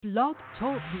Blog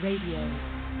Talk Radio.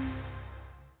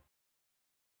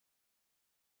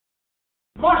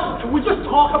 Marshall, can we just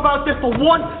talk about this for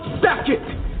 1 second?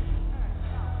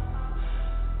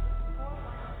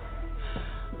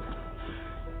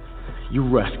 You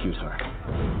rescued her.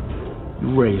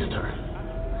 You raised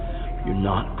her. You're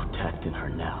not protecting her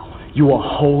now. You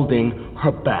are holding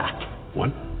her back.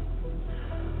 1,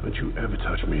 don't you ever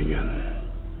touch me again.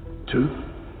 2,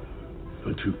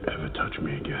 don't you ever touch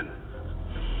me again.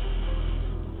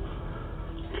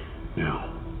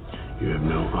 Now, you have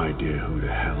no idea who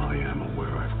the hell I am or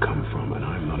where I've come from, and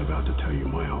I'm not about to tell you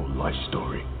my whole life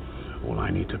story. All I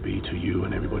need to be to you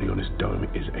and everybody on this dome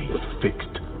is a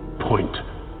fixed point.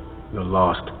 The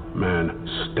last man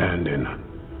standing.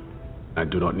 I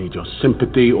do not need your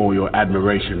sympathy or your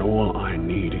admiration. All I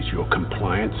need is your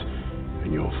compliance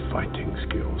and your fighting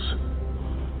skills.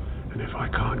 And if I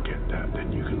can't get that,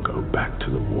 then you can go back to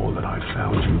the wall that I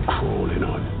found you crawling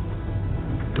on.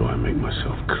 Do I make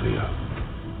myself clear?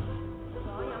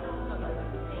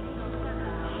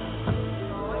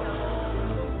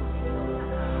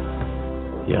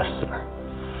 Yes, sir.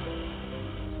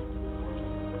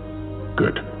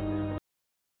 Good.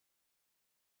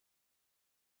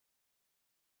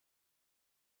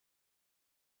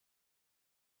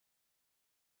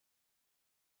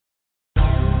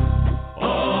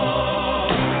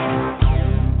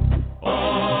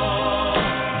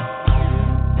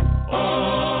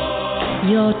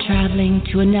 You're traveling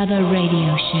to another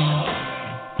radio show,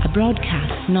 a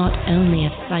broadcast not only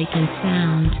of sight and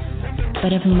sound,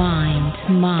 but of mind,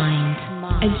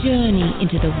 a journey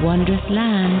into the wondrous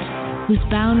land whose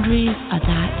boundaries are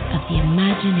that of the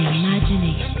imagination.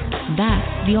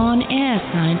 That's the on-air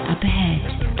sign up ahead.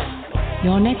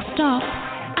 Your next stop,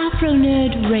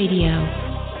 Afronerd Radio,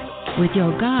 with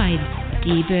your guides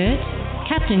Dburt,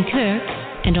 Captain Kirk,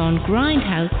 and on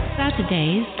GrindHouse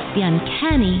Saturdays, the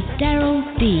uncanny Daryl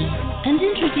D. And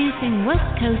introducing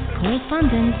West Coast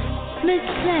correspondent, Miss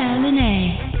Claire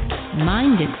Linnae.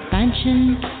 Mind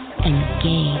expansion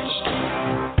engaged.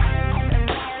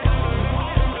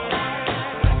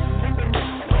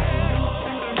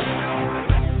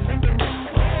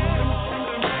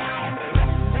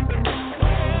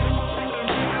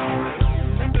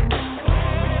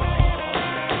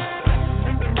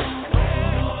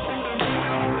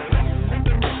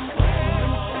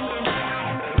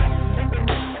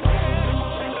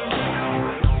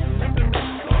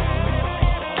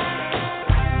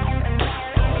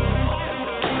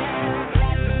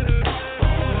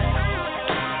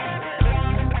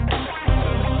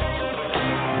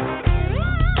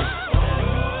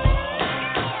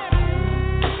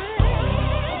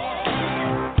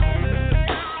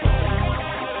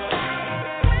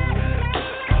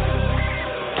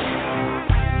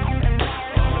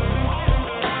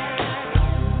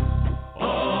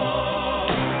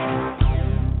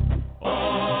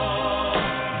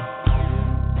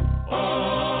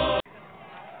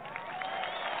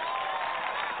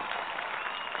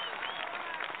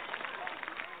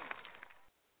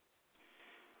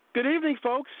 Good evening,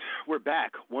 folks. We're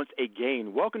back once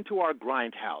again. Welcome to our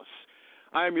GrindHouse.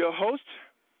 I am your host,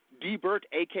 Dburt,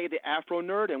 a.k.a. the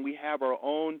Afronerd, and we have our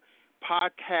own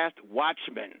podcast,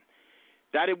 Watchmen.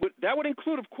 That would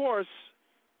include, of course,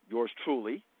 yours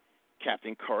truly,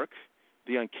 Captain Kirk,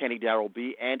 the uncanny Daryl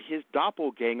B., and his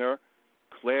doppelganger,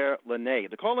 Claire Linnae.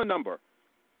 The call-in number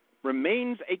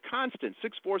remains a constant,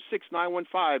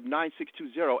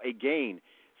 646-915-9620. Again,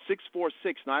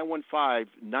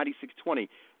 646-915-9620.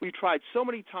 We've tried so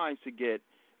many times to get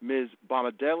Ms.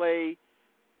 Bamidele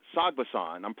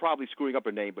Sogbesan. I'm probably screwing up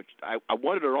her name, but I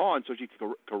wanted her on so she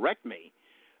could correct me.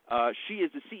 She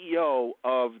is the CEO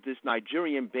of this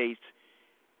Nigerian-based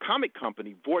comic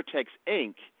company, Vortex,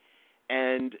 Inc.,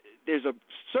 and there's a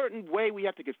certain way we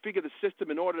have to configure the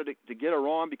system in order to get her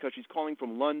on because she's calling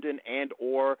from London and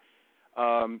or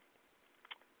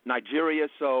Nigeria,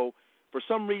 so for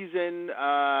some reason,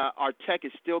 our tech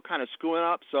is still kind of screwing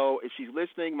up, so if she's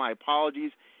listening, my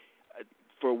apologies.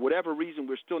 For whatever reason,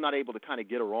 we're still not able to kind of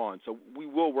get her on, so we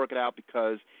will work it out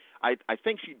because I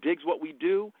think she digs what we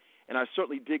do, and I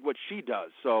certainly dig what she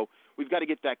does, so we've got to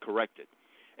get that corrected.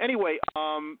 Anyway,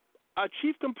 a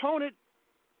chief component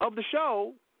of the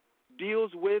show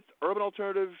deals with urban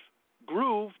alternative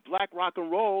groove, black rock and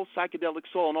roll, psychedelic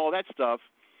soul, and all that stuff,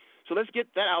 so let's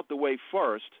get that out the way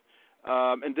first.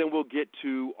 And then we'll get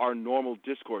to our normal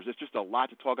discourse. There's just a lot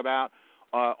to talk about.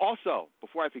 Also,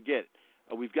 before I forget,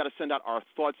 we've got to send out our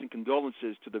thoughts and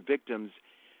condolences to the victims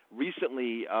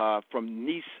recently from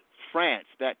Nice, France,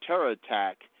 that terror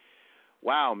attack.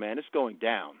 Wow, man, it's going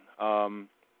down.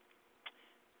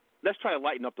 Let's try to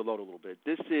lighten up the load a little bit.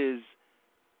 This is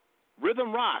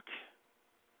Rhythm Rock,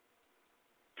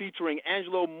 featuring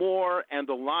Angelo Moore and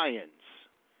the Lions.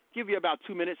 Give you about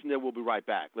 2 minutes, and then we'll be right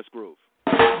back. Let's groove.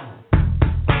 Ladies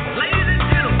and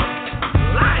gentlemen,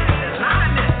 Lions and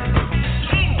Lioness,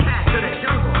 King Cat to the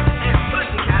jungle, and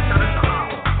Pussy Cat to the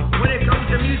Sahara. When it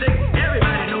comes to music,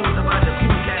 everybody knows about the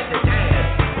cool cat, the jazz.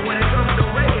 But when it comes to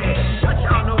reggae, what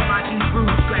y'all know about these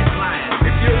rude scratch lions?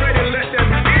 If you're ready, let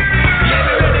them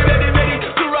ready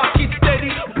to rock it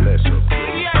steady. Bless up.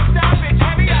 Yeah, stop it,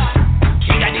 heavy up.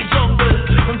 King of the jungle,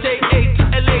 from say A to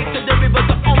LA to the river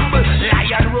to humble.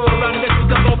 Lion roar and let's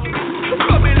go.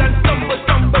 Bubble and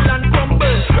stumble and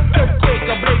crumble. Earthquake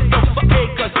a blaze up for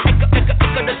acres.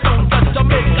 Echo the sound of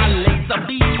Jamaica. Laser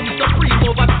beam, supreme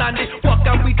over Sandy. Walk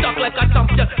and we talk like a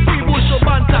champion. Free bush or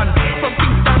Bantan. From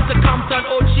Kingston to Compton,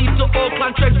 Old Chief to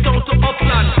Oakland, Trenchtown to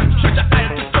Upland. Treasure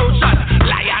Isle to Ocean.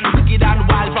 Lion wicked and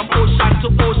wild from ocean to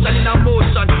ocean in a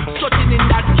motion. Strutting in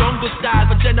that jungle style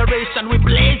for generation. We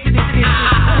blazing it in.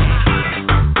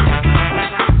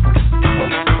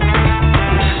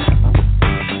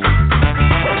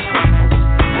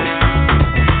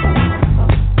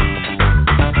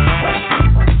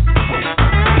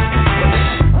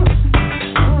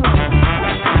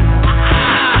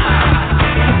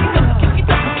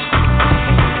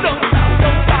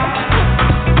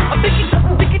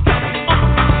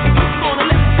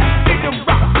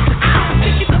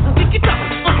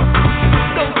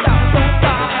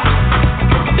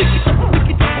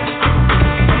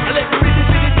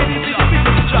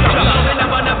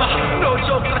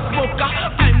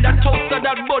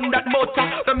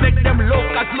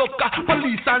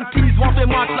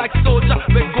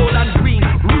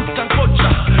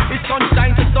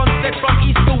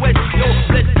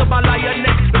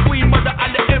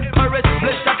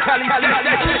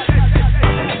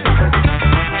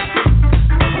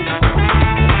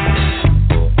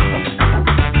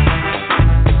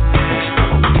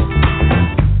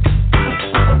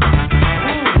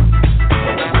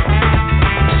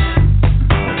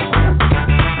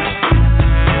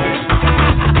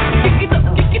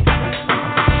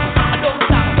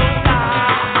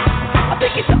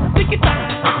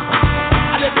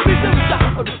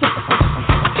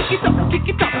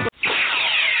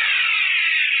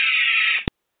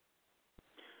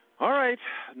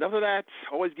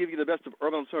 Always give you the best of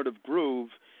urban alternative groove.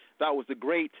 That was the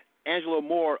great Angelo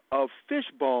Moore of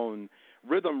Fishbone,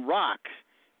 Rhythm Rock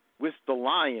with the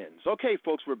Lions. Okay,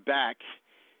 folks, we're back.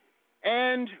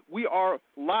 And we are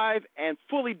live and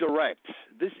fully direct.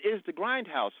 This is the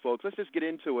GrindHouse, folks. Let's just get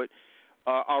into it.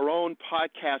 Our own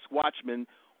podcast, Watchmen,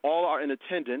 all are in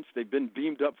attendance. They've been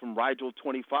beamed up from Rigel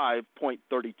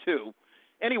 25.32.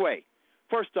 Anyway,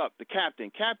 first up, the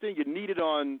captain. Captain, you're needed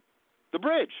on the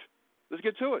bridge. Let's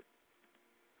get to it.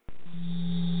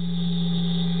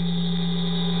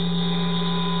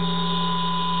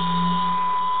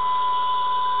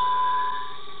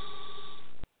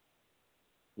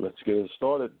 Let's get it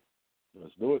started.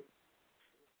 Let's do it.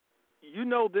 You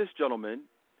know this, gentleman.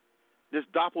 This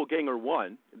Doppelganger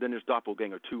 1, then there's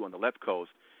Doppelganger 2 on the left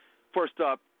coast. First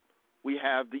up, we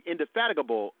have the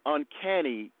indefatigable,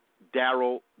 uncanny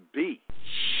Daryl B.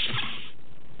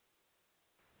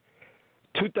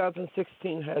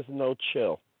 2016 has no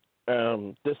chill.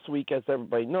 This week, as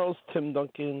everybody knows, Tim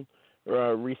Duncan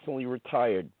recently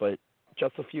retired, but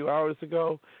just a few hours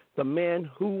ago, the man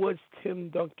who was Tim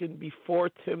Duncan before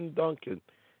Tim Duncan,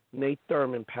 Nate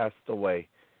Thurman, passed away.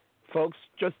 Folks,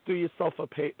 just do yourself a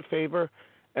favor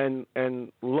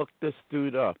and look this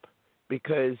dude up,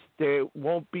 because there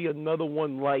won't be another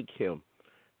one like him.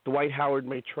 Dwight Howard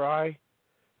may try,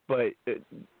 but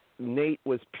Nate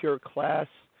was pure class,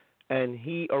 and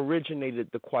he originated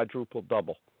the quadruple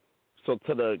double. So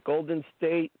to the Golden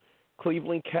State,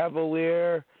 Cleveland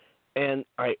Cavalier, and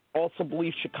I also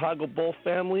believe Chicago Bull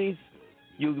families,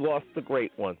 you lost the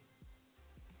great one.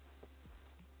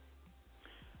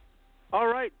 All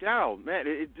right, Daryl, man,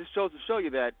 it just shows to show you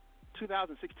that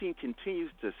 2016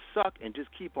 continues to suck and just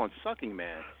keep on sucking,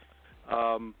 man.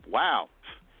 Wow.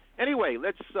 Anyway,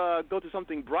 let's go to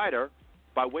something brighter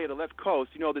by way of the left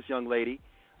coast. You know this young lady,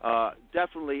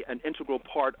 definitely an integral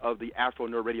part of the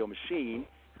Afronerd radio machine.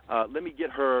 Let me get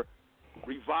her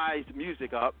revised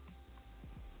music up.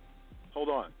 Hold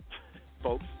on,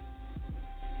 folks.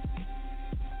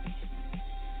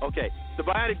 Okay, the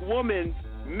Bionic Woman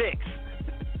mix.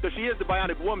 So she is the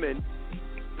Bionic Woman.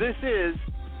 This is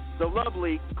the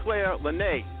lovely Claire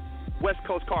Lene, West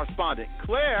Coast correspondent.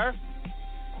 Claire.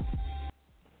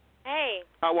 Hey.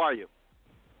 How are you?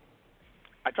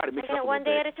 I try to mix it up one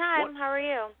day at a time. How are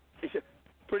you?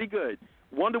 Pretty good.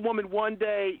 Wonder Woman one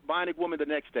day, Bionic Woman the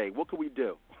next day. What can we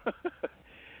do?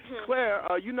 Claire,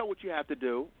 you know what you have to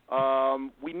do.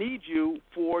 We need you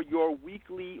for your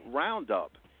weekly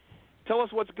roundup. Tell us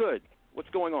what's good. What's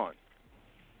going on?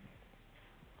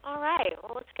 All right.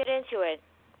 Well, let's get into it.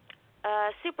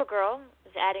 Supergirl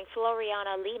is adding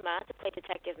Floriana Lima to play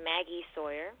Detective Maggie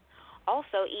Sawyer.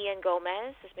 Also, Ian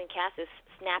Gomez has been cast as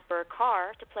Snapper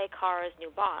Carr to play Kara's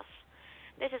new boss.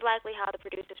 This is likely how the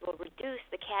producers will reduce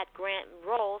the Cat Grant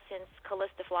role, since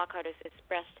Callista Flockhart has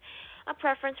expressed a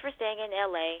preference for staying in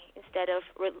L.A. instead of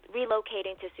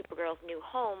relocating to Supergirl's new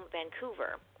home,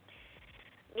 Vancouver.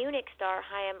 Munich star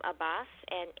Chaim Abbas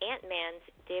and Ant-Man's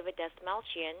David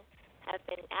Dastmalchian have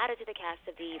been added to the cast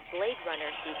of the Blade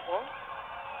Runner sequel.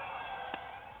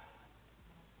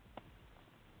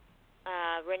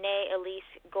 Renee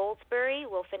Elise Goldsberry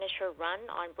will finish her run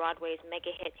on Broadway's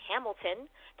mega hit Hamilton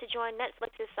to join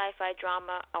Netflix's sci-fi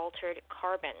drama Altered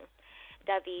Carbon.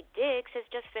 Daveed Diggs has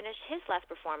just finished his last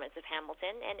performance of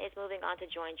Hamilton and is moving on to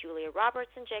join Julia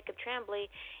Roberts and Jacob Tremblay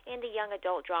in the young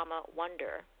adult drama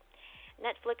Wonder.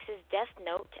 Netflix's Death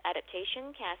Note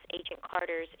adaptation casts Agent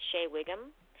Carter's Shea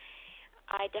Wiggum.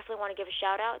 I definitely want to give a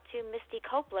shout-out to Misty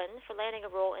Copeland for landing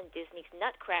a role in Disney's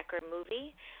Nutcracker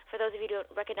movie. For those of you who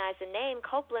don't recognize the name,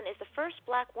 Copeland is the first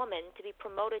black woman to be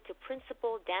promoted to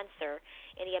principal dancer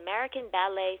in the American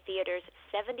Ballet Theater's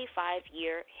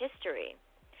 75-year history.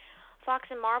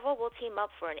 Fox and Marvel will team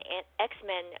up for an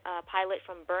X-Men pilot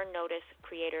from Burn Notice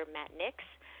creator Matt Nix.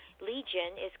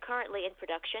 Legion is currently in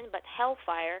production, but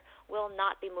Hellfire will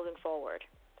not be moving forward.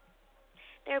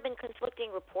 There have been conflicting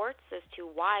reports as to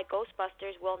why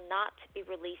Ghostbusters will not be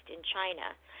released in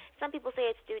China. Some people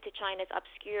say it's due to China's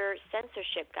obscure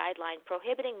censorship guideline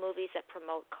prohibiting movies that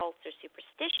promote cults or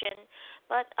superstition,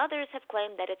 but others have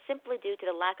claimed that it's simply due to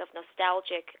the lack of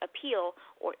nostalgic appeal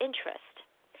or interest.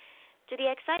 To the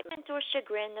excitement or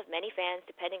chagrin of many fans,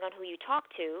 depending on who you talk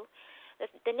to,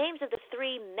 the names of the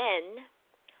three men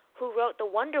who wrote the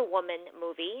Wonder Woman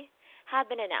movie have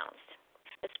been announced.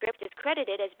 The script is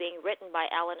credited as being written by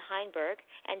Alan Heinberg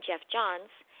and Jeff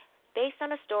Johns, based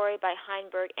on a story by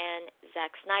Heinberg and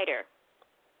Zack Snyder.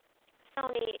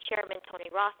 Sony chairman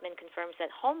Tony Rothman confirms that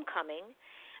Homecoming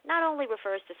not only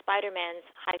refers to Spider-Man's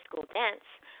high school dance,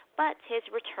 but his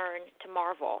return to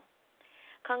Marvel.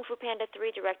 Kung Fu Panda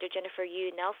 3 director Jennifer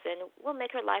Yu Nelson will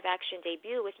make her live-action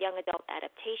debut with young adult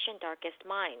adaptation Darkest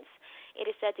Minds. It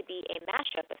is said to be a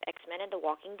mashup of X-Men and The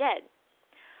Walking Dead.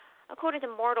 According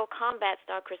to Mortal Kombat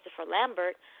star Christopher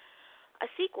Lambert, a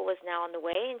sequel is now on the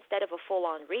way instead of a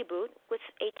full-on reboot with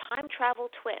a time travel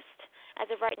twist.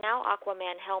 As of right now,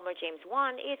 Aquaman Helmer James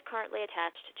Wan is currently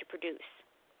attached to produce.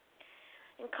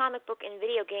 In comic book and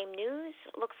video game news,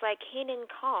 looks like Kenan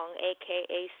Kong,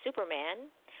 aka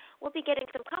Superman, will be getting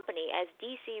some company as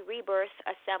DC Rebirth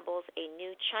assembles a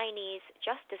new Chinese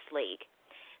Justice League.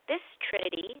 This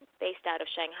trinity, based out of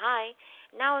Shanghai,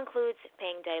 now includes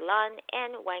Peng Dailan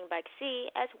and Wang Baxi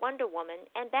as Wonder Woman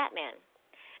and Batman.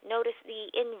 Notice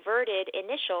the inverted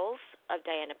initials of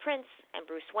Diana Prince and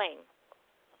Bruce Wayne.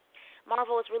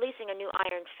 Marvel is releasing a new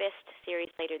Iron Fist series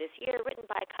later this year, written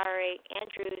by Kare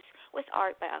Andrews with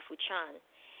art by Afu Chan.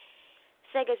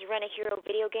 Sega's Rent a Hero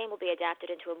video game will be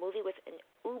adapted into a movie with an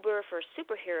Uber for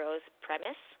superheroes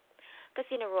premise.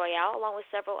 Casino Royale, along with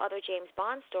several other James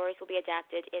Bond stories, will be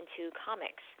adapted into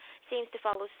comics. Seems to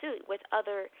follow suit with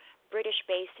other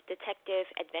British-based detective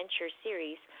adventure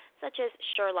series, such as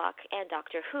Sherlock and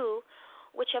Doctor Who,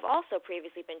 which have also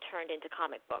previously been turned into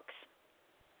comic books.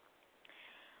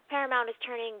 Paramount is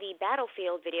turning the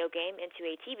Battlefield video game into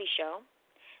a TV show.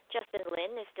 Justin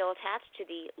Lin is still attached to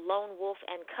the Lone Wolf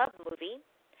and Cub movie.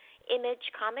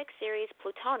 Image comic series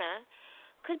Plutona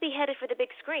could be headed for the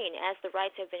big screen, as the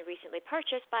rights have been recently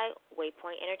purchased by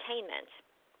Waypoint Entertainment.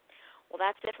 Well,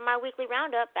 that's it for my weekly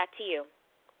roundup. Back to you.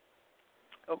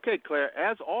 Okay, Claire,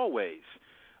 as always,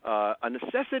 a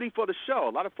necessity for the show.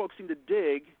 A lot of folks seem to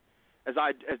dig, as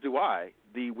do I,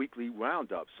 the weekly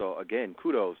roundup. So, again,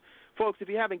 kudos. Folks, if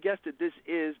you haven't guessed it, this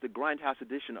is the GrindHouse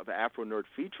edition of Afronerd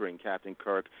featuring Captain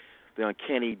Kirk, the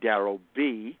uncanny Darryl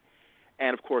B.,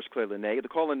 and, of course, Claire Lene. The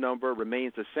call-in number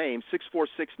remains the same,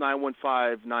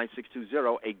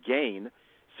 646-915-9620. Again,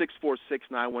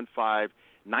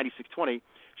 646-915-9620.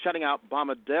 Shouting out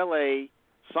Bamidele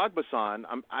Sogbesan.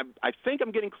 I think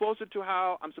I'm getting closer to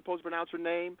how I'm supposed to pronounce her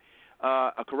name.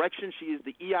 A correction, she is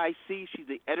the EIC. She's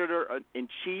the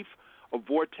editor-in-chief of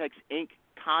Vortex Inc.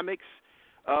 Comics.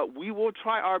 We will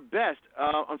try our best.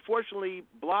 Unfortunately,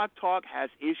 Blog Talk has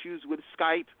issues with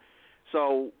Skype,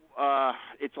 so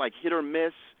it's like hit or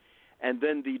miss, and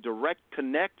then the direct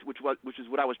connect, which is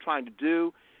what I was trying to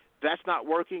do, that's not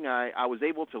working. I was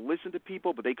able to listen to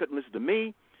people, but they couldn't listen to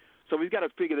me. So we've got to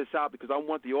figure this out because I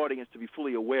want the audience to be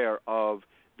fully aware of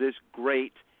this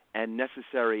great and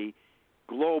necessary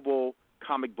global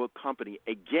comic book company.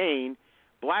 Again,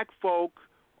 black folk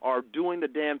are doing the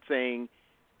damn thing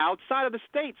outside of the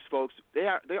States, folks. They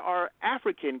are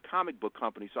African comic book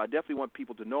companies, so I definitely want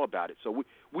people to know about it. So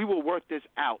we will work this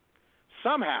out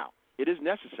somehow. It is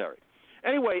necessary.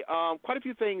 Anyway, quite a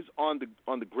few things on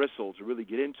the gristle to really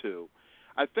get into.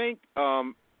 I think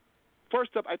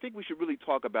first up, I think we should really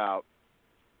talk about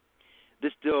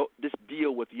this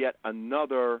deal with yet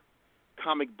another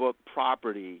comic book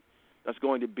property that's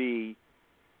going to be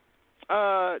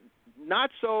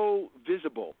not so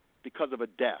visible because of a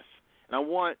death. And I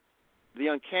want the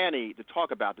Uncanny to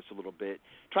talk about this a little bit.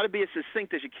 Try to be as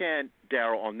succinct as you can,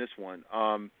 Daryl, on this one.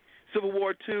 Civil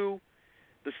War II,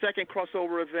 the second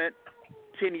crossover event,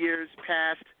 10 years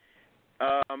past.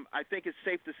 I think it's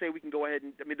safe to say we can go ahead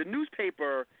and, the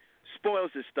newspaper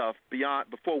spoils this stuff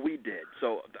before we did.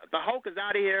 So the Hulk is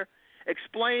out of here.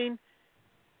 Explain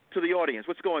to the audience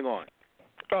what's going on.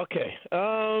 Okay.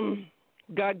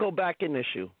 Gotta go back in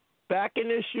issue. Back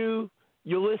in issue,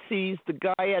 Ulysses, the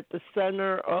guy at the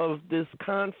center of this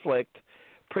conflict,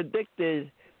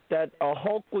 predicted that a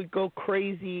Hulk would go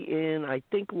crazy in, I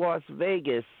think, Las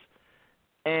Vegas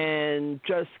and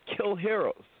just kill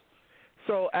heroes.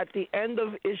 So at the end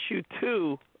of issue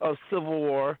 2 of Civil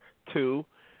War II,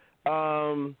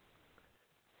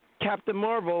 Captain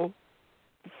Marvel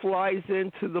flies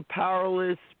into the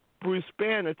powerless Bruce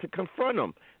Banner to confront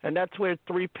him, and that's where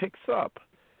 3 picks up.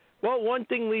 Well, one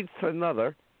thing leads to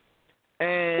another,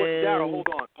 and Daryl,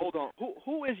 hold on.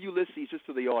 Who is Ulysses, just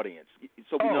to the audience,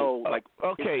 so we know,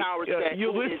 okay. his power set?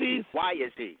 Ulysses. Why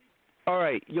is he? All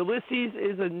right, Ulysses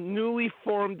is a newly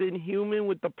formed Inhuman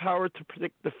with the power to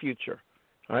predict the future.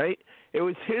 All right, it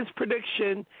was his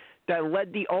prediction that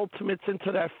led the Ultimates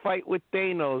into that fight with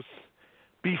Thanos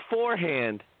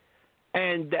beforehand,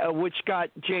 and which got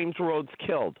James Rhodes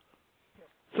killed.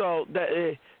 So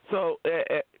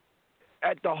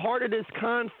at the heart of this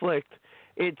conflict,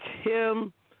 it's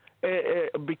him,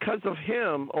 because of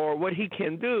him or what he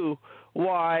can do,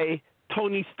 why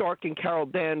Tony Stark and Carol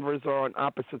Danvers are on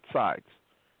opposite sides,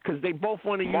 because they both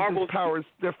want to use his powers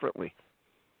differently.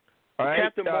 All right?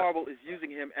 Captain Marvel is using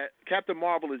him. Captain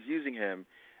Marvel is using him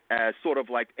as sort of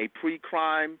like a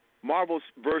pre-crime, Marvel's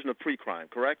version of pre-crime,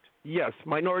 correct? Yes,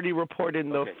 Minority Report in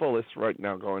the fullest right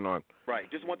now going on. Right.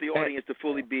 Just want the audience to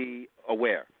fully be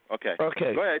aware. Okay.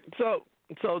 Okay. Go ahead.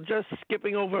 So just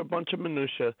skipping over a bunch of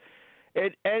minutia,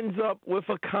 it ends up with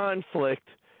a conflict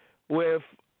with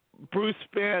Bruce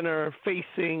Banner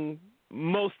facing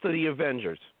most of the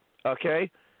Avengers, okay?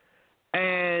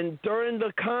 And during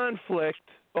the conflict,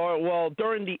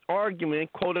 during the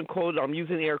argument, quote-unquote, I'm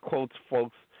using air quotes,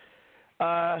 folks,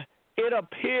 it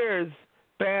appears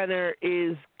Banner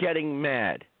is getting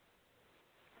mad.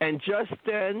 And just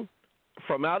then,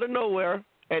 from out of nowhere,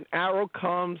 an arrow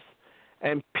comes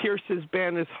and pierces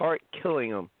Banner's heart, killing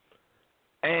him.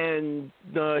 And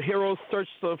the heroes search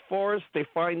the forest, they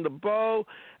find the bow,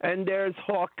 and there's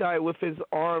Hawkeye with his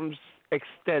arms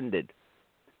extended.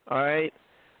 All right?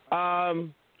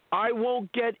 I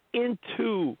won't get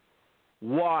into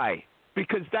why,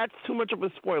 because that's too much of a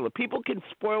spoiler. People can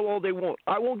spoil all they want.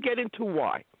 I won't get into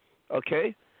why,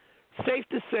 okay? Safe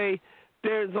to say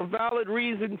there's a valid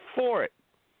reason for it.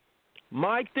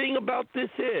 My thing about this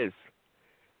is,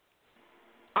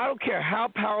 I don't care how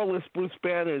powerless Bruce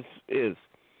Banner is.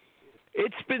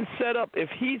 It's been set up. If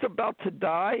he's about to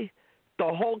die,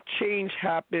 the Hulk change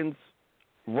happens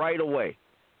right away.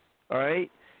 All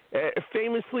right?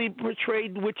 Famously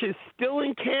portrayed, which is still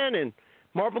in canon.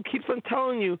 Marvel keeps on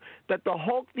telling you that the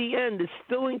Hulk, the end, is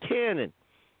still in canon.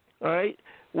 All right?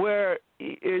 Where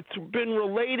it's been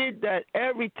related that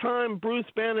every time Bruce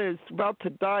Banner is about to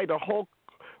die, the Hulk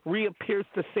reappears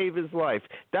to save his life.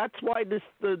 That's why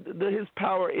his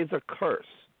power is a curse.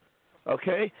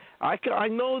 Okay, I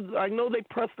know they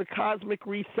pressed the cosmic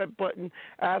reset button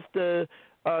after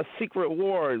Secret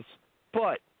Wars,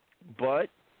 but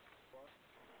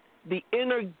the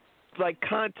inner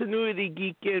continuity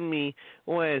geek in me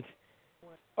went,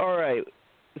 all right,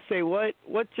 say what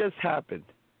just happened?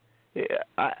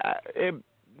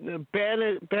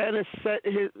 Banner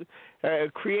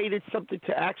created something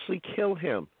to actually kill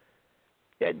him.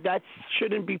 That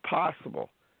shouldn't be possible.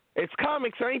 It's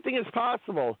comics, anything is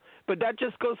possible, but that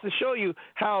just goes to show you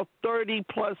how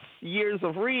 30-plus years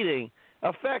of reading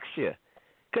affects you.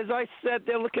 Because I sat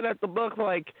there looking at the book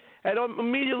and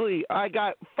immediately I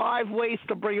got 5 ways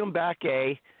to bring him back,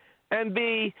 A, and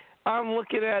B, I'm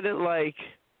looking at it like,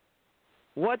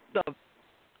 what the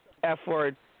F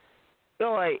word?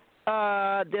 They're like,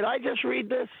 did I just read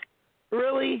this?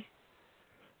 Really?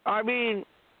 I mean,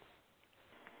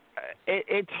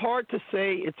 it's hard to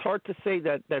say. It's hard to say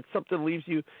that something leaves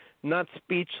you not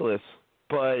speechless,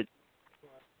 but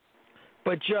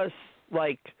just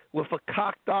like with a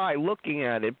cocked eye looking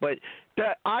at it. But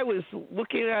that I was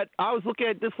looking at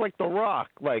this like The Rock,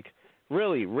 like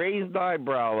really raised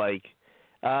eyebrow, like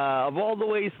of all the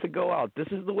ways to go out, this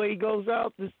is the way he goes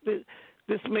out. This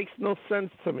makes no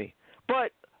sense to me.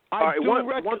 But I do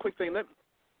one quick thing.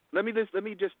 Let me just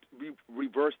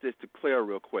reverse this to Claire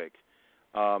real quick,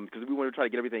 because we want to try to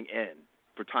get everything in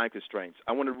for time constraints.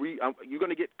 I want to you're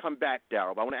going to come back,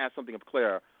 Daryl, but I want to ask something of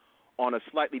Claire on a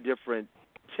slightly different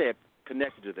tip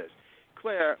connected to this.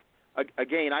 Claire,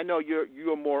 again, I know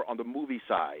you're more on the movie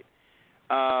side.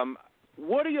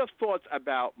 What are your thoughts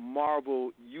about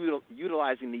Marvel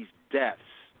utilizing these deaths?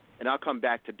 And I'll come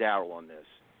back to Daryl on this.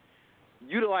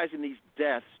 Utilizing these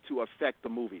deaths to affect the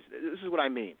movies. This is what I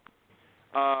mean.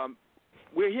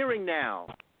 We're hearing now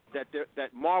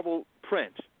that Marvel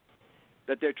print,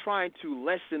 that they're trying to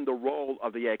lessen the role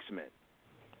of the X-Men.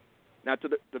 Now, to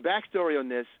the backstory on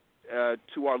this,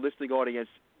 to our listening audience,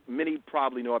 many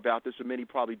probably know about this, or many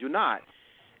probably do not.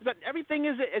 Is that everything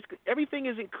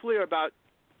isn't clear about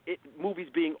movies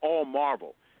being all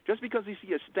Marvel. Just because you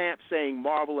see a stamp saying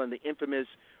Marvel and the infamous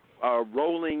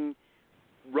rolling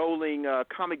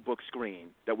comic book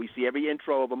screen that we see every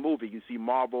intro of a movie, you see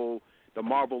Marvel, the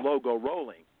Marvel logo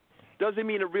rolling, doesn't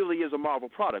mean it really is a Marvel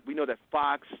product. We know that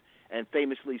Fox and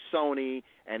famously Sony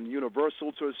and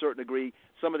Universal to a certain degree,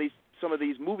 some of these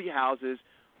movie houses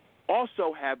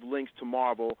also have links to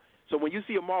Marvel. So when you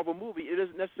see a Marvel movie, it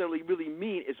doesn't necessarily really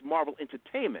mean it's Marvel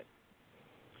Entertainment.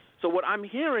 So what I'm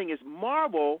hearing is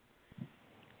Marvel,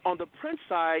 on the print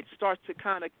side, starts to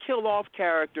kind of kill off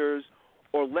characters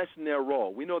or lessen their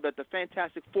role. We know that the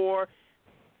Fantastic Four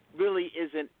really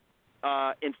isn't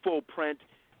in full print.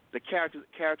 The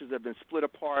characters have been split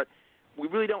apart. We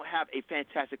really don't have a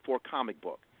Fantastic Four comic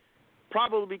book,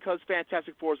 probably because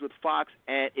Fantastic Four is with Fox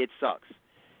and it sucks.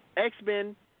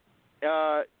 X-Men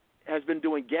has been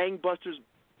doing gangbusters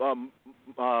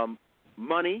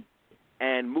money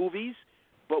and movies,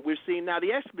 but we're seeing now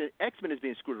the X-Men is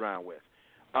being screwed around with.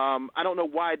 I don't know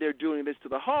why they're doing this to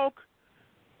the Hulk.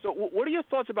 So what are your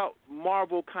thoughts about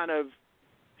Marvel kind of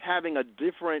having a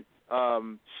different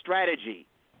strategy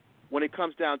when it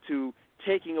comes down to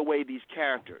taking away these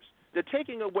characters? They're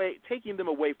taking them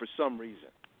away for some reason.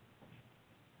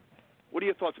 What are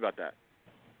your thoughts about that?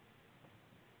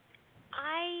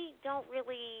 I don't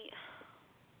really.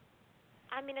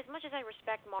 I mean, as much as I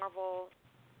respect Marvel,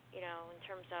 in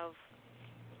terms of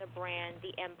the brand,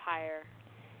 the empire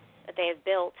that they have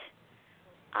built,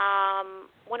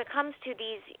 when it comes to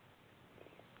the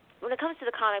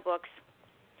comic books,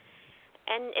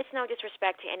 and it's no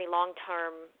disrespect to any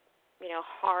long-term,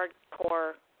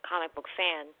 hardcore comic book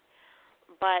fan,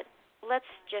 but let's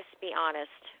just be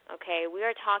honest, okay? We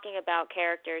are talking about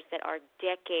characters that are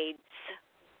decades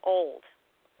old,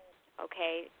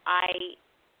 okay? I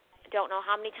don't know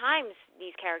how many times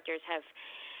these characters have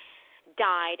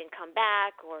died and come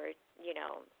back, or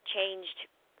changed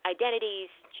identities,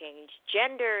 changed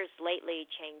genders lately,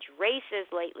 changed races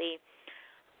lately,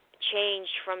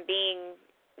 changed from being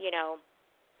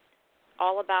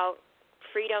all about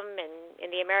freedom and in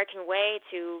the American way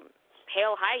to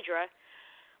Hail Hydra.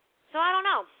 So I don't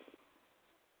know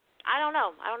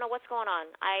what's going on.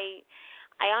 I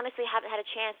honestly haven't had a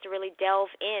chance to really delve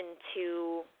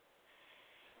into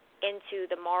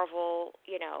the Marvel,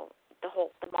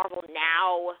 the Marvel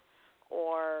Now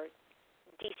or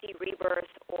DC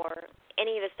Rebirth or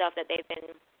any of the stuff that they've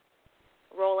been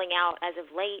rolling out as of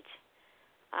late.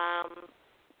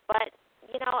 But,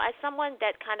 as someone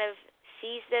that kind of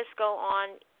sees this go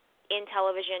on in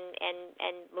television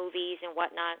and movies and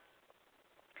whatnot,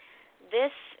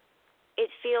 it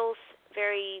feels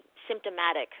very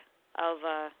symptomatic of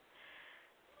a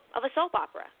soap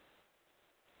opera.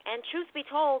 And truth be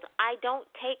told, I don't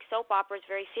take soap operas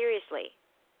very seriously.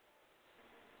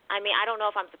 I mean, I don't know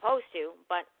if I'm supposed to,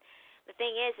 but the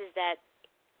thing is that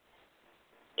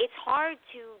it's hard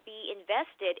to be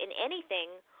invested in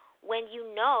anything when you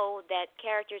know that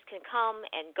characters can come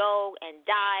and go and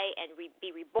die and be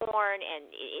reborn, and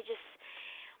it just,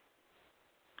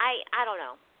 I don't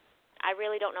know. I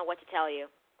really don't know what to tell you.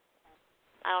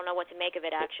 I don't know what to make of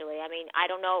it, actually. I mean, I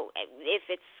don't know if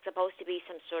it's supposed to be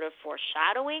some sort of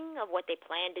foreshadowing of what they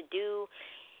plan to do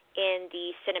in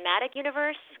the cinematic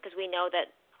universe, because we know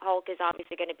that Hulk is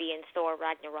obviously going to be in Thor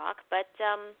Ragnarok, but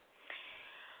I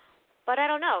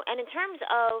don't know. And in terms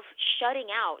of shutting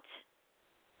out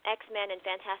X-Men and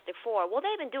Fantastic Four, well,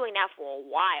 they've been doing that for a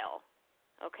while,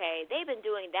 okay? They've been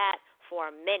doing that for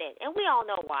a minute, and we all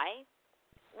know why.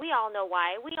 we all know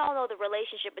why. We all know the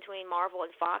relationship between Marvel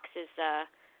and Fox is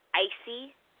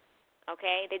icy.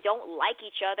 Okay, they don't like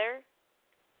each other.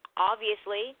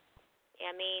 Obviously,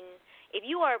 I mean, if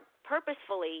you are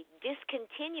purposefully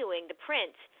discontinuing the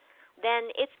print, then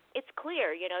it's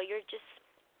clear. You know,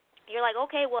 you're like,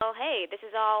 okay, well, hey, this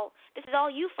is all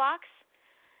you, Fox.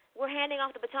 We're handing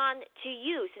off the baton to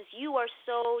you since you are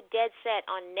so dead set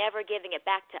on never giving it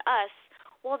back to us.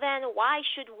 Well, then why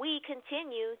should we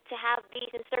continue to have these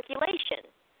in circulation?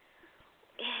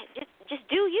 Just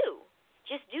do you.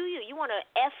 Just do you. You want to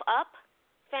F up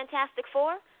Fantastic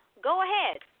Four? Go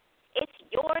ahead. It's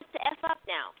yours to F up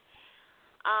now.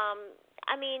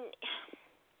 I mean,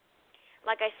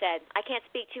 like I said, I can't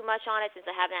speak too much on it since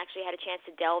I haven't actually had a chance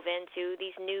to delve into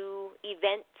these new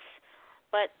events.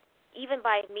 But even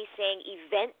by me saying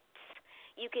events,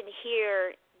 you can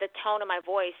hear the tone of my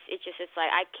voice. It's like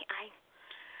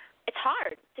it's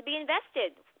hard to be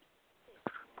invested.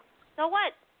 So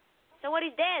what?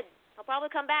 He's dead. He'll probably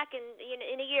come back in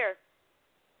a year,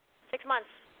 6 months.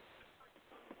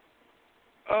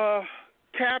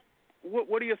 Cap,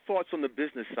 what are your thoughts on the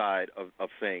business side of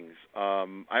things?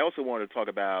 I also wanted to talk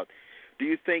about, do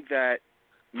you think that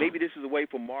maybe this is a way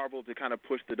for Marvel to kind of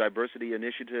push the diversity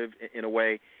initiative in a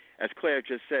way? As Claire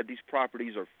just said, these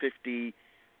properties are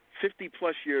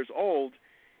 50-plus years old.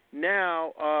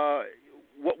 Now,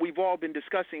 what we've all been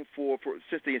discussing for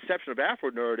since the inception of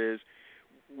Afronerd is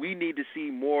we need to see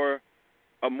more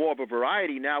of a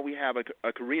variety. Now we have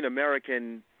a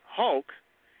Korean-American Hulk.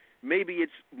 Maybe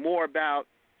it's more about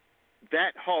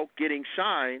that Hulk getting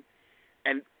shine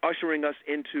and ushering us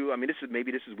into, I mean, this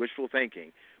is wishful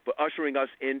thinking, but ushering us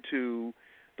into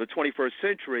the 21st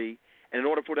century. And in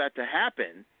order for that to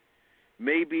happen,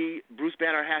 maybe Bruce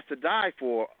Banner has to die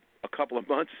for a couple of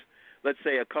months, let's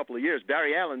say a couple of years.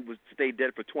 Barry Allen stayed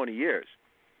dead for 20 years.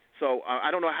 So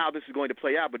I don't know how this is going to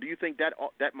play out, but do you think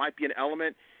that might be an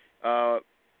element?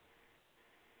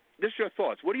 Just your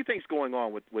thoughts. What do you think is going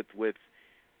on with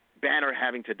Banner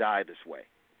having to die this way?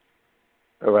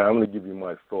 All right, I'm going to give you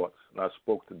my thoughts. And I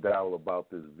spoke to Darryl about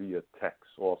this via text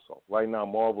also. Right now,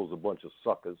 Marvel's a bunch of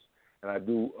suckers, and I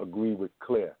do agree with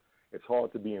Claire. It's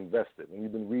hard to be invested. When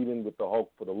you've been reading with the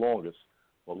Hulk for the longest,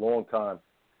 for a long time,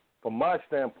 from my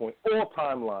standpoint, all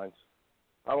timelines,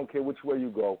 I don't care which way you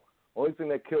go, only thing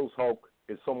that kills Hulk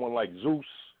is someone like Zeus,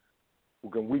 who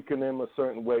can weaken him a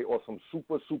certain way, or some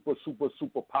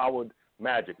super powered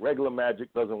magic. Regular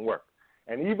magic doesn't work.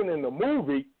 And even in the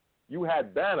movie, you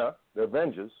had Banner, the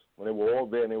Avengers, when they were all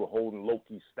there and they were holding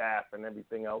Loki's staff and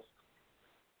everything else.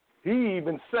 He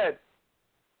even said,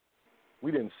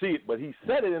 we didn't see it, but he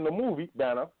said it in the movie,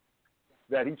 Banner,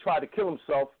 that he tried to kill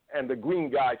himself and the green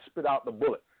guy spit out the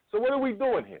bullet. So what are we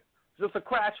doing here? It's just a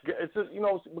crash. It's just,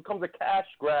 it becomes a cash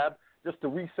grab just to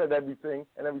reset everything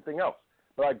and everything else.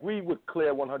 But I agree with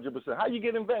Claire 100%. How you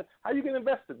get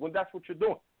invested when that's what you're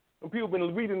doing? When people have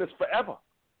been reading this forever.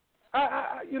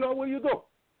 What do you do?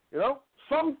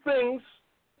 Some things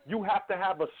you have to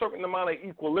have a certain amount of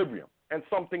equilibrium, and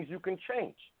some things you can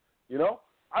change.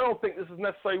 I don't think this is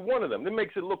necessarily one of them. It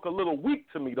makes it look a little weak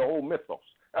to me, the whole mythos.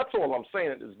 That's all I'm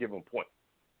saying at this given point.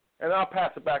 And I'll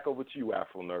pass it back over to you,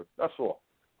 Afronerd. That's all.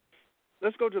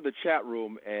 Let's go to the chat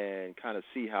room and kind of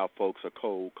see how folks are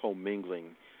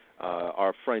co-mingling.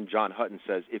 Our friend John Hutton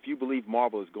says, if you believe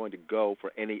Marvel is going to go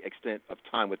for any extent of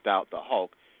time without the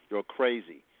Hulk, you're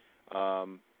crazy.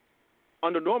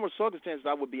 Under normal circumstances,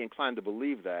 I would be inclined to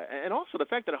believe that. And also the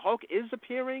fact that Hulk is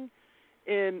appearing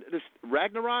in this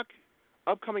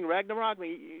upcoming Ragnarok, I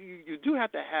mean, you do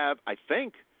have to have, I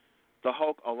think, the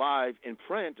Hulk alive in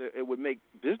print. It would make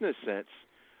business sense.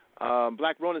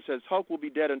 Black Ronin says, Hulk will be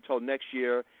dead until next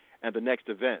year and the next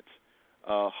event.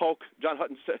 John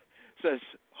Hutton says,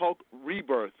 Hulk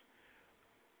Rebirth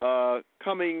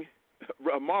coming,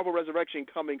 Marvel Resurrection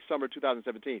coming summer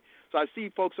 2017. So I see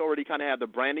folks already kind of have the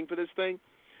branding for this thing.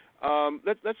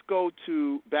 Let's go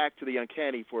back to the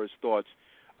Uncanny for his thoughts.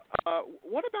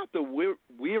 What about the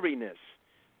weariness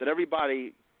that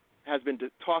everybody has been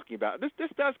talking about? This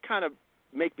does kind of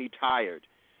make me tired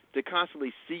to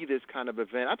constantly see this kind of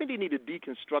event. I think they need to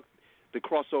deconstruct the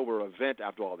crossover event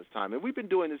after all this time. And we've been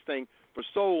doing this thing for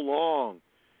so long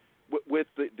with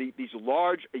these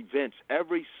large events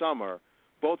every summer.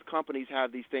 Both companies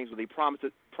have these things where they promise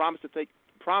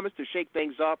to shake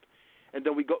things up, and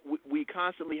then we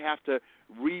constantly have to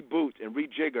reboot and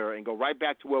rejigger and go right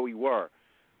back to where we were.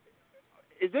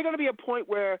 Is there going to be a point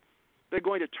where they're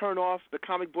going to turn off the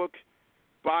comic book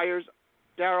buyers,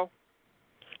 Darryl?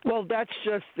 Well, that's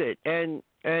just it,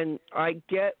 and I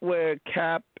get where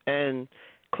Cap and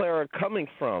Claire are coming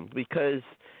from, because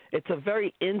it's a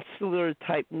very insular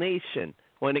type nation.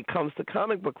 when it comes to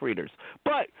comic book readers.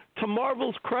 But to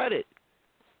Marvel's credit,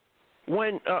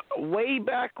 when way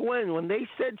back when they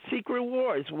said Secret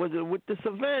Wars with this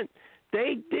event,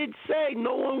 they did say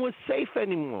no one was safe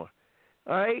anymore.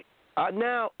 All right.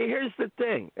 Now here's the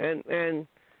thing, and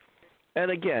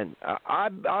again,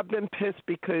 I've been pissed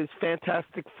because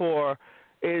Fantastic Four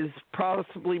is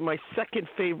possibly my second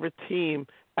favorite team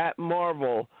at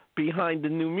Marvel behind the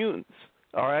New Mutants.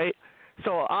 All right.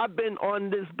 So I've been on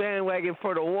this bandwagon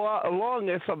for the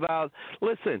longest about,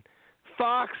 listen,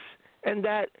 Fox and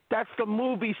that's the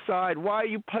movie side. Why are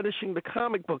you punishing the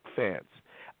comic book fans?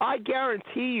 I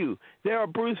guarantee you there are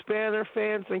Bruce Banner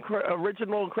fans and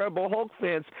original Incredible Hulk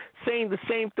fans saying the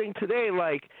same thing today.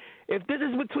 Like, if this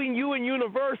is between you and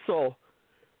Universal,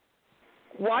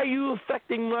 why are you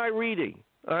affecting my reading?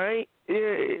 All right?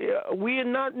 We are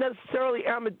not necessarily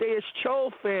Amadeus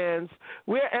Cho fans.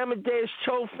 We're Amadeus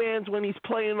Cho fans when he's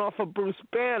playing off of Bruce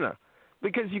Banner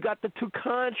because you got the two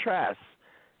contrasts,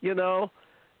 you know.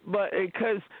 But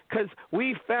because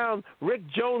we found Rick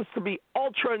Jones to be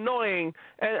ultra annoying,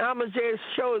 and Amadeus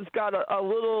Cho has got a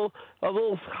little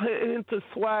hint of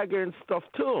swagger and stuff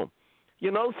to him,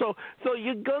 you know. So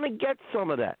you're gonna get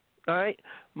some of that, all right.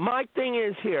 My thing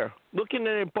is here, looking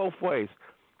at it both ways.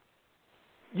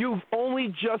 You've only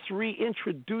just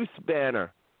reintroduced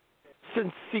Banner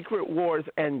since Secret Wars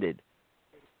ended,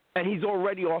 and he's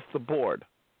already off the board.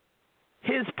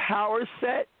 His power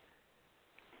set.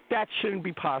 That shouldn't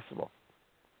be possible.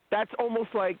 That's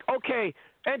almost like, okay,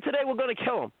 and today we're going to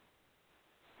kill him.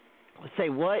 Say,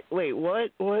 what? Wait,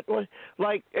 what?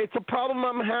 Like, it's a problem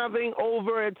I'm having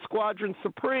over at Squadron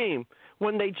Supreme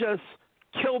when they just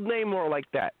killed Namor like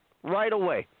that right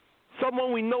away.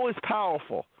 Someone we know is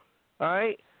powerful, all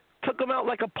right? Took him out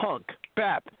like a punk,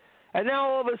 bap. And now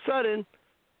all of a sudden,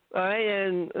 all right,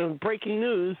 and breaking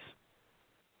news,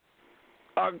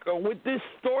 with this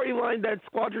storyline that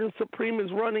Squadron Supreme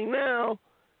is running now,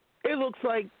 it looks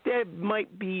like they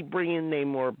might be bringing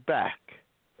Namor back.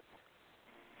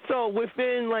 So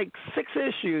within like 6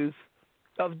 issues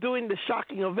of doing the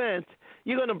shocking event,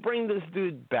 you're going to bring this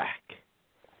dude back.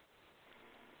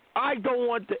 I don't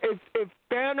want to. If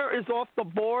Banner is off the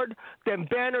board, then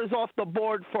Banner's off the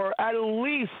board for at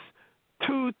least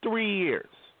 2-3 years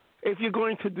if you're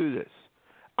going to do this.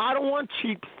 I don't want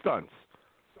cheap stunts.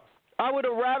 I would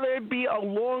have rather it be a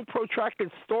long,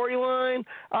 protracted storyline.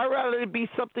 I'd rather it be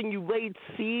something you laid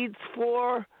seeds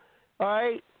for, all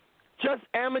right? Just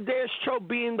Amadeus Cho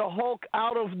being the Hulk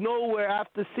out of nowhere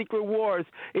after Secret Wars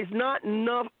is not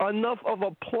enough of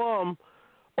a plum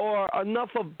or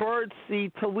enough of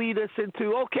birdseed to lead us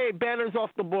into, okay, Banner's off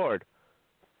the board.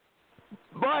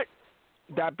 But,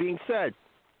 that being said,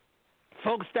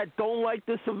 folks that don't like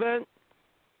this event,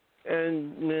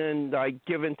 and I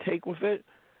give and take with it,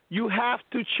 you have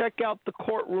to check out the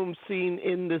courtroom scene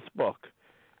in this book.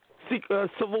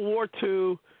 Civil War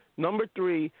II, number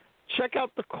 3, check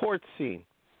out the court scene.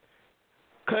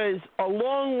 Because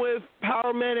along with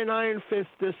Power Man and Iron Fist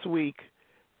this week,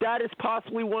 that is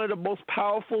possibly one of the most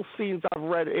powerful scenes I've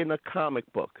read in a comic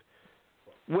book,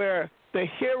 where the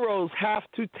heroes have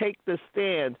to take the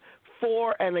stand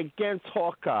for and against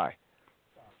Hawkeye.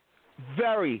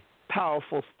 Very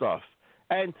powerful stuff.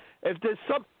 And if there's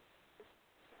somebody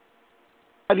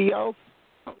else.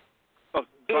 Oh,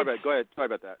 sorry about. Go ahead. Sorry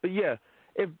about that. Yeah,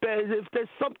 if there's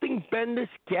something Bendis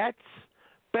gets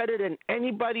better than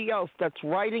anybody else that's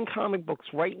writing comic books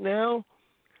right now,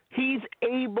 he's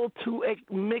able to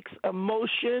mix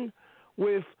emotion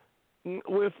with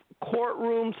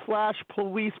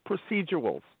courtroom/police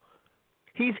procedurals.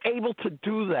 He's able to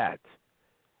do that,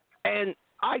 and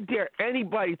I dare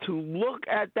anybody to look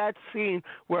at that scene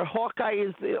where Hawkeye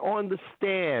is on the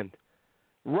stand.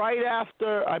 Right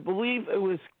after, I believe it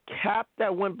was Cap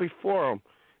that went before him.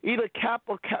 Either Cap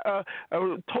or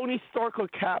Tony Stark or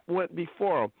Cap went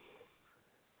before him.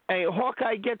 And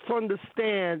Hawkeye gets on the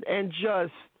stand and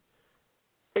just,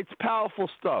 it's powerful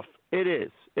stuff. It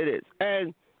is.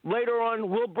 And later on,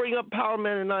 we'll bring up Power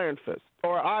Man and Iron Fist,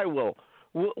 or I will.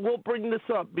 We'll bring this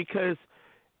up because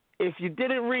if you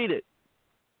didn't read it,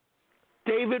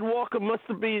 David Walker must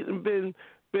have been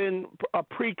a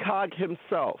precog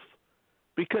himself.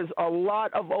 Because a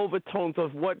lot of overtones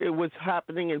of what it was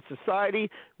happening in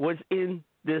society was in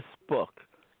this book,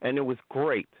 and it was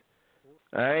great.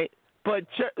 All right, but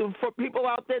for people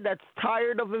out there that's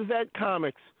tired of event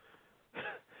comics,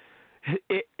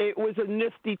 it was a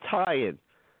nifty tie-in.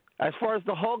 As far as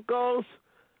the Hulk goes,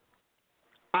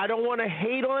 I don't want to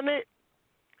hate on it,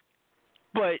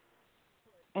 but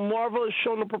Marvel has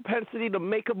shown a propensity to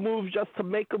make a move just to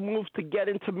make a move to get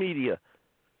into media.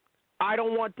 I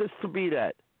don't want this to be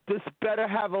that. This better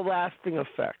have a lasting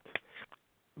effect.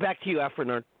 Back to you,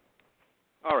 Afronerd.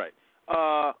 All right.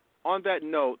 On that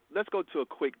note, let's go to a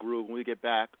quick groove. When we get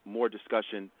back, more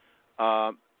discussion.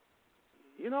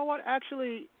 You know what?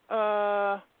 Actually,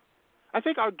 I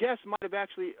think our guest might have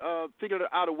actually figured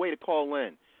out a way to call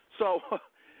in. So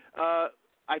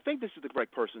I think this is the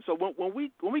correct person. So when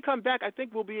we come back, I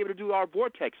think we'll be able to do our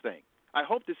Vortex thing. I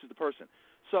hope this is the person.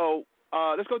 So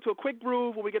let's go to a quick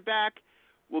groove. When we get back,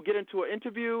 we'll get into an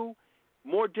interview,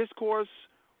 more discourse,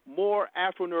 more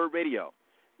Afronerd Radio.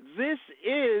 This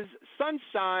is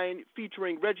Sunshine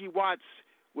featuring Reggie Watts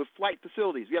with Flight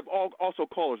Facilities. We have also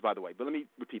callers, by the way, but let me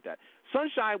repeat that.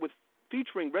 Sunshine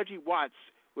featuring Reggie Watts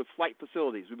with Flight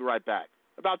Facilities. We'll be right back.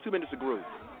 About 2 minutes of groove.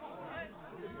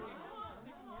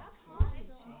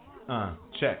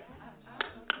 Check.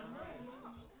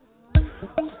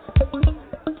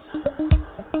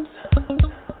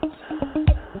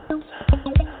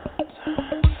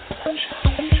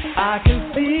 I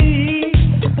can see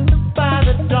by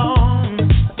the dawn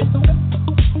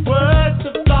words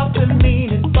have lost their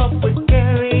meaning, but we're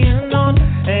carrying on,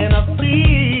 and I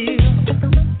feel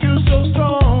you so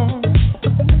strong.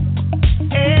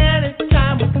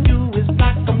 Anytime with you is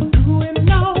like I'm doing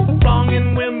no wrong,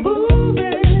 and we're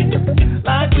moving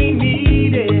like we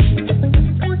need it.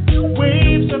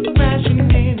 Waves are crashing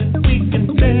in and we can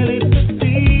barely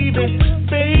perceive it,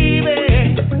 baby.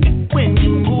 When you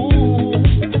move,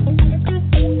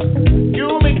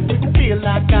 you make me feel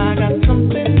like I got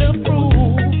something to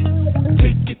prove.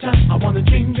 Take your time, I wanna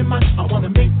change your mind, I wanna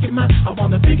make it mine, I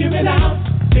wanna figure it out.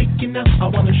 Take it now, I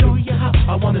wanna show you how,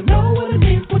 I wanna know what it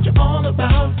means, what you're all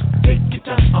about. Take your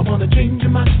time, I wanna change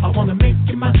your mind, I wanna make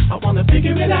it mine, I wanna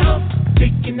figure it out.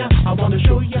 Take it now, I wanna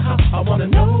show you how, I wanna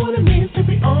know what it means to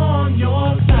be on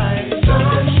your side.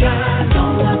 Sunshine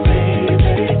on my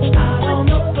baby, out on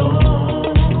the floor.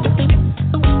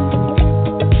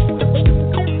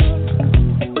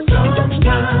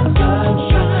 Sometimes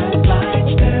sunshine like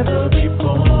never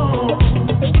before.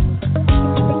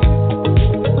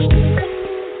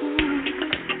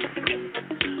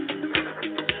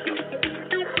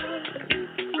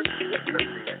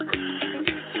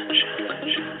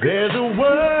 There's a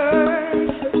word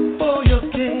for your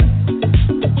king.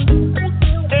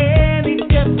 Any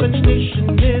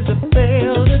definition is a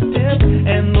failed attempt,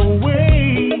 and the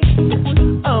weight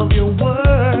of your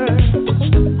words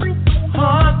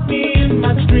haunt me in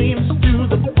my dreams to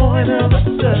the point of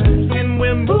absurd. When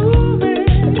we're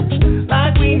moving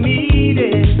like we need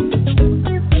it,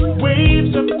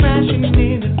 waves are crashing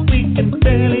in and we can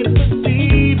barely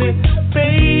perceive it,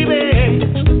 baby.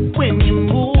 When you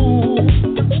move,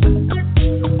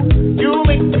 you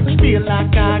make me feel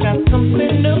like I got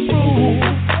something to prove.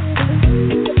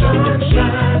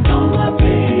 Sunshine on my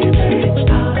baby,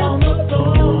 out on the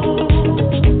floor.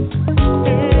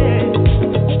 Yeah.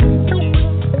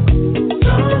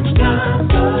 Sometimes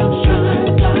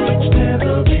sunshine like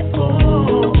never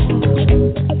before.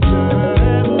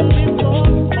 Never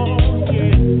before,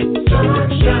 yeah.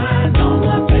 Sunshine on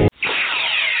my baby.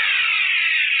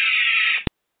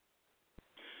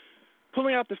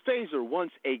 Pulling out the phaser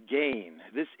once again.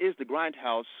 This is the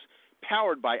GrindHouse,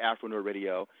 powered by Afronerd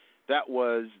Radio. That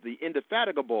was the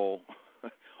indefatigable,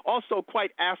 also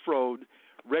quite afroed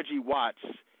Reggie Watts,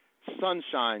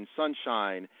 Sunshine.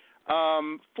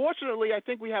 Fortunately, I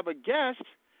think we have a guest,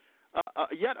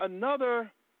 yet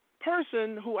another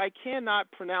person who I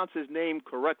cannot pronounce his name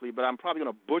correctly, but I'm probably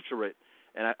going to butcher it,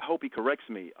 and I hope he corrects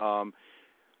me.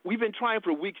 We've been trying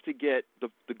for weeks to get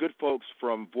the good folks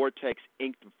from Vortex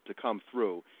Inc. to come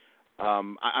through.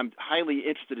 I'm highly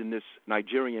interested in this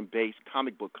Nigerian-based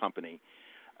comic book company,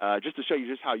 just to show you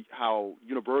just how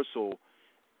universal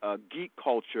geek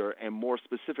culture, and more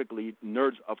specifically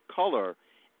nerds of color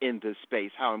in this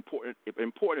space, how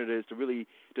important it is to really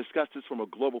discuss this from a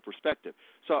global perspective.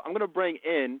 So I'm going to bring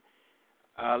in,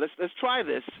 let's try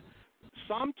this,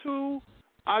 Samtu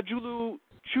Ajulu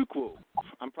Chukwu.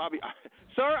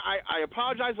 Sir, I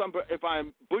apologize if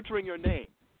I'm butchering your name.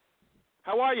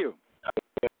 How are you?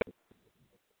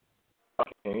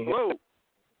 Hello.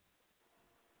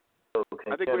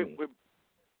 I think we're.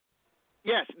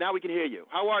 Yes, now we can hear you.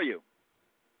 How are you?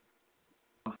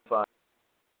 I'm fine.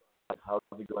 How's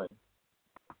it going?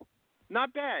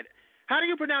 Not bad. How do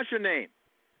you pronounce your name?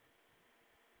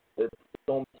 It's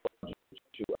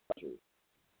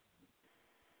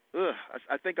Ugh,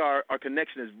 I think our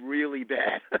connection is really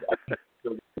bad.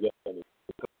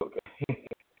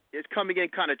 It's coming in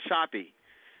kind of choppy.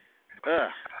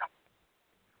 Ugh.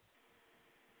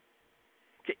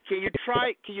 Can you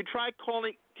try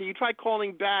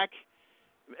calling back,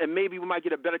 and maybe we might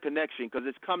get a better connection because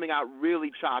it's coming out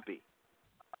really choppy.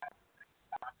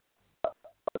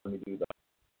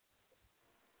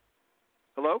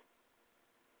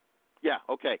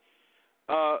 Yeah, okay.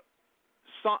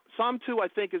 Psalm 2, I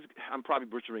think, I'm probably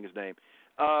butchering his name.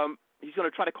 He's going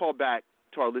to try to call back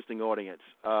to our listening audience.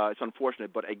 It's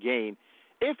unfortunate, but again,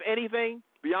 if anything,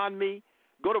 beyond me,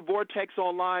 go to Vortex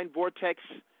online, Vortex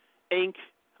Inc.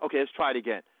 Okay, let's try it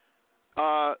again.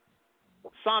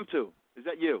 Psalm 2, is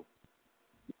that you?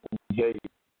 Yeah.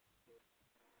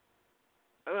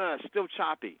 Still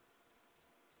choppy.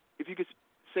 If you could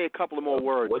say a couple of more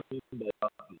words. What do you mean by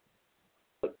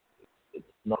it's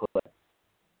not like...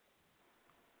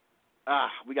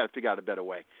 We got to figure out a better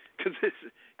way because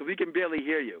we can barely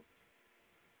hear you.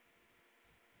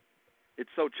 It's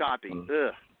so choppy.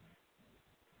 Ugh.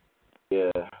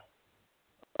 Yeah.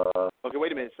 Okay,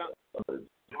 wait a minute.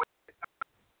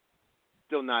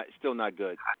 Still not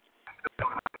good.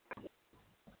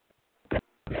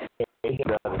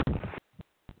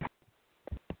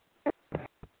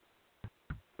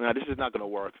 Now, this is not going to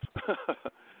work.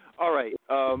 All right.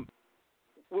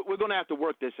 We're going to have to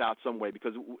work this out some way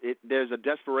because there's a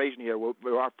desperation here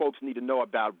where our folks need to know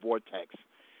about Vortex.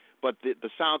 But the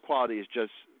sound quality is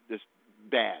just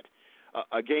bad.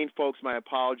 Again, folks, my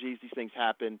apologies. These things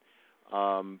happen.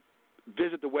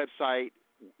 Visit the website.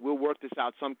 We'll work this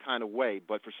out some kind of way.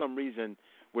 But for some reason,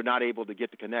 we're not able to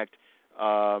get to connect.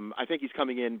 I think he's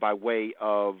coming in by way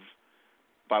of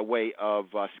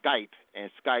Skype.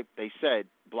 And Skype, they said,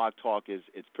 Blog Talk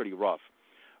it's pretty rough.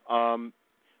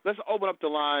 Let's open up the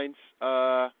lines.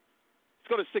 Let's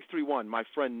go to 631. My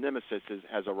friend Nemesis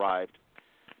has arrived.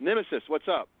 Nemesis, what's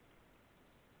up?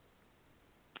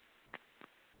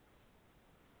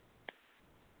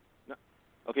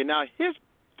 Okay, now his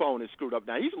phone is screwed up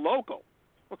now. He's local.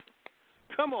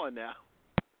 Come on now.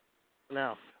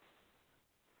 Now.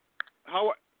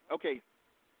 Okay.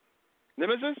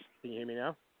 Nemesis? Can you hear me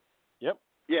now? Yep.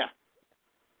 Yeah.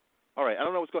 All right. I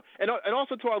don't know what's going on. And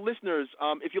also to our listeners,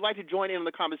 if you'd like to join in on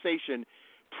the conversation,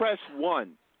 press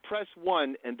 1. Press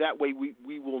 1, and that way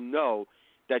we will know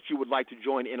that you would like to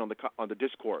join in on the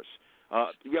discourse.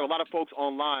 We have a lot of folks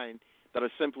online that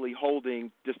are simply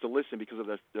holding just to listen because of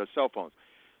their cell phones.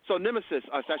 So, Nemesis,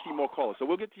 it's actually more callers. So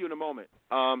we'll get to you in a moment.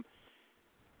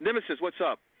 Nemesis, what's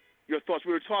up? Your thoughts?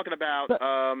 We were talking about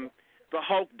the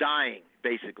Hulk dying,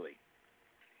 basically.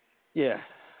 Yeah.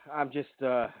 I'm just...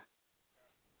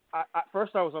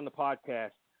 first I was on the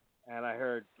podcast, and I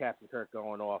heard Captain Kirk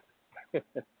going off.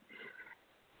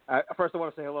 First I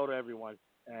want to say hello to everyone.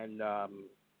 And I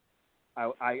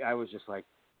was just like,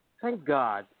 thank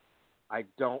God I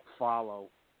don't follow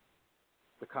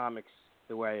the comics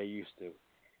the way I used to,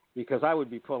 because I would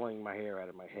be pulling my hair out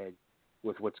of my head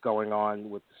with what's going on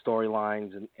with the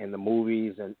storylines and the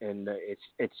movies, and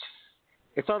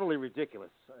it's utterly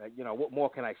ridiculous. What more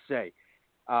can I say?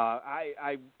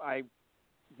 I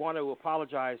want to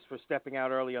apologize for stepping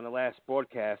out early on the last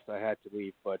broadcast. I had to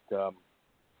leave, but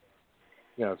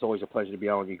it's always a pleasure to be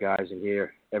on with you guys and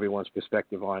hear everyone's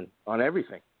perspective on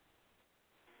everything.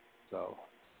 So,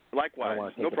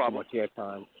 likewise, no problem. Too much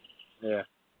airtime. Yeah,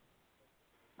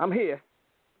 I'm here.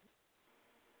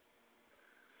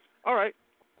 All right.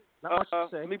 Not much to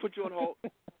say. Let me put you on hold.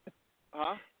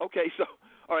 Okay. So,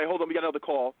 all right. Hold on. We got another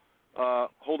call.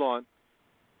 Hold on.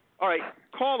 All right,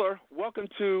 caller. Welcome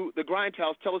to the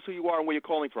GrindHouse. Tell us who you are and where you're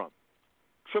calling from.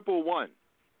 111.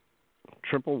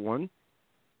 111?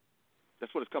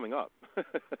 That's what is coming up.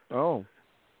 Oh.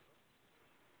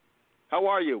 How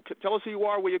are you? Tell us who you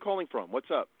are, where you're calling from. What's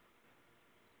up?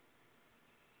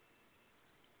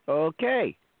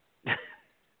 Okay.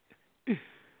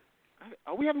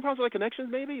 Are we having problems with our connections,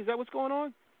 maybe? Is that what's going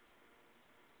on?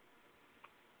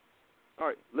 All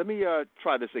right, let me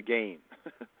try this again.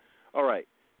 All right.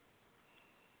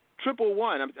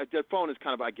 111. That phone is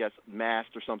kind of, I guess,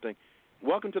 masked or something.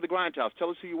 Welcome to the GrindHouse. Tell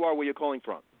us who you are, where you're calling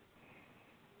from.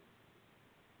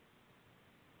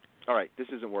 All right, this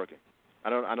isn't working. I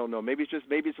don't know. Maybe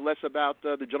it's less about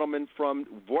the gentleman from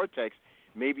Vortex.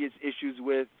 Maybe it's issues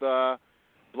with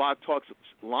Blog Talk's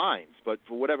lines. But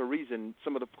for whatever reason,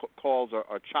 some of the calls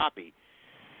are choppy.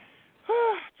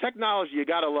 Technology, you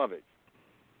gotta love it.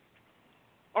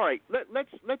 All right,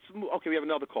 let's move. Okay, we have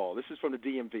another call. This is from the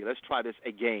DMV. Let's try this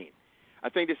again. I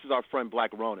think this is our friend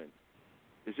Black Ronin.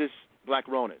 Is this Black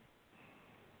Ronin?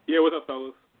 Yeah, what's up,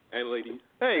 fellas and ladies?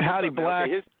 Hey, howdy, up, Black.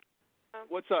 Okay,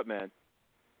 what's up, man?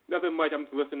 Nothing much. I'm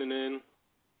just listening in.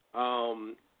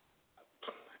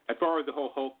 As far as the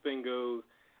whole Hulk thing goes,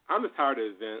 I'm just tired of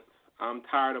events. I'm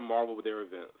tired of Marvel with their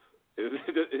events.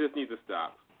 It just needs to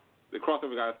stop. The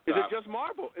crossover got to stop. Is it just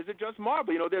Marvel? Is it just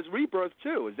Marvel? There's Rebirth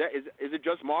too. Is it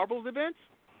just Marvel's events?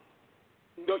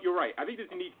 No, you're right. I think that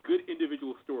you need good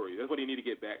individual stories. That's what you need to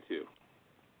get back to.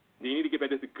 You need to get back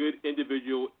to the good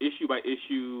individual,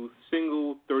 issue-by-issue,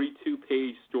 single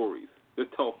 32-page stories.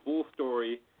 Just tell a full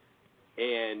story,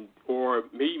 or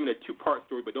maybe even a two-part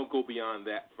story, but don't go beyond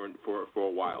that for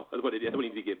a while. That's what we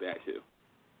need to get back to.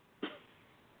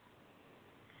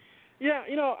 Yeah,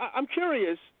 I'm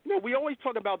curious. We always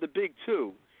talk about the big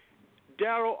two.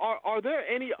 Daryl, are there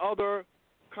any other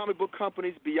comic book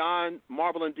companies beyond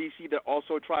Marvel and DC that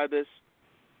also try this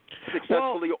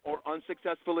successfully or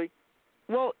unsuccessfully?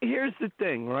 Well, here's the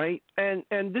thing, right? And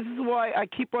this is why I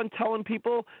keep on telling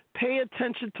people, pay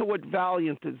attention to what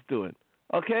Valiant is doing,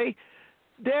 okay?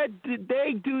 They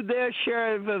do their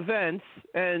share of events,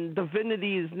 and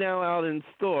Divinity is now out in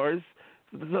stores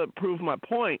to prove my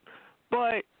point.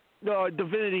 But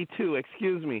Divinity 2,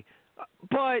 excuse me.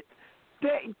 But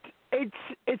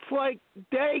it's like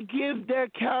they give their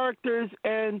characters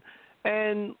and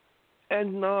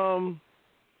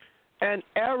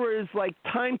errors like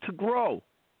time to grow.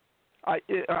 I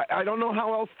don't know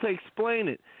how else to explain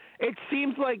it. It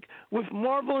seems like with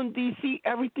Marvel and DC,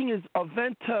 everything is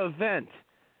event to event,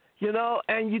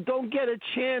 and you don't get a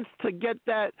chance to get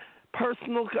that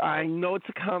personal. I know it's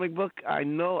a comic book. I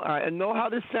know how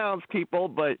this sounds, people,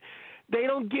 but they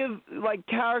don't give like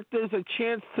characters a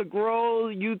chance to grow,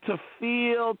 you to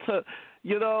feel, to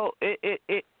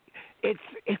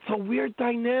it's a weird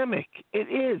dynamic. It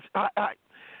is.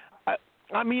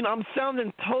 I mean, I'm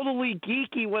sounding totally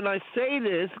geeky when I say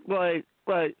this,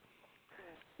 but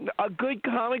a good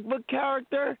comic book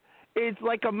character is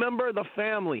like a member of the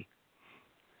family.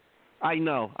 I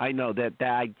know that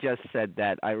I just said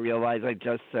that. I realize I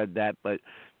just said that, but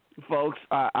folks,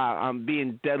 I'm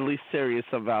being deadly serious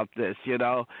about this,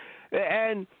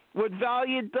 And what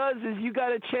Valiant does is you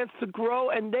got a chance to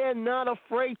grow, and they're not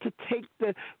afraid to take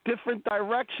the different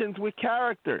directions with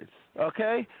characters,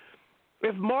 okay?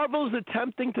 If Marvel's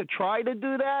attempting to try to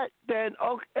do that, then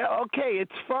okay,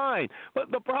 it's fine.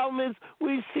 But the problem is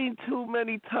we've seen too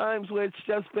many times where it's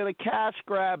just been a cash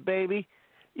grab, baby.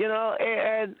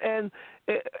 And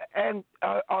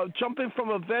jumping from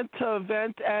event to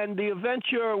event, and the event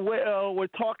we're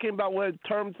talking about in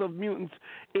terms of mutants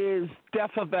is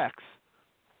Death of X.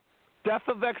 Death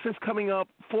of X is coming up,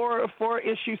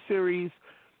 four-issue series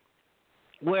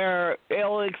where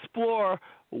it'll explore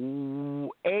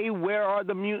where are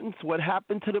the mutants, what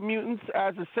happened to the mutants,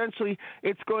 as essentially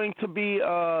it's going to be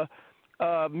a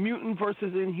mutant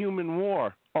versus inhuman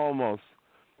war almost.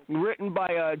 Written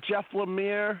by Jeff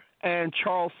Lemire and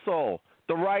Charles Soule,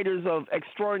 the writers of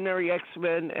Extraordinary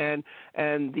X-Men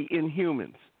and the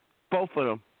Inhumans, both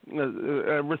of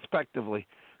them, respectively.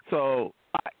 So,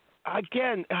 I've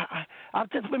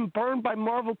just been burned by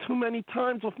Marvel too many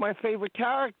times with my favorite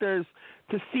characters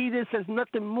to see this as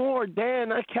nothing more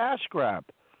than a cash grab.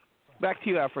 Back to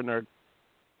you, Afronerd.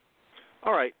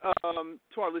 All right.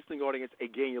 To our listening audience,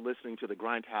 again, you're listening to the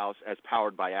GrindHouse as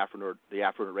powered by Afronerd, the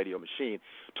Afronerd radio machine.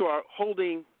 To our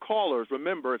holding callers,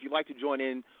 remember, if you'd like to join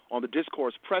in on the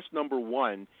discourse, press number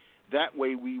 1. That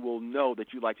way we will know that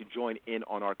you'd like to join in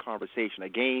on our conversation.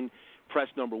 Again, press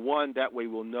number 1. That way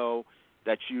we'll know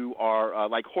that you are,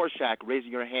 like Horshack,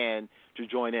 raising your hand to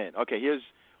join in. Okay, here's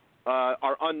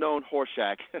our unknown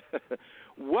Horshack.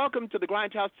 Welcome to the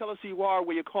GrindHouse. Tell us who you are,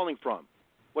 where you're calling from.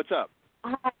 What's up?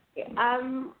 Hi,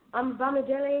 I'm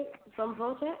Bamidele from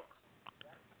Vortex.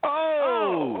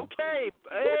 Oh, okay.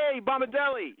 Hey,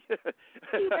 Bamidele.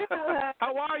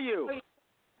 How are you?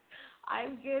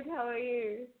 I'm good. How are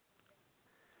you?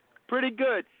 Pretty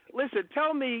good. Listen,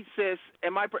 tell me, sis,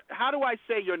 how do I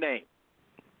say your name?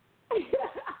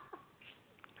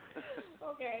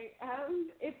 Okay,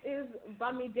 it is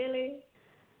Bamidele.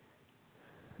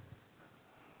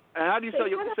 And how do you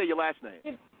say your last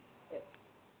name?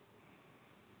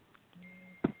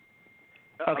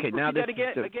 Okay, now this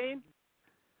again.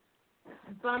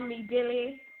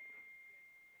 Bamidele.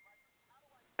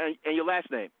 And your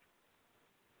last name?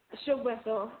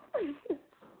 Sogbesan.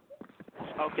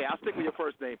 Okay, I'll stick with your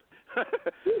first name.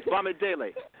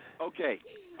 Bamidele. Okay.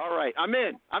 All right. I'm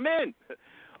in.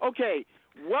 Okay.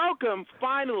 Welcome,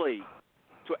 finally,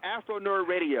 to Afronerd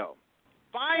Radio.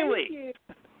 Finally. Thank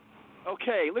you.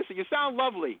 Okay. Listen, you sound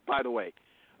lovely, by the way.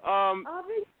 Tell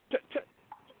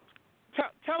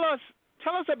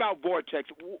us about Vortex.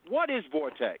 What is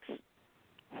Vortex?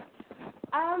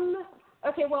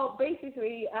 Okay. Well,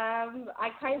 basically, I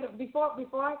kind of before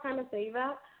I kind of say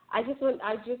that, I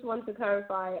just want to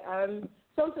clarify.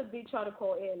 Someone did try to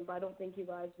call in, but I don't think you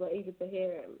guys were able to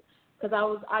hear him because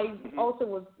I also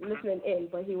was listening in,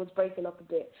 but he was breaking up a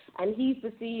bit. And he's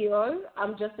the CEO.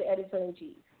 I'm just the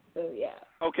editor-in-chief. So yeah.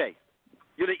 Okay.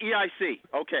 You're the EIC.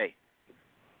 Okay.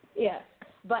 Yeah.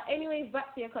 But anyways,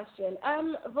 back to your question.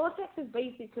 Vortex is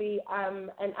basically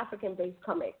an African-based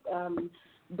comic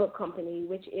book company,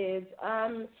 which is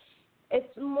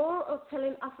it's more of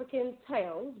telling African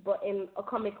tales, but in a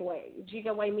comic way. Do you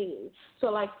get what I mean? So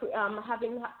like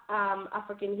having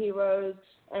African heroes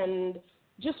and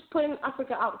just putting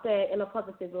Africa out there in a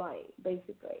positive light,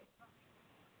 basically.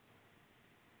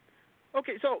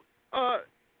 Okay, so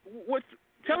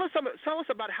tell us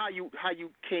about how you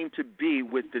came to be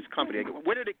with this company.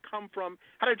 Where did it come from?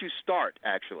 How did you start,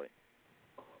 actually?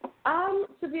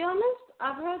 To be honest,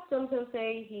 I've heard some people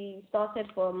say he started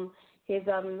from his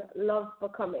love for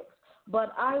comics,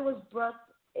 but I was brought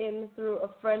in through a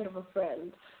friend of a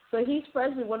friend. So he's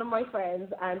friends with one of my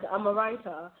friends, and I'm a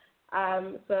writer.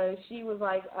 So she was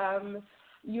like,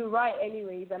 you write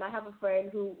anyways, and I have a friend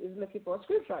who is looking for a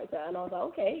scriptwriter, and I was like,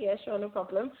 okay, yeah, sure, no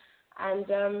problem.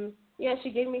 And yeah,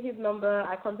 she gave me his number.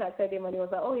 I contacted him, and he was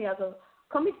like, oh, he has a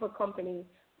comic book company.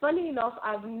 Funny enough,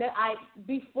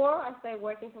 before I started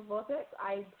working for Vortex,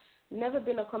 I've never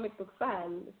been a comic book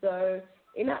fan. So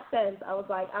in that sense, I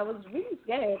was really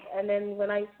scared. And then when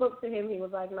I spoke to him, he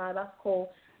was like, nah, that's cool.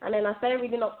 And then I started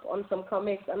reading up on some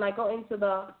comics, and I got into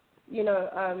the,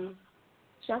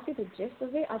 should I say the gist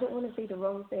of it? I don't want to say the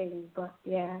wrong thing, but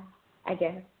yeah, I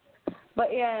guess. But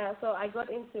yeah, so I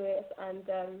got into it, and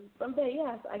from there,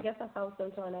 yes, I guess that's how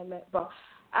sometime I met. But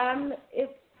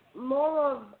it's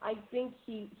more of, I think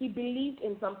he believed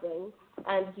in something,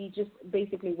 and he just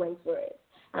basically went for it.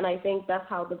 And I think that's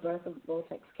how the birth of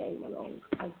Vortex came along,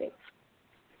 I think.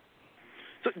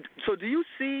 So do you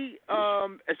see,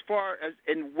 as far as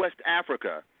in West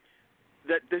Africa,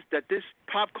 that this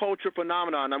pop culture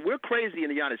phenomenon, and we're crazy in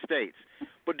the United States,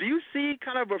 but do you see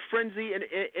kind of a frenzy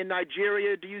in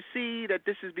Nigeria? Do you see that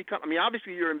this has become, I mean,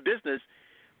 obviously you're in business,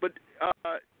 but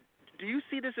do you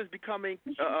see this as becoming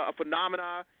a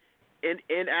phenomena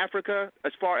in Africa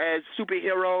as far as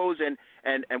superheroes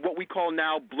and what we call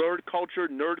now blurred culture,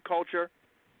 nerd culture?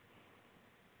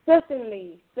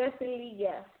 Certainly,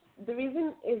 yes. The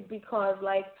reason is because,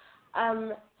 like,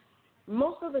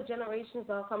 most of the generations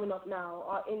that are coming up now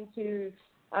are into,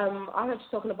 I heard you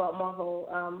talking about Marvel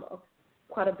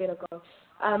quite a bit ago,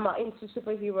 are into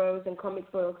superheroes and comic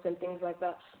books and things like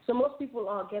that. So most people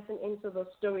are getting into the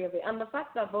story of it. And the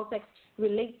fact that Vortex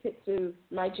relates it to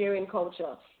Nigerian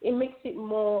culture, it makes it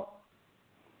more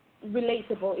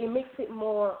relatable. It makes it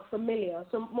more familiar.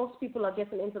 So most people are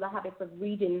getting into the habit of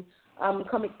reading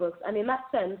comic books. And in that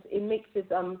sense, it makes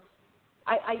it,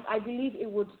 I believe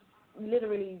it would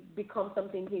literally become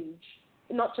something huge,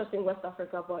 not just in West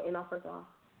Africa, but in Africa.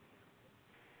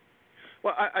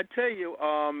 Well, I tell you,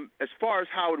 as far as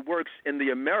how it works in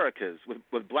the Americas,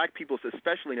 with black people,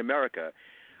 especially in America,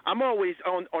 I'm always,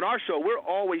 on our show, we're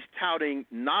always touting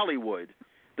Nollywood,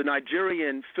 the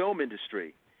Nigerian film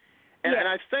industry. And, and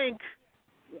I think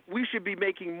we should be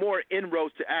making more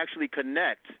inroads to actually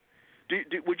connect.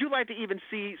 Would you like to even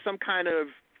see some kind of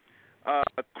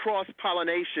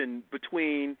cross-pollination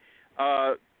between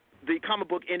the comic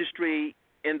book industry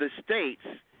in the States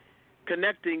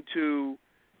connecting to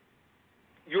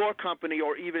your company,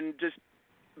 or even just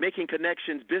making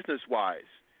connections business-wise,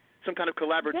 some kind of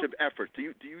collaborative effort? Do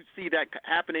you see that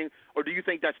happening, or do you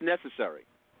think that's necessary?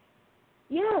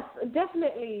 Yes,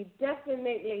 definitely.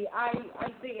 I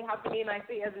see it happening. I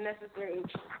see it as necessary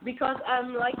because,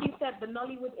 like you said, the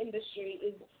Nollywood industry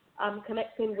is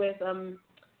connecting with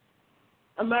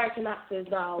American actors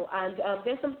now, and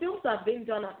there's some films that have been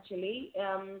done actually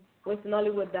with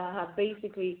Nollywood that have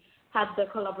basically had the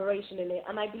collaboration in it,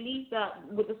 and I believe that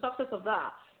with the success of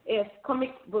that, if comic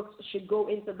books should go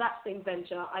into that same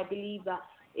venture, I believe that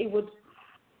it would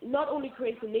not only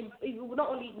it would not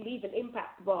only leave an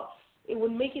impact, but it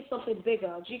would make it something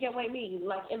bigger. Do you get what I mean?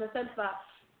 Like, in the sense that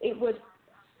it would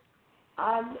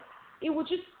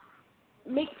just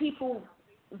make people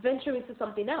venture into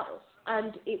something else,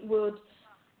 and it would,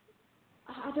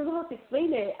 I don't know how to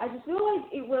explain it. I just feel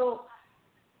like it will,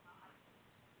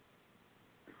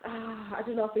 I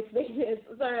don't know how to explain it.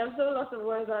 Sorry, I'm so lost of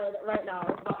words right now.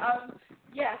 But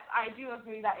yes, I do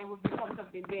agree that it would become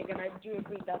something big, and I do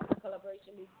agree that the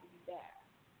collaboration needs to be there.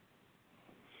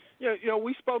 Yeah,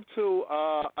 we spoke to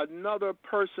another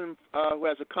person who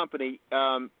has a company,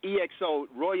 EXO,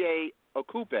 Roye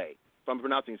Okupe, if I'm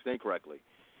pronouncing his name correctly.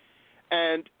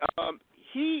 And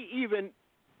he even,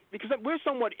 because we're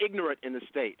somewhat ignorant in the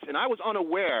States, and I was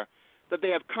unaware that they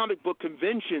have comic book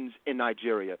conventions in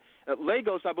Nigeria.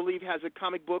 Lagos, I believe, has a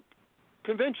comic book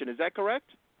convention. Is that correct?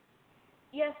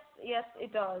 Yes,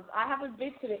 it does. I haven't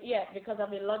been to it yet because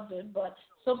I'm in London, but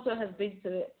Sobso has been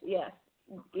to it. Yes,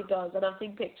 it does, and I've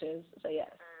seen pictures, so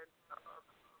yes.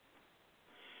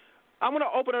 I'm going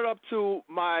to open it up to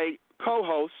my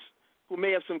co-hosts who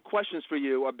may have some questions for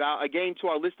you about, again, to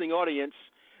our listening audience.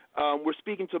 We're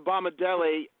speaking to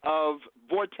Bamidele of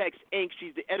Vortex Inc.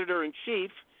 She's the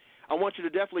editor-in-chief. I want you to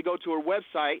definitely go to her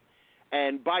website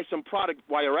and buy some product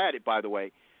while you're at it, by the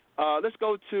way. Let's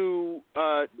go to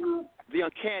the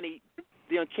uncanny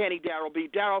Daryl B.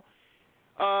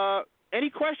 Daryl, any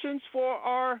questions for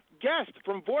our guest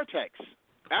from Vortex,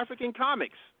 African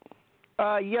Comics?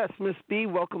 Yes, Miss B,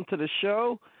 welcome to the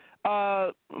show.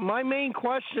 My main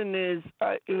question is,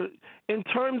 in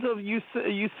terms of you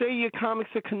say your comics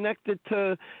are connected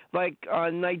to like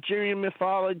Nigerian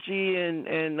mythology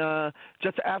and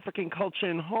just African culture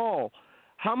in whole.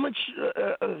 How much,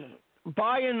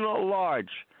 by and large,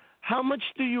 how much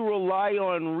do you rely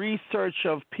on research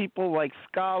of people like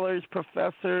scholars,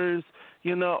 professors,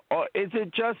 or is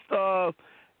it just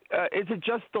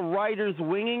the writers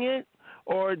winging it?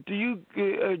 Or do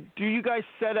you guys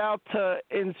set out to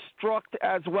instruct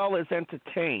as well as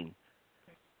entertain,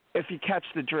 if you catch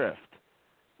the drift?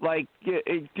 Like,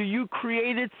 do you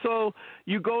create it so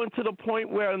you go into the point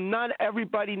where not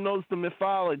everybody knows the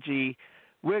mythology?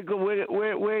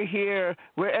 We're here,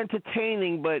 we're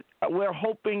entertaining, but we're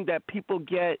hoping that people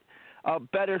get a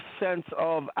better sense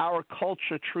of our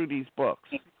culture through these books.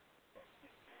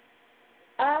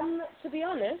 To be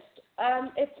honest,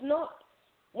 it's not.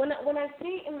 When I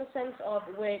say in the sense of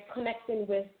we're connecting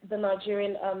with the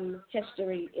Nigerian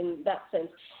history in that sense,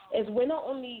 is we're not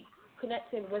only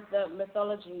connecting with the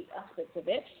mythology aspect of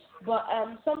it, but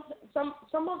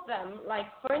some of them, like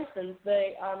for instance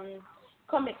the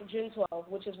comic June 12,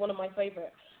 which is one of my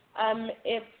favorite.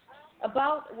 It's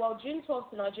about June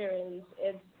 12 to Nigerians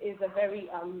is a very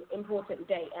important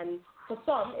day, and for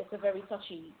some it's a very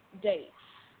touchy day.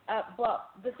 But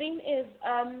the thing is,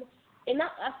 in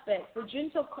that aspect, the June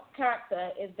 12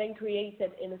 character is then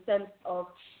created in a sense of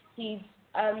he's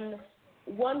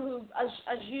one who,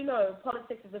 as you know,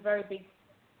 politics is a very big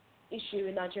issue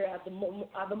in Nigeria at the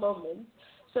moment.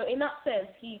 So in that sense,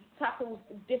 he tackles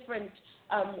different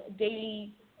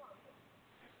daily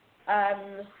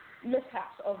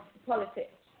mishaps of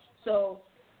politics. So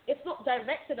it's not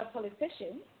directed at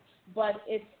politicians, but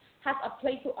it has a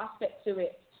playful aspect to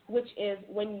it, which is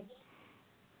when,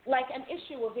 like an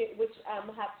issue of it which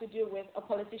has to do with a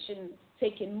politician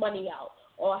taking money out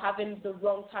or having the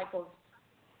wrong type of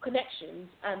connections,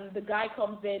 and the guy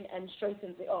comes in and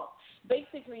straightens it up.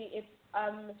 Basically, it's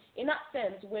in that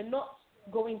sense, we're not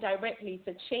going directly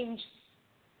to change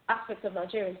aspects of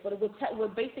Nigerians, but we're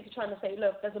basically trying to say,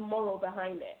 look, there's a moral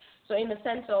behind it. So in the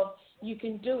sense of you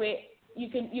can do it, you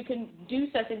can do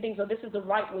certain things, or this is the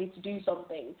right way to do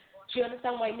something. Do you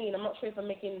understand what I mean? I'm not sure if I'm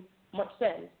making much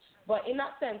sense. But in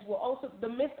that sense, we're also,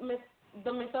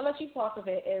 the mythology part of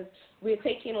it is we're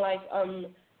taking like,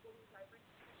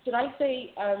 should I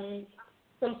say,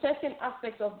 some certain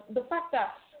aspects of the fact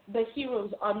that the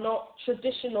heroes are not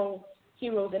traditional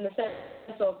heroes in the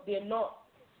sense of they're not,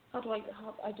 I don't know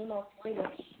how to say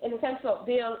that, in the sense of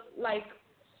they're like,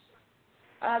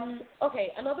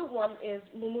 okay, another one is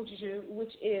Mumujuju,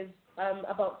 which is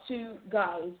about two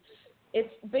guys.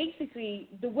 It's basically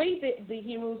the way that the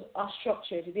heroes are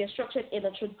structured. They are structured in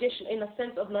a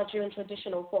sense of Nigerian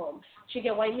traditional form. Do you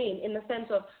get what I mean? In the sense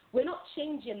of we're not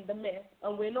changing the myth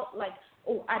and we're not like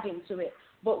adding to it,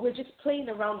 but we're just playing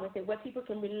around with it where people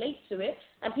can relate to it,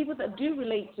 and people that do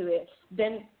relate to it,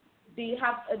 then they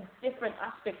have a different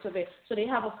aspect of it. So they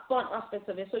have a fun aspect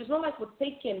of it. So it's not like we're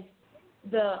taking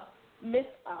the myth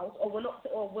out, or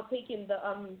we're taking the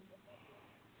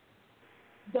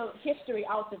history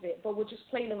out of it, but we're just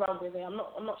playing around with it. I'm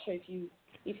not sure if you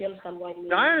understand what I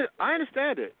mean. I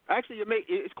understand it. Actually,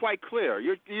 it's quite clear.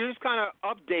 You're just kind of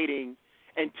updating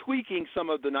and tweaking some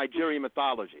of the Nigerian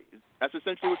mythology. That's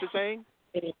essentially what you're saying?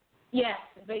 Yes,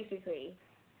 basically.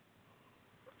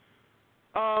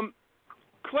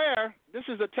 Claire, this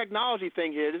is a technology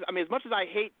thing here. As much as I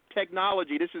hate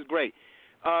technology, this is great.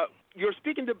 You're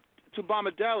speaking to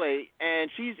Bamidele,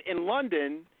 and she's in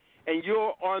London, and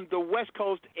you're on the West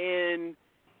Coast in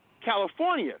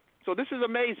California. So this is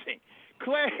amazing.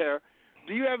 Claire,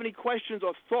 do you have any questions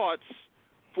or thoughts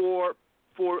for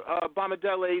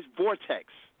Bamidele's Vortex?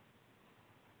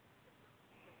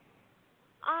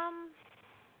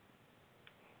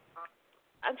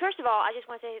 First of all, I just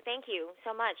want to say thank you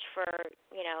so much for,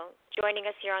 joining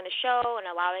us here on the show and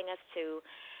allowing us to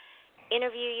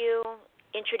interview you,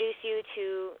 introduce you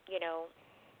to,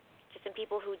 to some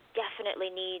people who definitely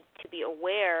need to be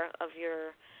aware of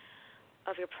your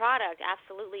product.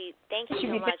 Absolutely. Thank you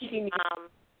so much.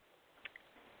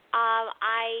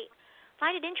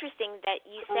 find it interesting that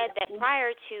you said that prior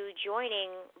to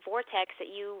joining Vortex that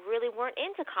you really weren't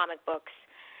into comic books,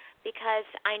 because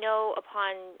I know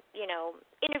upon,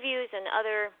 interviews and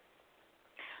other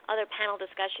panel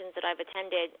discussions that I've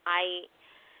attended, I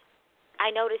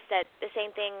noticed that the same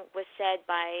thing was said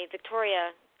by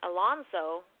Victoria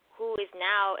Alonso, who is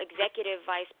now Executive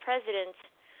Vice President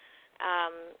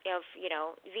of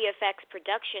VFX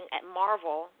production at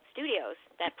Marvel Studios,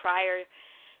 that prior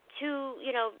to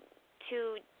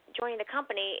joining the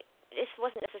company, this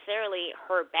wasn't necessarily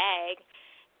her bag,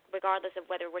 regardless of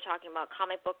whether we're talking about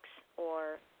comic books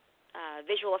or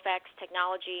visual effects,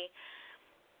 technology.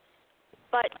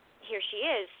 But here she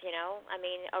is,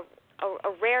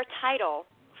 a rare title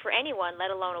for anyone, let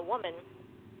alone a woman,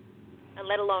 and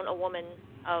let alone a woman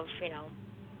of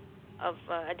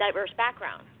a diverse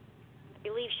background. I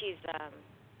believe she's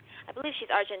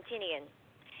Argentinian.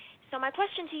 So my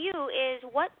question to you is,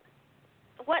 what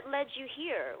led you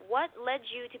here? What led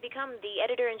you to become the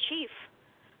editor-in-chief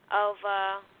of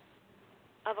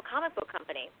a comic book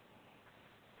company?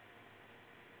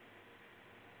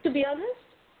 To be honest,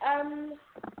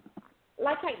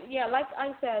 like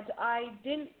I said,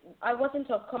 I wasn't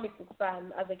a comic book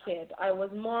fan as a kid. I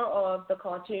was more of the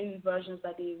cartoon versions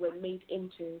that they were made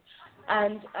into.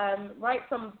 And right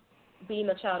from being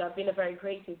a child, I've been a very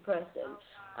creative person.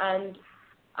 And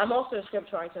I'm also a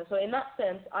scriptwriter. So in that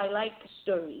sense, I like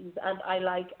stories and I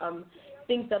like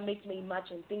things that make me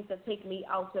imagine, things that take me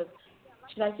out of,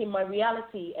 should I say, my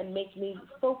reality and make me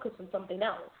focus on something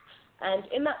else. And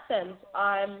in that sense,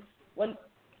 when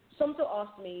Somto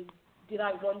asked me, did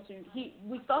I want to,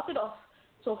 we started off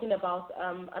talking about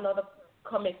another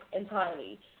comic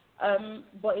entirely,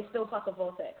 but it's still part of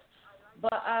Vortex.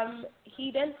 But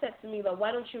he then said to me that,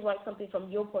 why don't you write something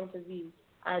from your point of view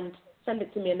and send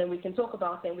it to me, and then we can talk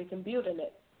about it and we can build on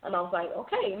it. And I was like,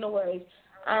 okay, no worries.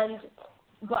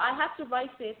 But I had to write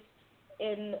it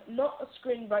in not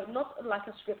like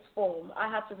a script form. I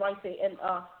had to write it in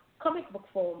a comic book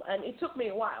form, and it took me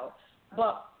a while.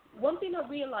 But one thing I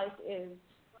realized is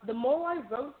the more I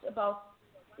wrote about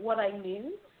what I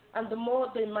knew, and the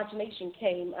more the imagination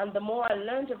came, and the more I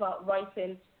learned about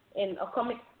writing in a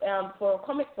comic for a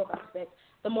comic book aspect,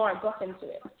 the more I got into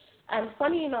it. And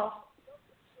funny enough,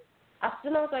 as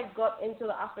soon as I got into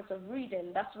the aspect of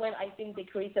reading, that's when I think they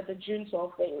created the June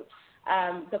 12 thing,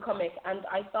 the comic, and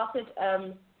I started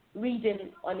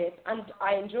reading on it, and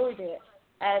I enjoyed it.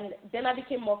 And then I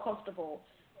became more comfortable.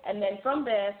 And then from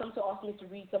there, Somto asked me to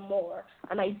read some more,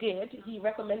 and I did. He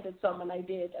recommended some, and I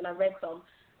did, and I read some.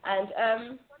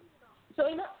 And so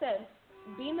in that sense,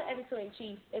 being the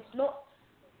editor-in-chief, it's not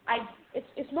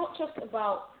just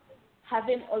about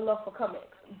having a love for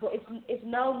comics, but it's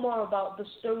now more about the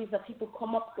stories that people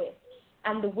come up with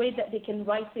and the way that they can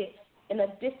write it in a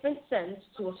different sense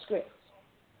to a script.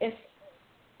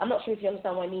 I'm not sure if you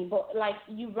understand what I mean, but like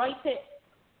you write it,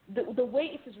 the way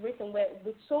it is written, where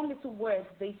with so little words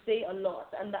they say a lot,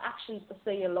 and the actions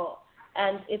say a lot,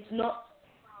 and it's not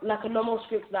like a normal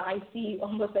script that I see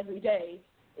almost every day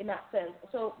in that sense.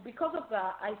 So because of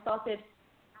that, I started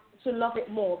to love it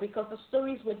more, because the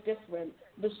stories were different.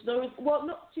 The stories, well,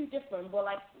 not too different, but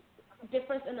like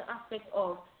different in the aspect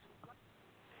of,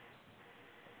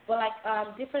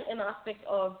 different in the aspect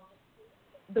of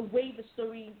the way the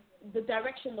story, the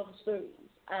direction of the stories,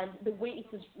 and the way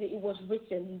it was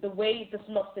written, the way the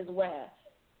synopses were.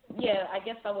 Yeah, I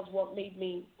guess that was what made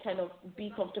me kind of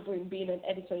be comfortable in being an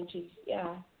editor-in-chief.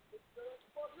 Yeah.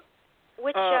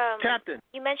 Which Captain,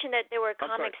 you mentioned that there were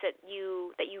comics that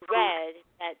you read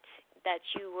that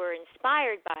you were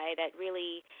inspired by, that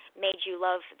really made you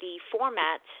love the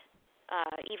format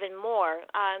even more.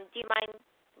 Do you mind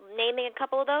naming a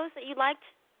couple of those that you liked?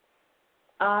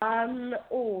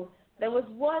 There was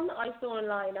one I saw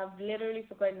online. I've literally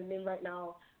forgotten the name right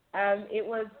now. It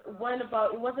was one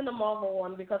about, it wasn't a Marvel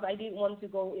one, because I didn't want to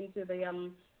go into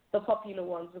the popular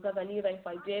ones, because I knew that if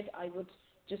I did, I would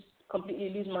just completely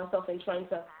lose myself in trying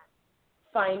to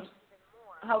find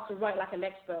how to write like an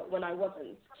expert when I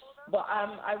wasn't. But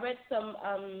I read some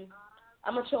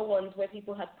amateur ones where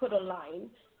people had put online,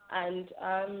 and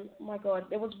my God,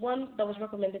 there was one that was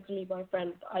recommended to me by a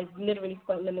friend. I've literally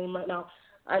forgotten the name right now.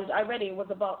 And I read it. It was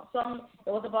about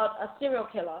a serial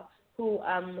killer who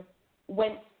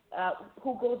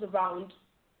who goes around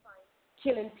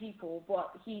killing people,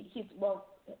 but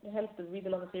hence the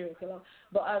reason of a serial killer.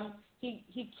 But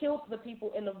he killed the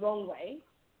people in the wrong way,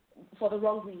 for the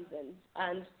wrong reasons,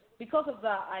 and because of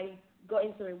that, I got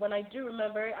into it. When I do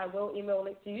remember it, I will email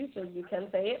it to you so you can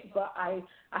say it. But I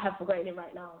have forgotten it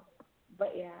right now.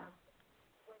 But yeah.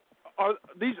 Are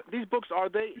these books, are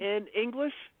they in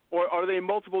English, or are they in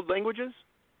multiple languages?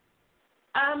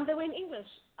 They were in English,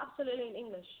 absolutely in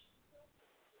English.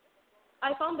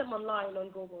 I found them online on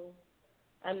Google,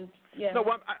 and yeah. No,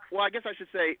 well, I guess I should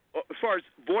say, as far as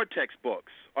Vortex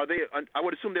books, are they? I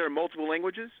would assume they're in multiple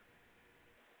languages.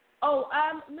 Oh,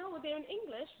 no, they're in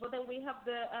English, but then we have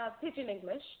the Pidgin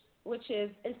English, which is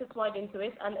intertwined into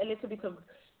it, and a little bit of.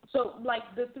 So, like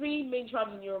the three main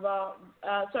tribes in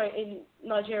in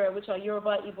Nigeria, which are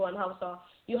Yoruba, Igbo, and Hausa,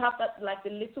 you have that like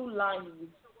the little lines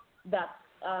that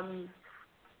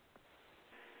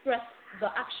stress the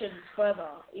actions further,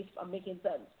 if I'm making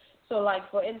sense. So, like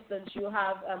for instance, you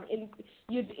have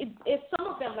it's some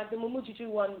of them like the Mumujuju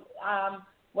one.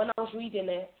 When I was reading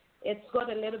it, it's got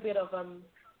a little bit of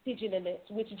Pidgin in it,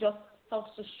 which just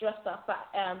helps to stress that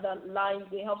fact, and the lines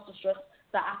it helps to stress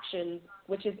the action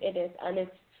which is in it, and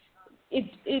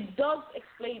it does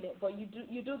explain it, but you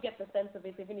do get the sense of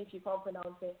it, even if you can't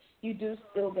pronounce it. You do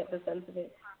still get the sense of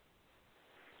it.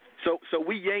 So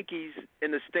we Yankees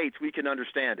in the States, we can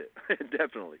understand it.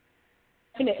 Definitely.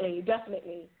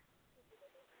 Definitely.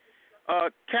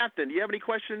 Captain, do you have any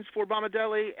questions for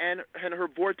Bamidele and her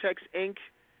Vortex Inc.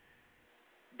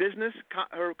 business,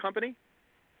 her company?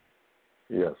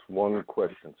 Yes, one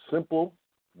question. Simple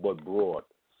but broad.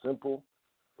 Simple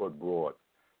but broad.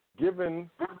 Given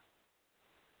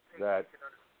that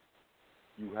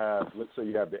you have, let's say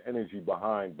you have the energy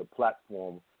behind the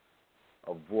platform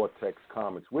of Vortex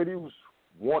Comics, where do you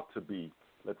want to be,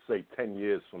 let's say, 10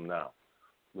 years from now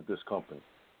with this company?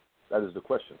 That is the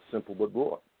question. Simple but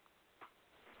broad.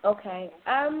 Okay.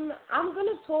 I'm going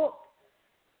to talk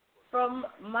from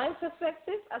my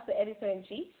perspective as the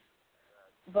editor-in-chief,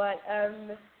 but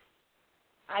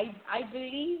I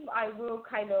believe I will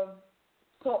kind of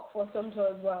talk for Sunto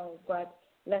as well, but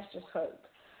let's just hope.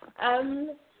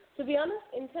 To be honest,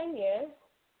 in 10 years,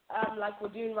 like we're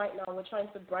doing right now, we're trying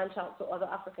to branch out to other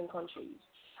African countries.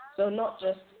 So not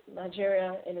just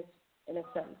Nigeria in a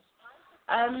sense.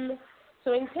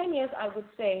 So in 10 years, I would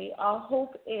say our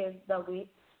hope is that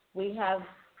we have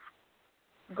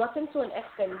gotten to an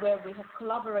extent where we have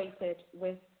collaborated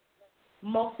with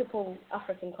multiple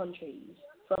African countries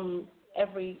from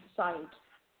every side.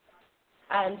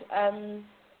 And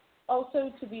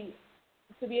also to be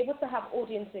able to have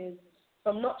audiences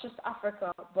from not just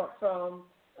Africa, but from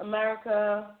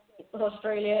America,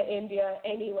 Australia, India,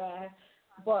 anywhere,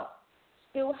 but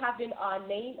still having our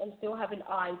name and still having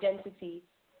our identity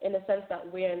in the sense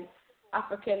that we're an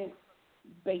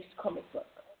African-based comic book.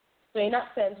 So in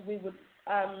that sense, we would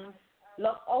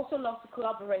also love to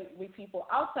collaborate with people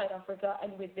outside Africa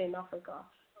and within Africa.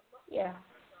 Yeah.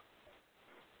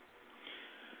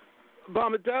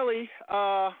 Bamidele,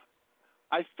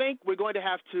 I think we're going to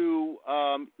have to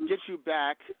get you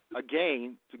back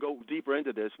again to go deeper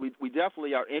into this. We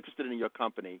definitely are interested in your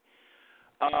company.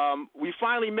 We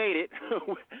finally made it.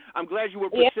 I'm glad you were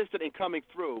persistent in coming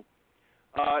through.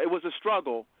 It was a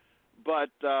struggle, but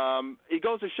it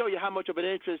goes to show you how much of an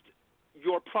interest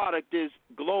your product is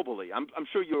globally. I'm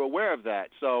sure you're aware of that.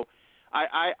 So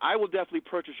I will definitely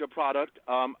purchase your product.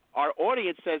 Our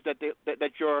audience says that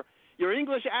that your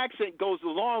English accent goes a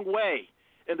long way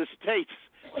in the States.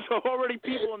 So already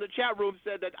people in the chat room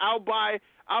said that I'll buy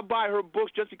her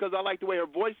books just because I like the way her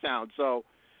voice sounds. So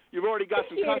you've already got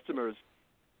some customers.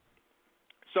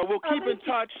 So we'll keep in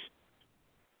touch.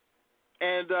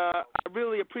 And I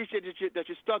really appreciate that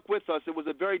you stuck with us. It was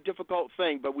a very difficult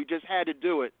thing, but we just had to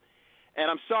do it. And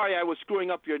I'm sorry I was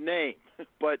screwing up your name,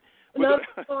 but no,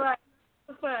 it's all right.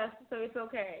 First, so it's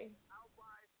okay.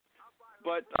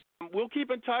 But we'll keep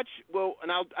in touch.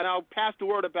 And I'll pass the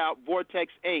word about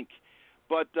Vortex Inc.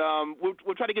 But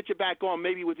we'll try to get you back on,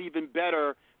 maybe with even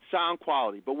better sound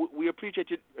quality. But we appreciate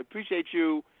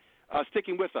you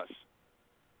sticking with us.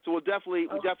 So we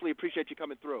definitely appreciate you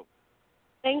coming through.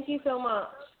 Thank you so much.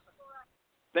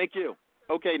 Thank you.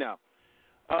 Okay, now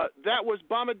that was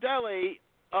Bamidele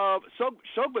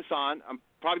Sogbesan. I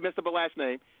probably messed up her last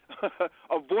name.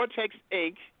 Of Vortex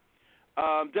Inc.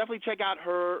 Definitely check out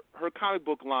her comic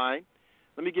book line.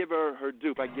 Let me give her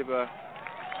dupe. I give her.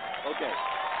 Okay.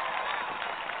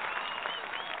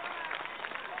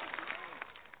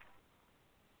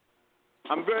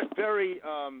 I'm very, very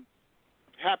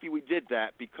happy we did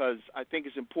that because I think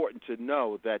it's important to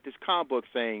know that this comic book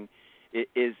thing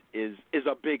is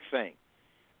a big thing,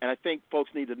 and I think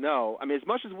folks need to know. I mean, as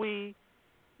much as we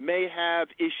may have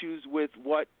issues with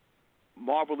what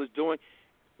Marvel is doing,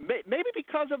 maybe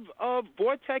because of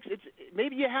Vortex,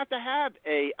 maybe you have to have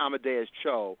a Amadeus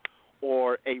Cho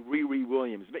or a Riri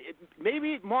Williams.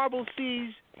 Maybe Marvel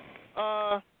sees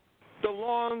the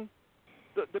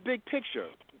big picture.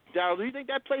 Darryl, do you think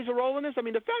that plays a role in this? I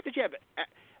mean, the fact that you have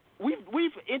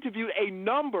we've interviewed a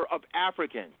number of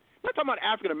African not talking about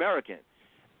African American,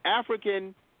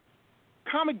 African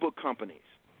comic book companies.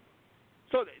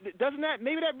 So doesn't that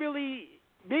maybe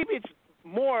it's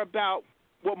more about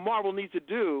what Marvel needs to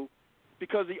do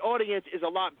because the audience is a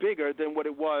lot bigger than what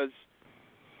it was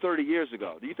 30 years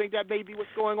ago. Do you think that may be what's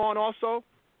going on also?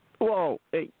 Well,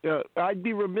 I'd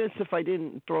be remiss if I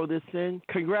didn't throw this in.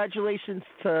 Congratulations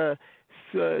to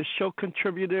show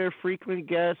contributor, frequent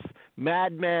guest,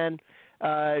 Madman,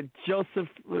 Joseph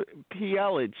P.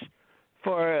 Elledge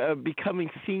for becoming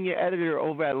senior editor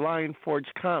over at Lion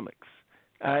Forge Comics.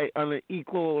 On an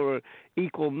equal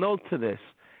note to this.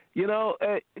 You know,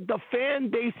 the fan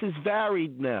base is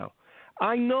varied now.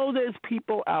 I know there's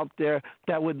people out there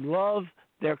that would love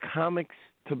their comics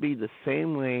to be the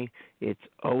same way it's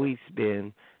always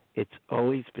been. But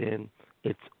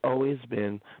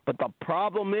the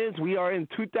problem is we are in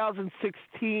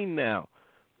 2016 now.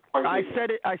 I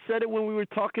said it when we were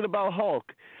talking about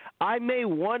Hulk. I may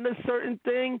want a certain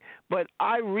thing, but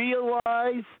I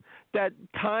realize that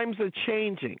times are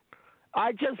changing.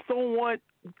 I just don't want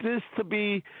this to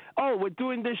be, we're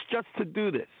doing this just to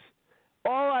do this.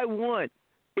 All I want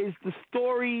is the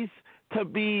stories to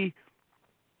be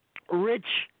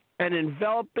rich and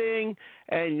enveloping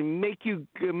and make you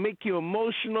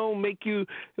emotional, make you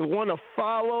want to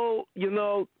follow. You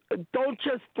know, don't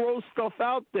just throw stuff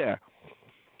out there.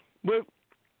 With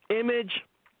Image,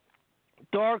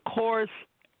 Dark Horse,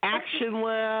 Action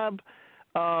Lab,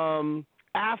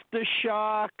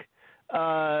 Aftershock.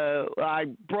 I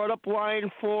brought up Lion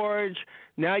Forge.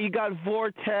 Now you got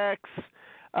Vortex.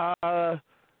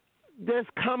 There's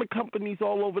comic companies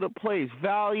all over the place.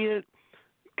 Valiant,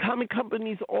 comic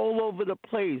companies all over the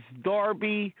place.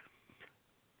 Darby.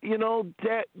 You know,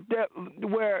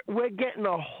 we're getting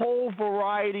a whole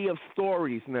variety of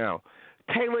stories now,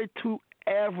 tailored to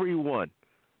everyone.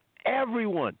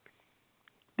 Everyone.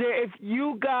 If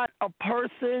you got a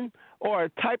person or a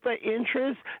type of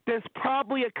interest, there's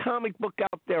probably a comic book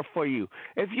out there for you.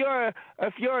 If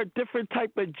you're a different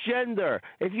type of gender,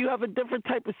 if you have a different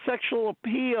type of sexual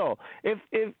appeal, if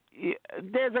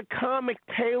there's a comic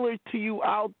tailored to you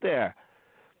out there.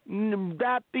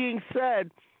 That being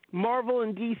said, Marvel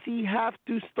and DC have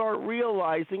to start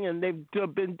realizing, and they've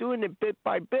been doing it bit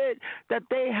by bit, that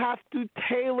they have to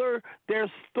tailor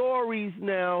their stories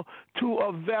now to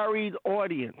a varied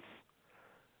audience.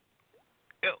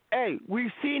 Hey,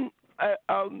 we've seen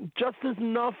just as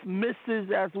enough misses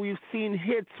as we've seen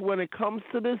hits when it comes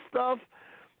to this stuff,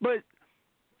 but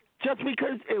just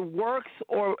because it works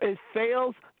or it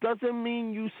fails doesn't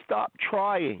mean you stop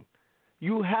trying.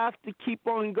 You have to keep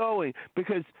on going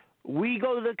because we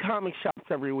go to the comic shops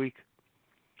every week.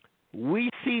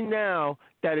 We see now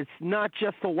that it's not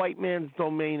just a white man's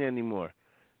domain anymore.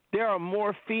 There are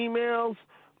more females,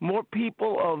 more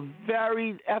people of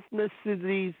varied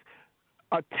ethnicities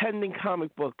attending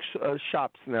comic book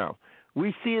shops now.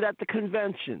 We see it at the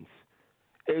conventions.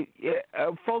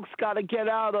 Folks got to get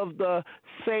out of the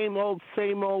same old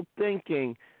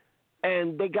thinking,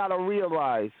 and they got to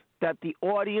realize that the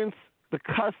audience, the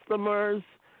customers,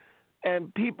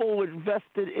 and people with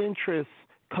vested interests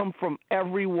come from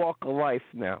every walk of life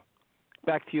now.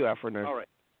 Back to you, Afronerd. All right.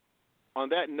 On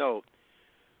that note,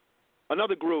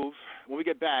 another groove, when we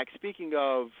get back, speaking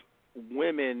of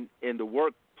women in the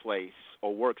workplace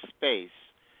or workspace,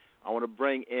 I want to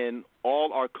bring in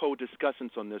all our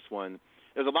co-discussants on this one.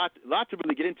 There's a lot to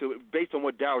really get into based on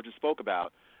what Darryl just spoke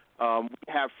about. We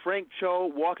have Frank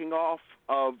Cho walking off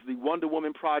of the Wonder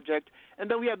Woman project, and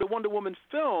then we have the Wonder Woman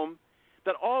film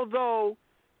that although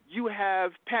you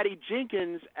have Patty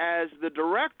Jenkins as the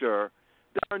director,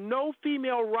 there are no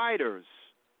female writers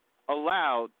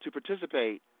allowed to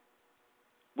participate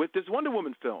with this Wonder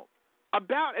Woman film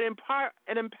about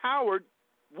an empowered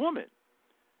woman.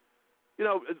 You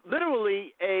know,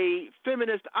 literally a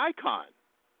feminist icon.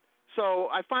 So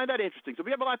I find that interesting. So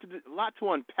we have a lot to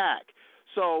unpack.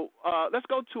 So let's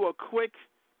go to a quick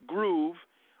groove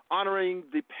honoring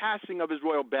the passing of His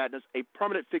Royal Badness. A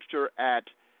permanent fixture at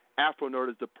Afronerd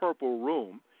is the Purple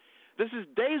Room. This is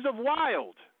Days of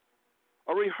Wild,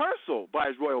 a rehearsal by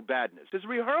His Royal Badness. His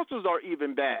rehearsals are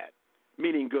even bad,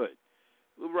 meaning good.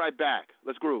 We'll be right back.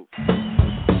 Let's groove.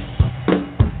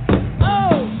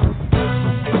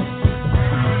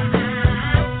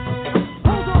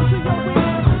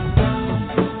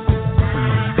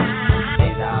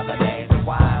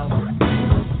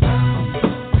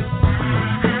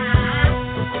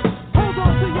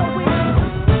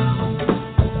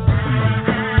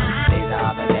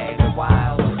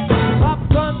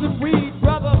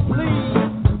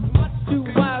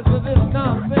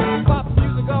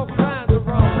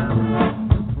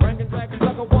 Ranking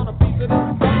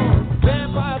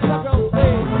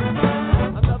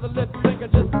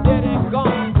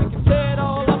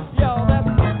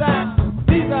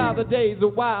days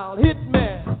of wild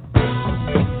hitman.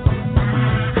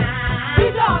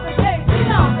 These are the days, these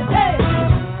are the days.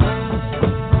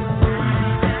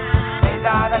 These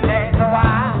are the days of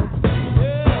wild.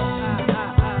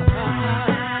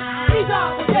 These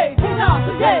are the days, these are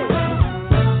the days.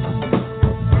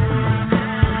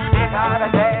 These are the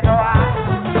days of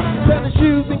wild. Selling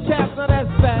shoes and caps, now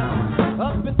that's fast.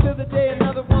 Up until the day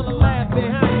another one to laugh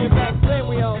behind your back, saying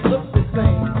we all look the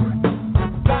same.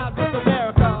 God bless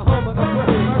America, home of the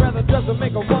free. I'd rather just to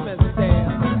make a woman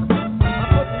stand. I'm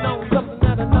putting on something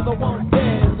that another won't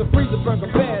dare. It's a freezer burn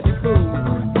compared to food.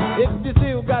 If you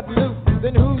still got loot,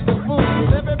 then who's the fool?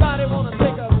 Everybody wanna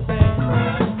take a stand.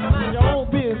 Mind your own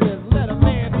business, let a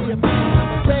man be a man.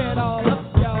 I'ma tear it all up,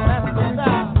 y'all, that's the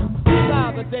style. These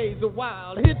are the days of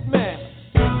wild hitman.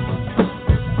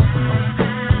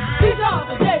 These are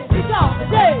the days, these are the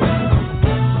days.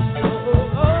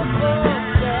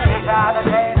 These are the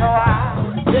days of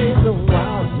wild. Days of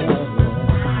wild,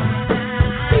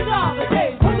 These are the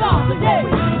days, these are the days.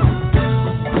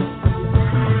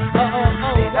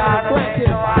 These are the days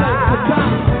of wild.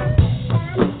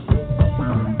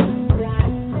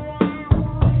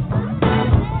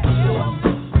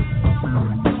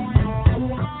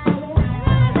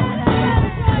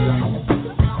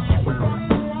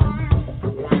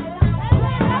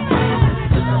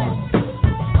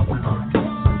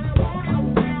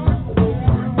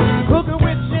 Hooking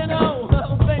with you know, I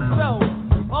don't think so.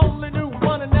 Only knew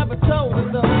one and never told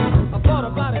it though. I thought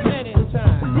about it many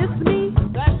times. It's me.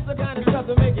 That's the kind of stuff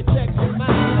to make you check your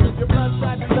mind. Is your blood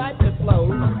type that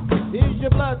flows? Is your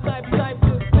blood type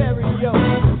to stereo?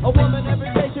 A woman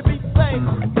every day should be safe,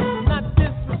 not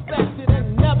disrespected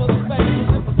and never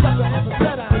spanked. If a sucker ever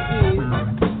said I did,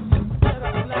 said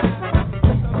I'm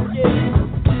lying, I'm gay.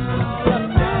 All up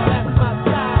there, that's my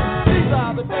style. These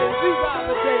are the days, these are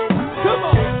the days. Come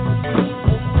on.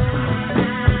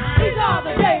 These are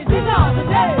the days, these are the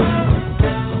days.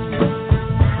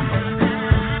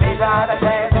 These are the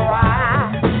days of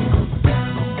wild.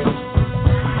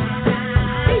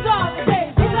 These are the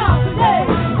days, these are the days.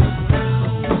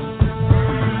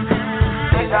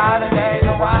 These are the days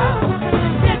of wild.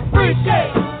 Get freaky,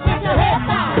 get your head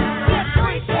down. Get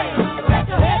freaky, get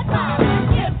your head down.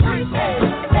 Get freaky,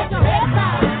 get your head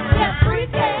down. Get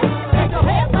freaky, get your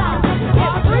head down.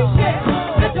 Get freaky,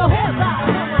 get your head down.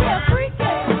 Get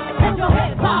freaky, get your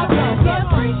head down. Get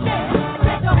freaky,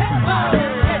 get your head down.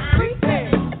 Get freaky,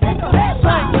 get your head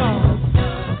down.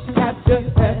 Got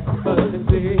just that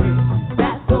ability.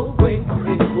 That's the way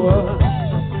it was.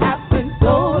 Happened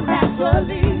so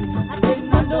naturally. I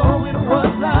didn't know it was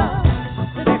love.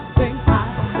 The next thing I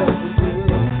said to do,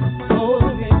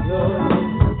 hold me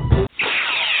close.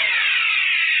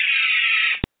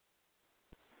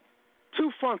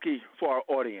 Too funky for our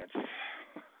audience.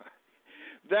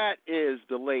 That is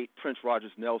the late Prince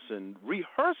Rogers Nelson.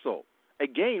 Rehearsal.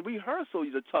 Again, Rehearsal.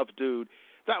 He's a tough dude.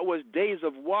 That was Days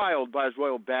of Wild by His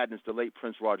Royal Badness, the late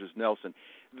Prince Rogers Nelson.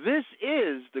 This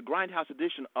is the GrindHouse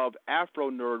edition of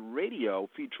Afronerd Radio,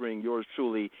 featuring yours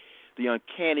truly, the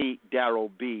uncanny Darryl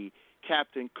B.,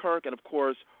 Captain Kirk, and, of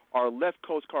course, our left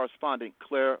coast correspondent,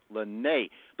 Claire Lene.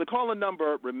 The call-in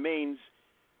number remains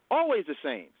always the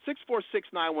same,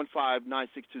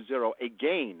 646-915-9620.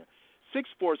 Again,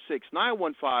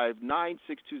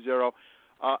 646-915-9620.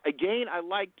 Again, I'd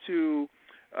like to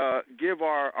give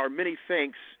our many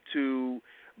thanks to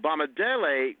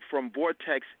Bamidele from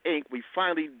Vortex, Inc. We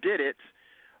finally did it.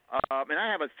 And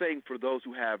I have a thing for those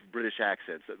who have British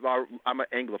accents. I'm an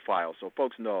Anglophile, so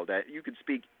folks know that you can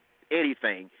speak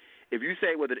anything. If you say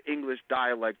it with an English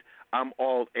dialect, I'm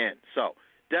all in. So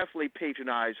definitely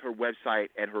patronize her website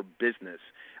and her business.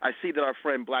 I see that our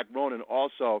friend Black Ronan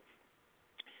also,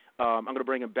 I'm going to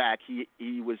bring him back.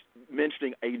 He was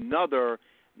mentioning another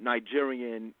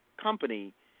Nigerian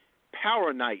company,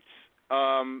 Power Nights.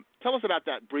 Tell us about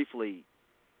that briefly,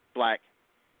 Black.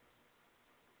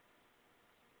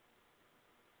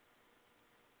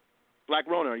 Black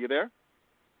Ronan, are you there?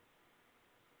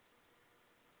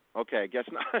 Okay, guess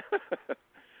not.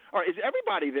 All right, is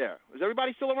everybody there? Is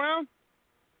everybody still around?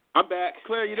 I'm back.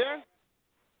 Claire, you there?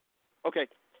 Okay.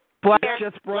 Black Yeah,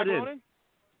 just brought Black in. Ronan?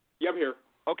 Yeah, I'm here.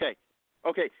 Okay.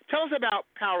 Tell us about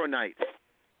Power Nights.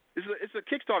 It's a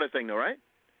Kickstarter thing, though, right?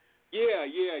 Yeah.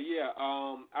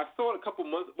 I saw it a couple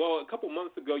months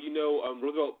ago. You know,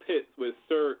 Roosevelt Pitts with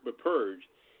Sir Purge.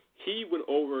 He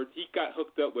got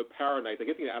hooked up with Power Nights. I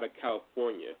guess he's out of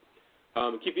California.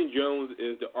 Keeping Jones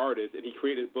is the artist, and he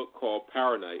created a book called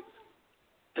Power Nights.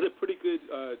 It's a pretty good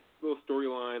little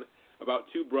storyline about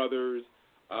two brothers,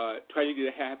 tragedy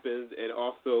that happens, and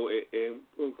also it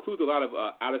includes a lot of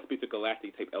outer space or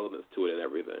galactic type elements to it and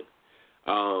everything.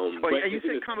 You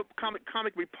said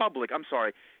Comic Republic. I'm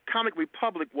sorry. Comic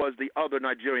Republic was the other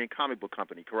Nigerian comic book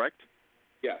company, correct?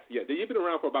 Yeah. They've been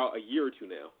around for about a year or two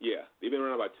now. Yeah, they've been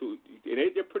around about 2, and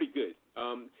they're pretty good.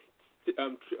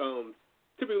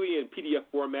 Typically in PDF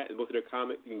format, and most of their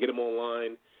comics you can get them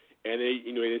online, and they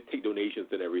take donations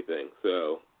and everything.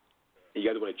 So you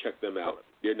guys want to check them out.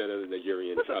 They're another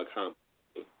Nigerian comic.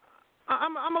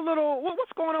 I'm a little.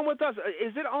 What's going on with us?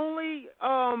 Is it only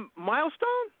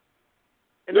Milestone?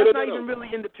 And No, that's no, not even really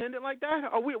independent like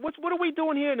that? What are we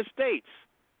doing here in the States?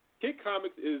 Kid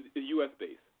Comics is U.S.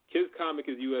 based. Kids Comic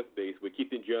is U.S. based with Keith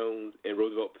and Jones and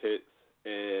Roosevelt Pitts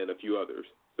and a few others.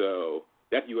 So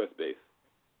that's U.S. based.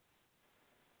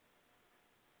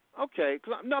 Okay,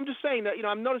 I'm just saying that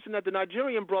I'm noticing that the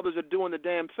Nigerian brothers are doing the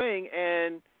damn thing,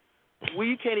 and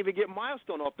we can't even get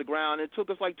Milestone off the ground. It took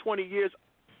us like 20 years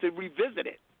to revisit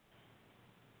it.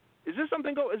 Is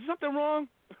something wrong,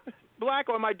 Black,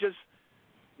 or am I just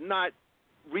not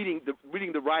reading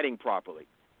the writing properly?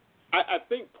 I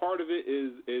think part of it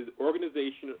is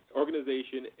organization,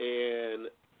 and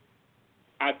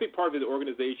I think part of it is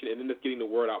organization, and then just getting the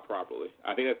word out properly.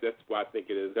 I think that's what I think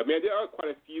it is. I mean, there are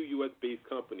quite a few U.S.-based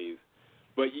companies,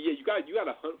 but yeah, you got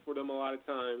to hunt for them a lot of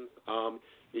times. And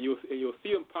you'll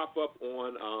see them pop up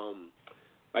on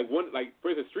for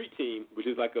instance, Street Team, which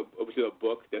is a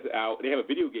book that's out. They have a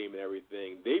video game and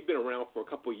everything. They've been around for a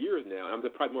couple of years now. I'm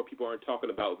surprised more people aren't talking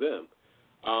about them.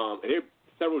 And there are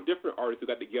several different artists who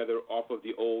got together off of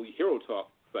the old Hero Talk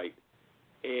site.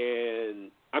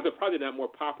 And I'm surprised they're not more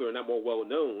popular, not more well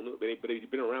known, but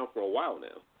they've been around for a while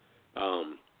now.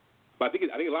 But I think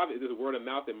a lot of it is word of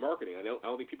mouth and marketing. I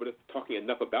don't think people are talking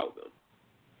enough about them.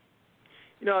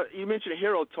 You mentioned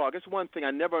Hero Talk. It's one thing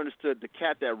I never understood. The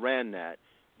cat that ran that,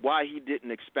 why he didn't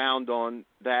expound on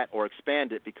that or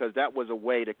expand it, because that was a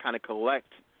way to kind of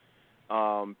collect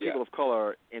people of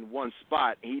color in one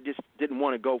spot. He just didn't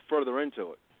want to go further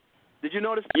into it. Did you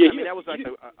notice that? Yeah, I mean, that was like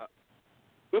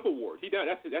Glyph Awards. The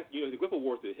Glyph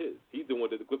Awards are his. He's the one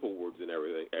that does the Glyph Awards and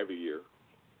everything every year.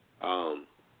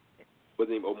 What's his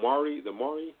name? Omari.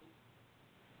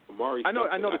 I know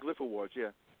the Glyph Awards.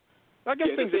 Yeah. I guess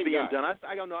things are being done.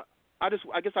 I don't know. I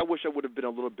guess I wish I would have been a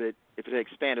little bit, if it had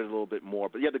expanded a little bit more.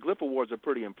 But yeah, the Glyph Awards are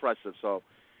pretty impressive. So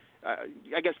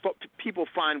I guess people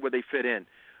find where they fit in.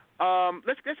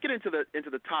 Let's get into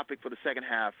the topic for the second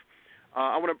half.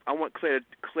 I want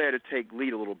Claire to take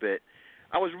lead a little bit.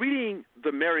 I was reading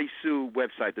the Mary Sue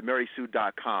website, the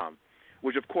marysue.com,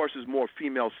 which of course is more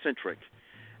female centric,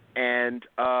 and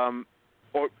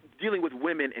or dealing with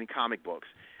women in comic books.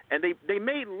 And they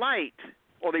made light,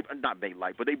 or they not made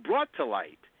light, but they brought to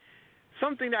light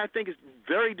something that I think is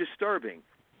very disturbing,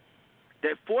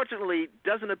 that fortunately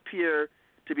doesn't appear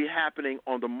to be happening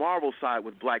on the Marvel side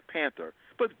with Black Panther,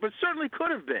 but certainly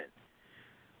could have been.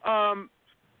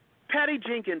 Patty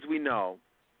Jenkins, we know,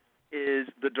 is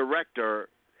the director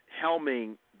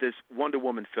helming this Wonder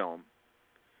Woman film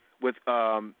with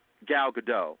Gal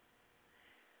Gadot.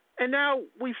 And now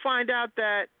we find out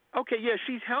that, okay, yeah,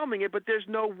 she's helming it, but there's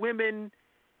no women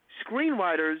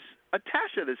screenwriters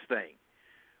attached to this thing.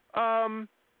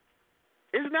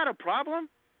 Isn't that a problem?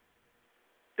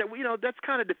 That that's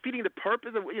kind of defeating the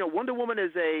purpose of Wonder Woman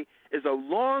is a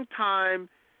long time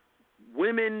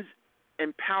women's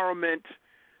empowerment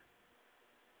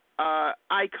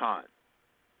icon,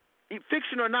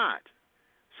 fiction or not.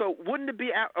 So wouldn't it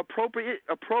be appropriate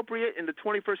in the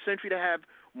 21st century to have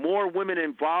more women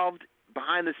involved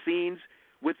behind the scenes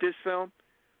with this film?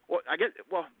 What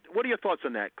are your thoughts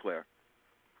on that, Claire?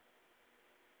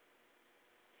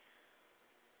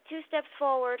 2 steps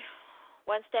forward,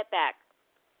 1 step back.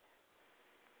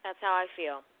 That's how I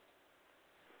feel.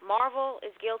 Marvel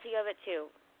is guilty of it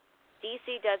too.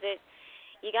 DC does it.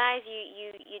 You guys,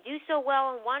 you do so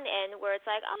well on one end where it's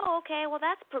like, oh, okay, well,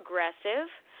 that's progressive.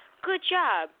 Good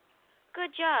job.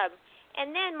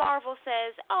 And then Marvel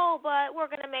says, oh, but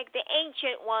we're going to make the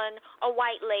ancient one a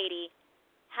white lady.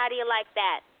 How do you like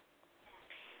that?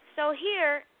 So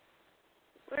here,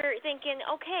 we're thinking,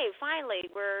 okay, finally,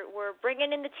 we're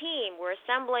bringing in the team. We're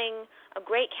assembling a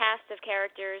great cast of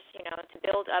characters, to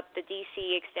build up the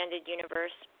DC extended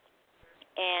universe.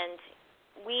 And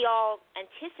we all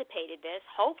anticipated this,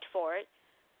 hoped for it.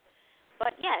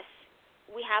 But yes,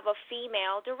 we have a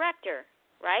female director,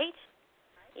 right?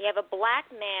 You have a black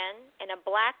man and a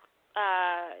black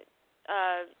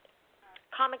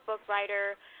comic book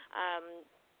writer.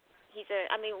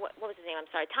 What was his name? I'm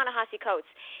sorry, Ta-Nehisi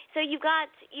Coates. So you've got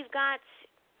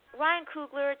Ryan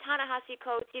Coogler, Ta-Nehisi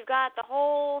Coates. You've got the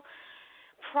whole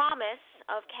promise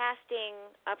of casting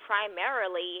a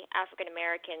primarily African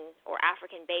American or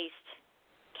African based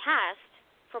cast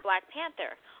for Black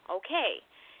Panther. Okay.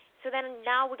 So then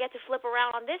now we get to flip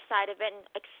around on this side of it and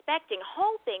expecting,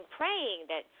 hoping, praying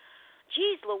that,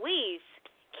 geez Louise,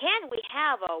 can we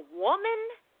have a woman?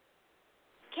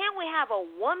 Can't we have a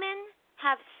woman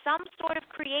have some sort of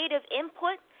creative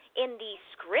input in the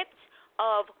script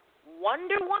of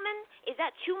Wonder Woman? Is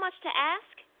that too much to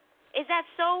ask? Is that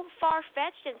so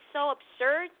far-fetched and so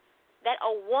absurd that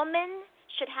a woman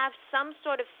should have some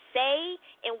sort of say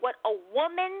in what a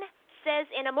woman says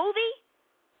in a movie?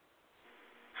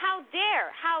 How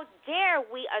dare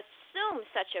we assume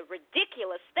such a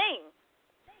ridiculous thing?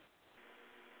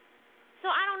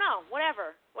 So I don't know,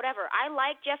 whatever. I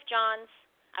like Jeff Johns.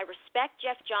 I respect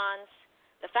Jeff Johns.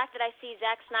 The fact that I see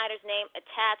Zack Snyder's name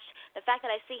attached, the fact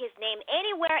that I see his name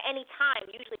anywhere, anytime,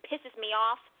 usually pisses me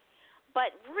off.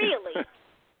 But really,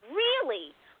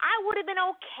 I would have been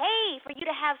okay for you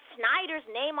to have Snyder's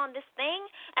name on this thing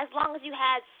as long as you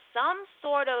had some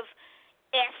sort of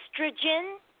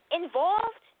estrogen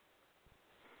involved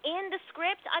in the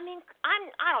script. I mean,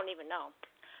 I don't even know.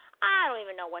 I don't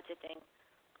even know what to think.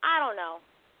 I don't know.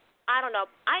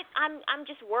 I'm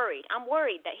just worried. I'm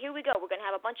worried that here we go. We're going to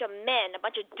have a bunch of men, a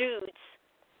bunch of dudes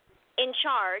in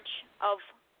charge of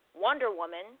Wonder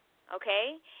Woman,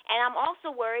 okay? And I'm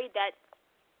also worried that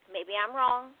maybe I'm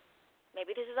wrong.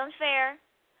 Maybe this is unfair.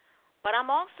 But I'm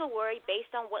also worried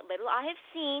based on what little I have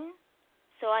seen,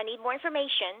 so I need more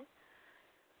information.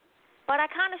 But I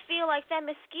kind of feel like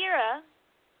Themyscira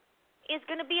is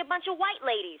going to be a bunch of white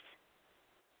ladies.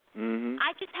 Mm-hmm.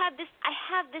 I have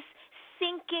this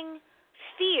sinking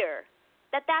fear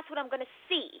that that's what I'm going to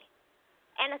see.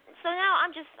 And so now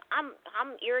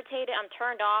I'm irritated, I'm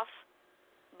turned off,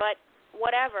 but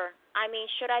whatever. I mean,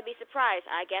 should I be surprised?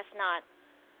 I guess not.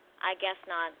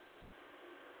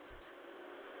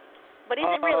 But is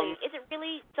it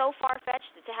really so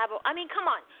far-fetched to have I mean, come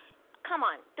on.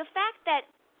 The fact that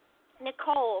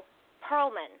Nicole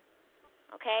Perlman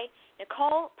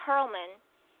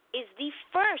is the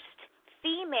first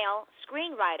female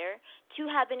screenwriter to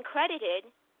have been credited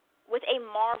with a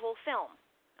Marvel film,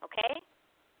 okay?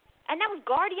 And that was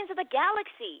Guardians of the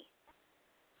Galaxy.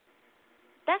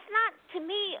 That's not, to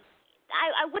me,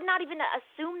 I would not even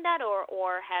assume that or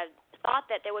have thought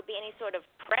that there would be any sort of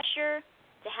pressure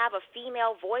to have a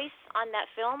female voice on that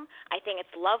film. I think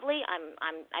it's lovely.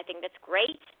 I think that's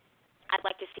great. I'd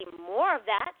like to see more of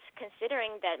that,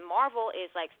 considering that Marvel is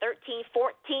like 13,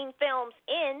 14 films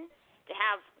in to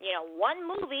have, one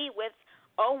movie with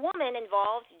a woman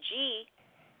involved. Gee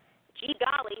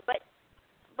golly.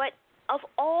 But of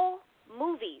all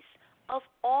movies, of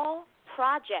all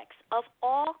projects, of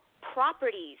all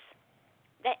properties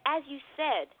that, as you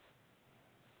said,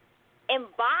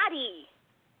 embody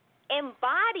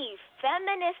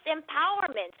feminist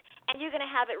empowerment, and you're going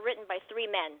to have it written by 3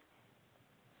 men.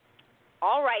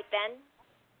 All right, then.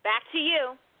 Back to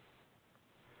you.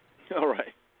 All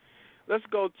right. Let's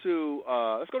go to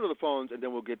the phones, and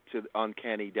then we'll get to the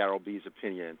uncanny Daryl B's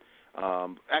opinion.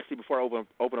 Actually, before I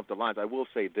open up the lines, I will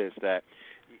say this, that,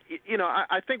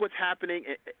 I think what's happening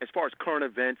as far as current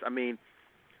events, I mean,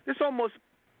 this almost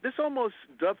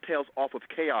dovetails off of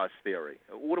chaos theory.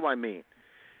 What do I mean?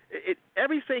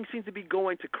 Everything seems to be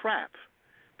going to crap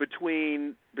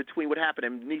between what happened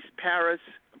in Nice,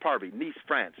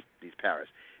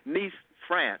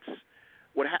 France,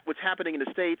 what's happening in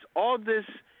the States, all this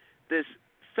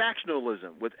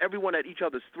factionalism with everyone at each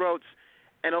other's throats,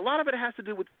 and a lot of it has to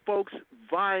do with folks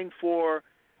vying for,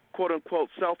 quote-unquote,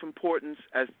 self-importance,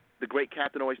 as the great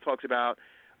Captain always talks about,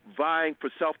 vying for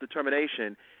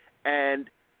self-determination, and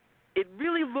it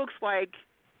really looks like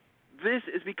this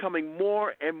is becoming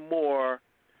more and more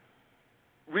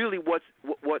really what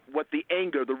the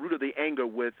anger, the root of the anger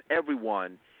with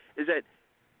everyone is that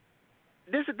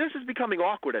this is becoming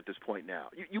awkward at this point now.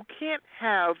 You can't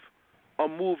have a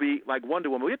movie like Wonder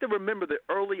Woman. We have to remember the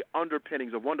early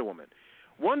underpinnings of Wonder Woman.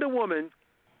 Wonder Woman,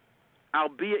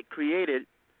 albeit created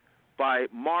by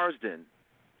Marsden,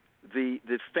 the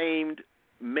famed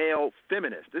male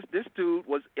feminist. This dude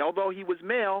was, although he was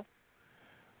male,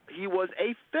 he was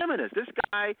a feminist. This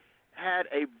guy had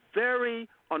a very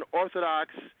unorthodox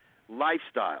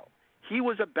lifestyle. He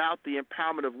was about the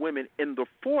empowerment of women in the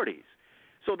 40s.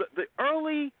 So the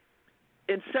early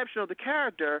inception of the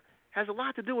character has a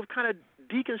lot to do with kind of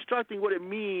deconstructing what it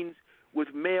means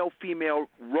with male-female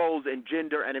roles and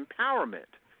gender and empowerment.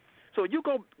 So you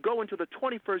go into the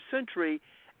 21st century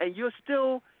and you're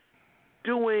still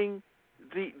doing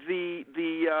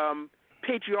the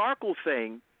patriarchal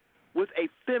thing with a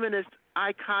feminist,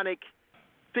 iconic,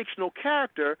 fictional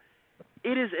character.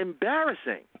 It is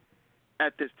embarrassing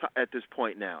at this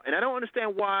point now, and I don't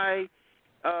understand why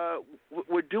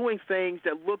we're doing things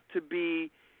that look to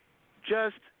be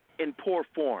just in poor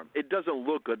form. It doesn't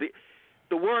look good.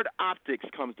 The word optics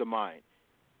comes to mind.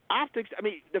 Optics. I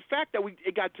mean, the fact that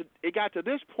it got to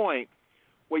this point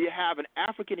where you have an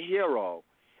African hero,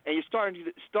 and you're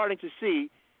starting to see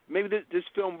maybe this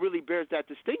film really bears that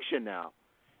distinction now.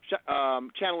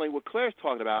 Channeling what Claire's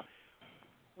talking about,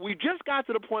 we just got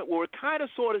to the point where we're kind of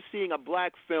sort of seeing a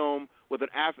black film with an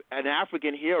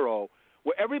African hero,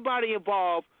 where everybody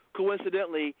involved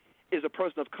coincidentally is a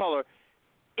person of color.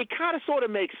 It kind of sort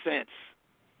of makes sense.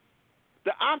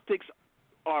 The optics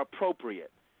are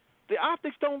appropriate. The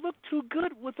optics don't look too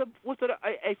good with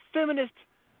a feminist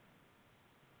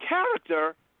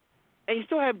character, and you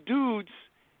still have dudes.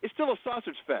 It's still a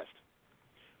sausage fest.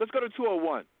 Let's go to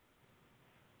 201.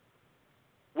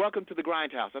 Welcome to the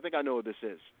GrindHouse. I think I know what this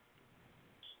is.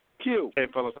 Q. Hey,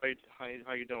 fellas.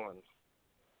 How you doing?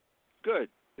 Good.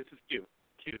 This is Q.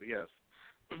 Yes.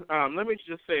 Let me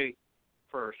just say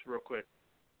first, real quick.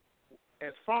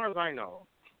 As far as I know,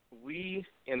 we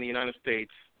in the United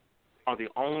States are the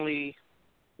only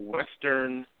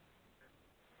Western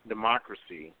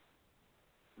democracy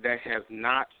that has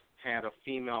not had a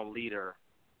female leader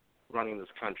running this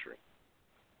country.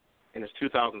 And it's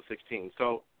 2016.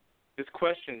 So this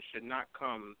question should not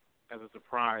come as a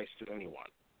surprise to anyone.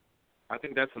 I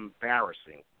think that's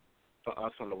embarrassing for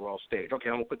us on the world stage. Okay,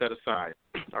 I'm going to put that aside.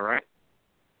 All right?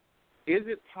 Is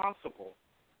it possible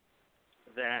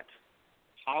that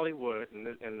Hollywood and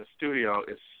the studio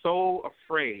is so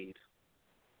afraid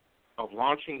of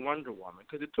launching Wonder Woman,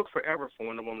 because it took forever for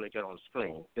Wonder Woman to get on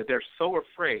screen, that they're so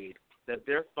afraid that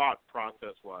their thought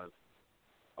process was,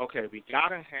 okay, we got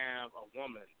to have a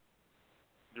woman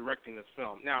directing this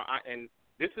film. Now, and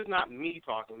this is not me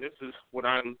talking. This is what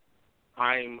I'm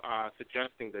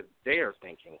suggesting that they are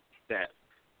thinking, that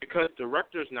because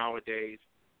directors nowadays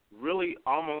really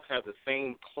almost have the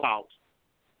same clout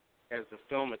as the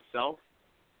film itself.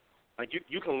 Like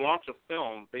you can launch a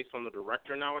film based on the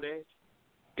director nowadays.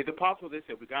 Is it possible they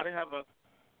said we got to have a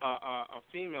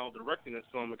female directing this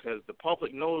film because the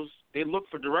public knows they look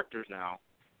for directors now,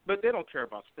 but they don't care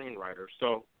about screenwriters.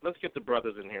 So let's get the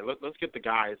brothers in here. Let's get the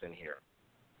guys in here,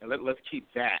 and let's keep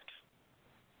that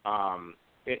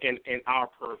in our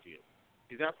purview.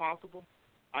 Is that possible?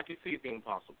 I can see it being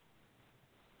possible.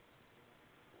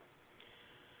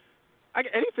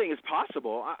 Anything is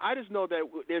possible. I just know that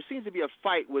there seems to be a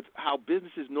fight with how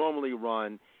businesses normally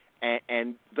run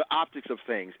and the optics of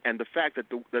things, and the fact that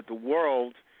the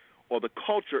world or the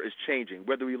culture is changing,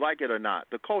 whether we like it or not.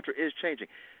 The culture is changing.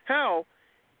 Hell,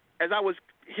 as I was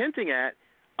hinting at,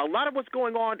 a lot of what's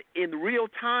going on in real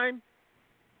time,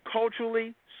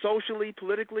 culturally, socially,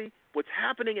 politically, what's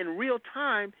happening in real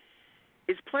time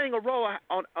is playing a role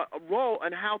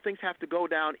in how things have to go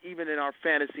down, even in our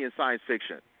fantasy and science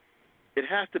fiction. It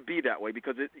has to be that way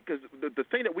because the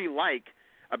thing that we like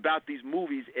about these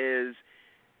movies is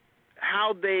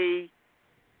how they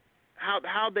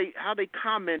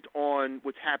comment on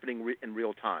what's happening in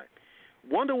real time.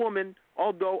 Wonder Woman,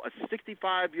 although a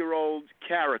 65-year-old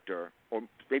character, or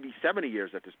maybe 70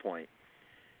 years at this point,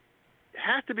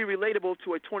 has to be relatable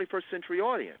to a 21st century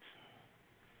audience.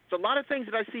 So a lot of things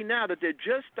that I see now that they're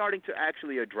just starting to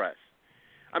actually address.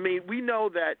 I mean, we know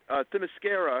that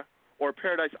Themyscira or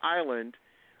Paradise Island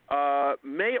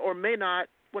may or may not.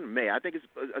 Well, I think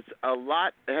it's a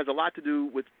lot. It has a lot to do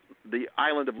with the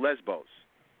island of Lesbos.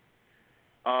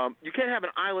 You can't have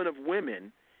an island of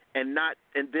women and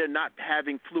they're not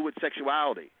having fluid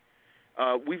sexuality.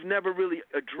 We've never really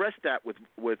addressed that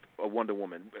with a Wonder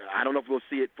Woman. I don't know if we'll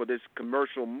see it for this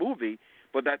commercial movie,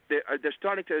 but that they're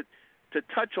starting to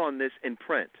touch on this in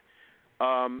print.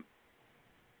 Again,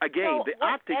 so the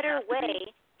what optics. better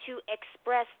way to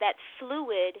express that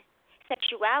fluid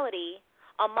sexuality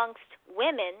amongst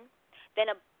women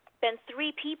than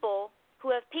three people who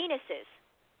have penises?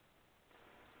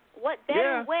 What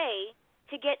better way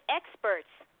to get experts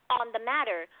on the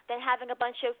matter than having a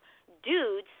bunch of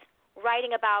dudes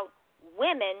writing about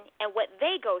women and what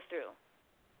they go through?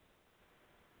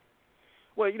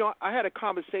 Well, I had a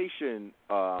conversation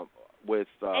with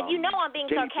and I'm being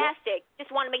Jamie sarcastic.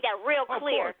 Just want to make that real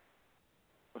clear.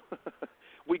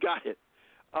 We got it.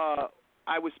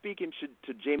 I was speaking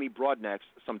to Jamie Broadnax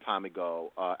some time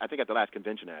ago, I think at the last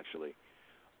convention, actually.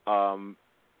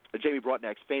 Jamie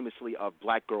Broadnax, famously of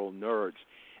Black Girl Nerds.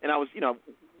 And I was,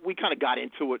 we kind of got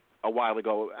into it a while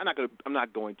ago. I'm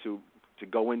not going to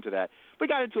go into that. We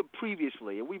got into it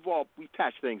previously, and we've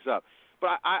patched things up.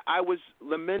 But I was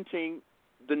lamenting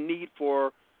the need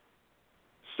for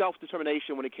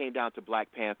self-determination when it came down to Black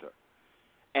Panther.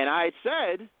 And I had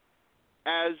said,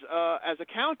 as a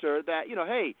counter, that,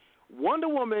 hey, Wonder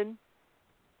Woman,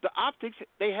 the optics,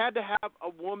 they had to have a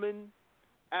woman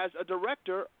as a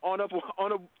director on a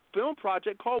film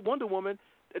project called Wonder Woman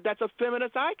that's a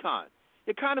feminist icon.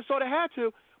 It kind of sort of had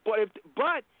to,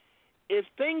 but if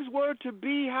things were to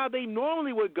be how they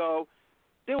normally would go,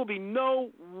 there will be no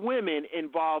women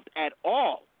involved at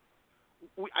all.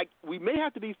 We may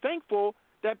have to be thankful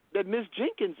that Ms.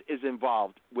 Jenkins is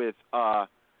involved with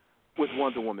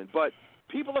Wonder Woman, but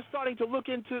people are starting to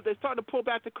they're starting to pull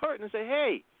back the curtain and say,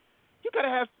 hey, you got to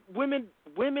have women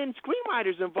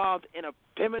screenwriters involved in a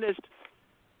feminist.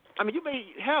 I mean, you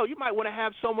might want to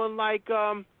have someone like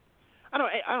I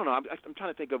don't know. I'm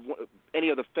trying to think of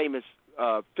any other famous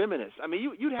feminists. I mean,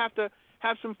 you'd have to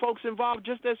have some folks involved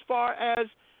just as far as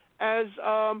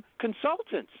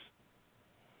consultants.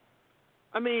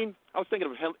 I mean, I was thinking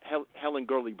of Helen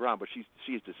Gurley Brown, but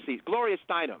she's deceased. Gloria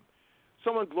Steinem,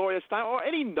 or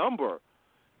any number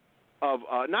of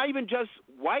not even just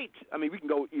white. I mean, we can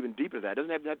go even deeper than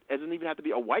that. It doesn't even have to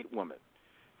be a white woman.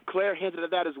 Claire hinted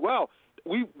at that as well.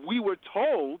 We were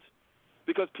told,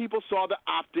 because people saw the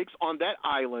optics on that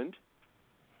island,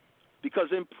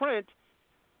 because in print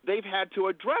they've had to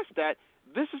address that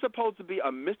this is supposed to be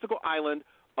a mystical island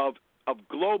of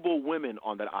global women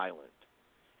on that island.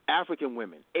 African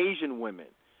women, Asian women,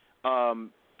 Latinas.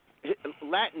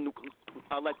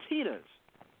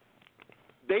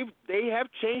 They have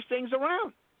changed things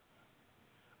around.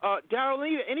 Darrell,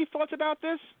 any thoughts about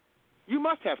this? You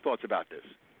must have thoughts about this.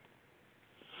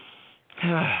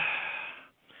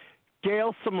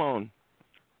 Gail Simone,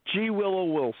 G. Willow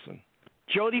Wilson,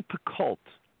 Jodi Picoult,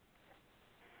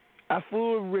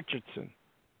 Afua Richardson,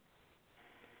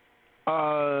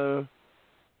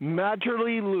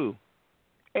 Madrilee Liu,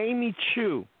 Amy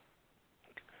Chu,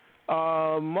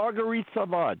 Marguerite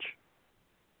Sauvage.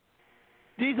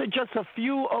 These are just a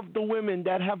few of the women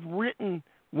that have written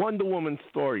Wonder Woman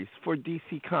stories for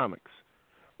DC Comics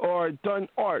or done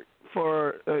art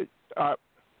for, I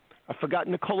forgot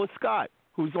Nicola Scott,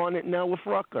 who's on it now with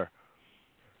Rucka.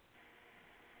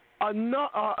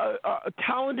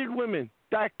 Talented women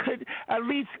that could at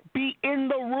least be in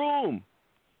the room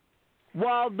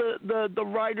while the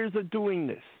writers are doing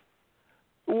this.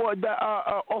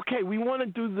 Okay, we want to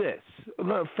do this.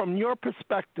 From your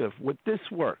perspective, with this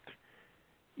work,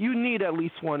 you need at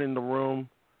least one in the room.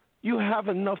 You have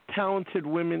enough talented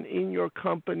women in your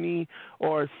company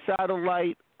or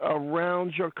satellite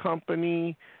around your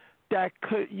company that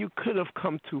you could have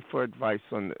come to for advice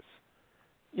on this.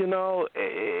 You know,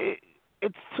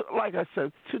 it's like I said,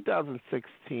 it's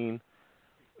 2016.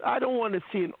 I don't want to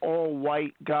see an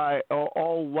all-white guy or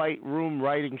all-white room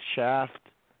writing Shaft.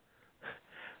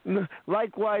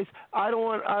 Likewise, I don't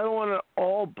want an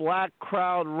all-black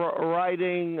crowd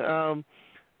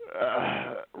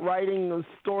writing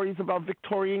stories about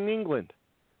Victorian England.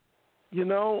 You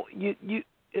know, you need.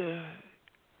 They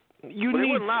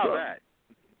wouldn't allow that.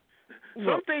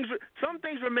 Some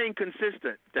things remain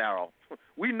consistent, Darrell.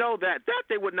 We know that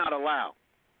they would not allow.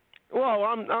 Well,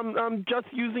 I'm just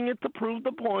using it to prove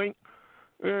the point.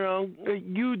 You know,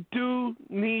 you do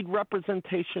need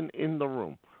representation in the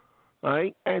room,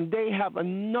 right? And they have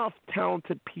enough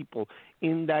talented people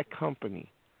in that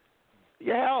company.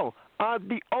 Hell,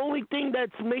 the only thing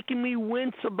that's making me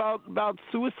wince about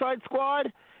Suicide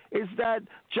Squad is that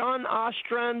John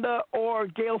Ostrander or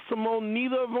Gail Simone,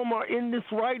 neither of them are in this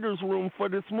writer's room for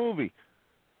this movie.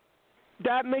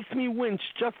 That makes me wince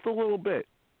just a little bit,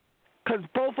 because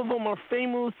both of them are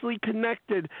famously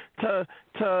connected to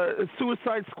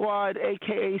Suicide Squad,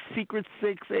 a.k.a. Secret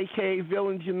Six, a.k.a.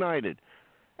 Villains United.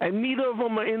 And neither of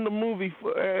them are in the movie,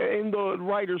 in the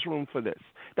writer's room for this.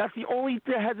 That's the only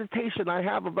hesitation I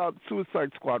have about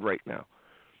Suicide Squad right now.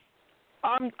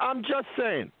 I'm just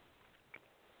saying.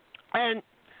 And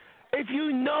if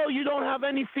you know you don't have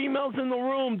any females in the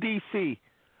room, DC,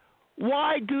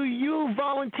 why do you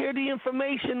volunteer the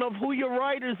information of who your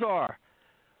writers are?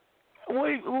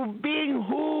 Being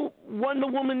who Wonder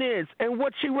Woman is and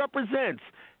what she represents,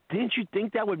 didn't you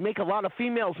think that would make a lot of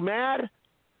females mad?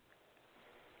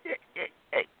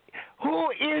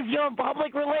 Who is your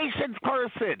public relations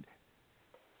person?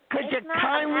 It's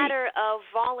not a matter of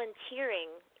volunteering.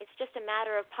 It's just a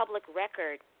matter of public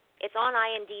record. It's on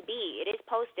IMDb. It is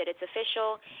posted. It's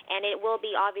official, and it will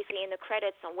be obviously in the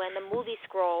credits when the movie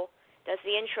scroll does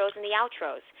the intros and the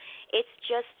outros. It's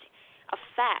just a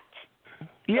fact.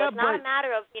 Yeah, so it's not a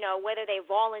matter of, whether they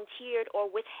volunteered or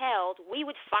withheld. We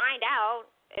would find out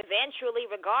eventually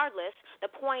regardless.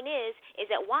 The point is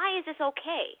that why is this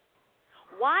okay?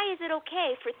 Why is it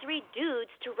okay for three dudes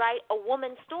to write a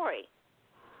woman's story?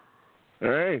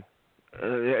 Hey.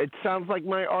 It sounds like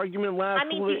my argument last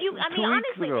week.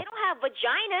 Honestly, ago. they don't have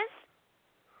vaginas.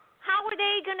 how are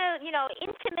they gonna,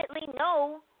 intimately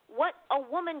know what a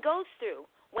woman goes through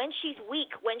when she's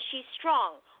weak, when she's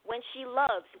strong, when she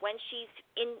loves, when she's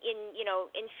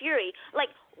in fury? Like,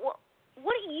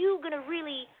 what are you gonna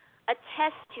really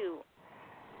attest to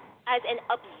as an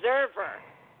observer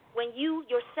when you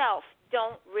yourself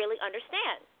don't really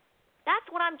understand? That's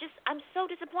what I'm so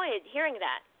disappointed hearing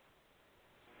that.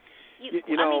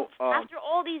 After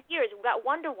all these years, we've got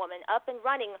Wonder Woman up and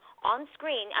running on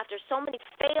screen after so many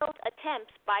failed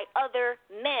attempts by other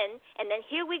men, and then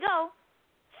here we go.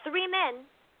 3 men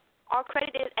are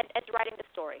credited as writing the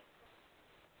story.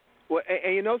 Well,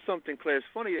 and you know something, Claire? It's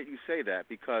funny that you say that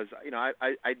because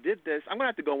I did this. I'm going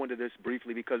to have to go into this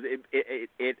briefly because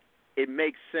it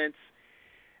makes sense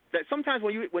that sometimes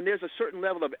when there's a certain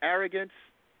level of arrogance,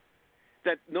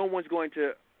 that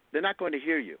they're not going to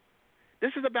hear you.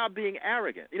 This is about being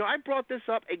arrogant. I brought this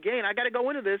up again. I got to go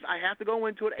into this. I have to go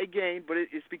into it again, but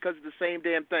it's because it's the same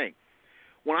damn thing.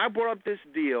 When I brought up this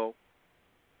deal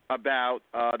about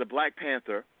the Black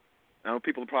Panther, I know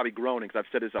people are probably groaning because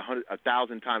I've said this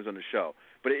 1,000 times on the show,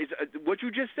 but what you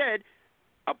just said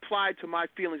applied to my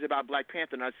feelings about Black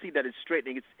Panther, and I see that it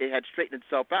had straightened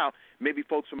itself out. Maybe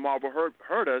folks from Marvel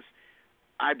heard us.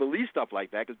 I believe stuff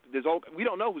like that because we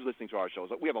don't know who's listening to our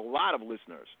shows. We have a lot of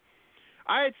listeners.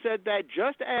 I had said that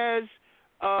just as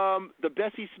the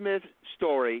Bessie Smith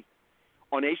story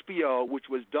on HBO, which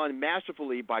was done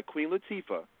masterfully by Queen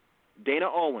Latifah, Dana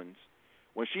Owens,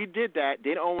 when she did that,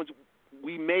 Dana Owens,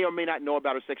 we may or may not know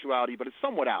about her sexuality, but it's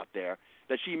somewhat out there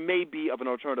that she may be of an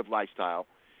alternative lifestyle,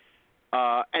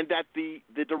 and that the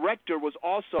director was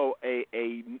also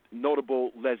a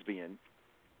notable lesbian,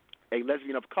 a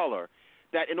lesbian of color,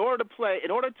 that in order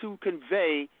to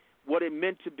convey what it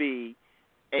meant to be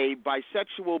a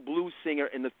bisexual blues singer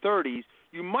in the 30s,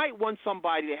 you might want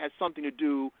somebody that has something to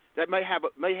do that may have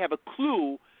a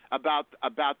clue about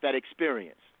that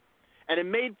experience, and it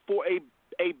made for a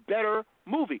better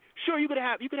movie. Sure, you could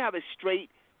have a straight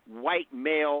white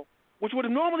male, which would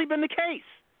have normally been the case.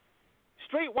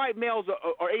 Straight white males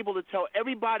are able to tell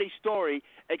everybody's story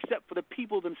except for the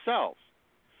people themselves.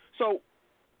 So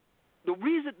the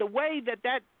way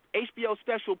that HBO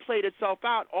special played itself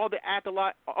out, all the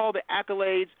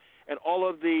accolades and all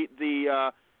of the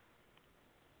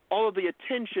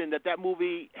attention that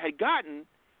movie had gotten,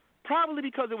 probably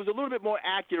because it was a little bit more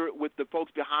accurate with the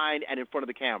folks behind and in front of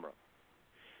the camera.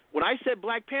 When I said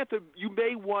Black Panther, you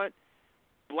may want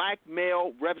black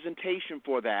male representation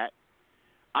for that.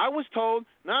 I was told,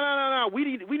 no, we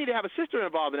need to have a sister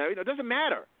involved in that. It doesn't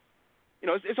matter.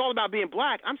 It's all about being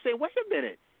black. I'm saying, wait a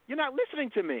minute, you're not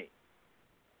listening to me.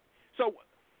 So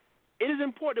it is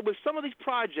important that with some of these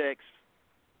projects,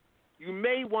 you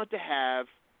may want to have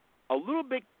a little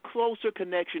bit closer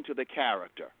connection to the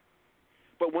character.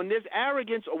 But when there's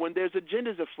arrogance or when there's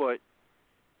agendas afoot,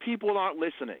 people aren't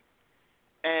listening.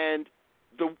 And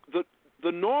the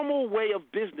normal way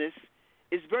of business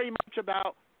is very much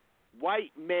about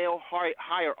white male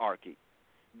hierarchy.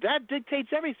 That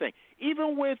dictates everything.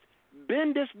 Even with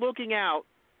Bendis looking out,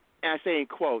 and I say in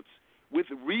quotes, with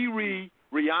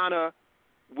Rihanna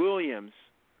Williams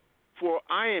for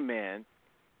Iron Man,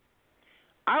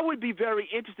 I would be very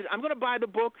interested. I'm going to buy the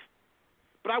book,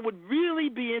 but I would really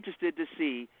be interested to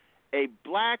see a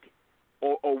black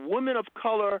or a woman of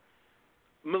color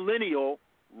millennial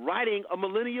writing a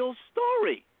millennial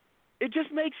story. It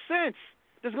just makes sense.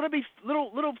 There's going to be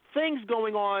little things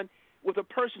going on with a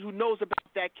person who knows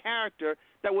about that character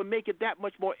that would make it that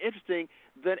much more interesting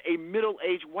than a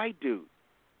middle-aged white dude.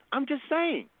 I'm just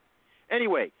saying.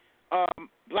 Anyway,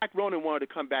 Black Ronan wanted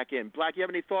to come back in. Black, you have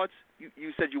any thoughts?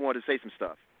 You said you wanted to say some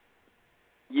stuff.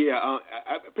 Yeah,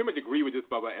 I pretty much agree with just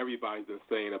about what everybody's been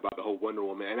saying about the whole Wonder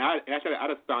Woman. And I just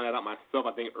found that out myself,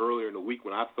 I think, earlier in the week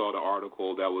when I saw the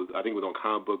article that was, I think it was on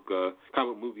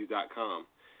comicbookmovies.com,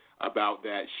 about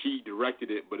that she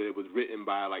directed it, but it was written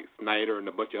by, like, Snyder and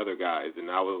a bunch of other guys. And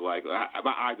I was like,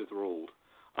 my eyes just rolled.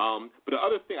 But the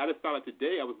other thing, I just found out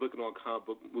today, I was looking on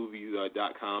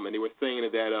comicbookmovies.com, and they were saying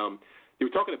that they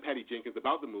were talking to Patty Jenkins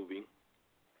about the movie,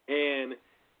 and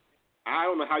I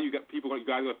don't know how you guys are going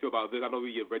to feel about this. I don't know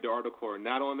if you read the article or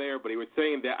not on there, but they were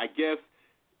saying that I guess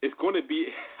it's going to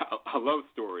be a love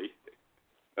story.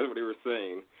 That's what they were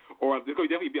saying. Or there's going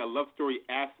to definitely be a love story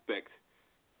aspect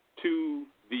to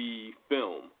the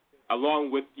film, along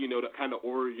with, the kind of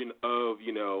origin of,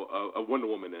 of Wonder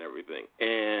Woman and everything.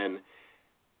 And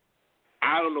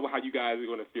I don't know how you guys are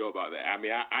going to feel about that. I mean,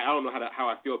 I don't know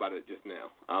how I feel about it just now.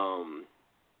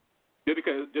 Just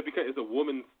because it's a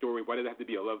woman's story, why does it have to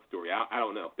be a love story? I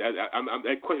don't know.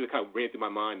 That question kind of ran through my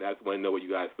mind. I just want to know what you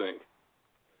guys think.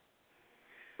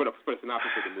 For the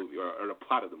synopsis of the movie or the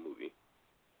plot of the movie.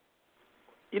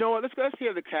 You know what? Let's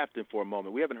hear the captain for a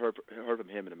moment. We haven't heard from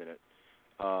him in a minute.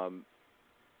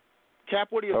 Cap,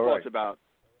 what are your thoughts about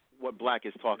what Black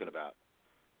is talking about?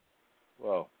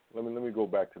 Well, let me go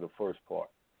back to the first part.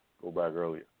 Go back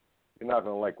earlier. You're not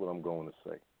going to like what I'm going to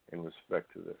say in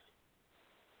respect to this.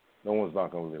 No one's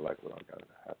not going to really like what I'm going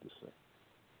to have to say.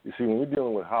 You see, when we're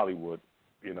dealing with Hollywood,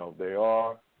 you know, they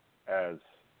are, as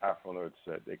Afronerd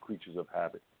said, they're creatures of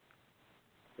habit.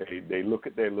 They look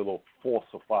at their little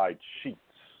falsified sheets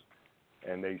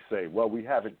and they say, well, we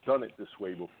haven't done it this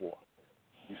way before.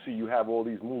 You see, you have all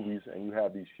these movies and you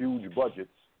have these huge budgets.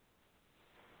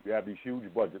 You have these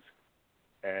huge budgets,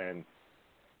 and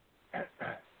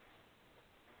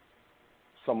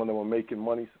some of them are making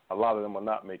money. A lot of them are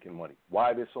not making money.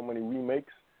 Why there's so many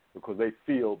remakes? Because they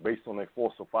feel, based on their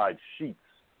falsified sheets,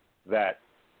 that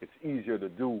it's easier to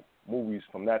do movies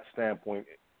from that standpoint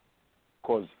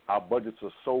because our budgets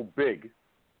are so big.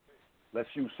 Let's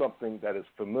use something that is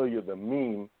familiar. The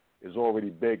meme is already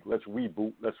big. Let's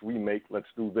reboot. Let's remake. Let's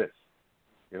do this.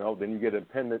 You know, then you get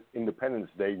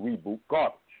Independence Day reboot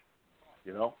garbage.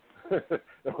 You know,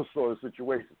 those sort of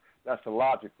situations. That's the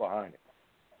logic behind it.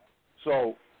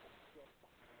 So,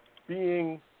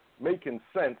 making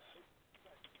sense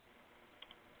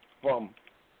from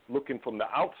looking from the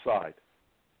outside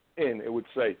in, it would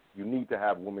say you need to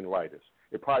have women writers.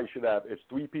 It probably should have, if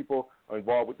 3 people are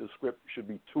involved with the script, it should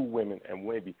be 2 women and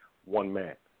maybe 1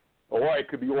 man. Or it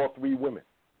could be all 3 women.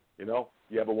 You know,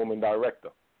 you have a woman director.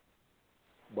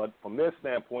 But from their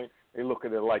standpoint, they look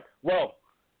at it like, well,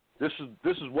 this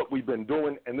is what we've been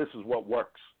doing and this is what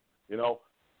works. You know.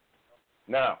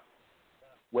 Now,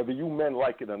 whether you men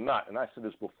like it or not, and I said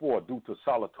this before, due to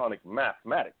solitonic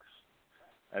mathematics,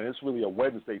 and it's really a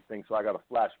Wednesday thing, so I got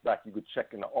a flashback. You could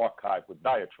check in the archive with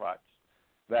diatribes,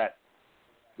 that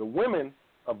the women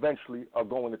eventually are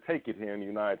going to take it here in the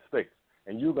United States,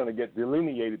 and you're going to get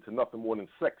delineated to nothing more than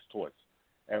sex toys.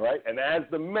 All right? And as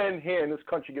the men here in this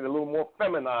country get a little more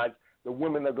feminized, the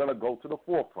women are going to go to the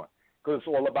forefront because it's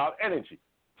all about energy.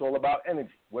 It's all about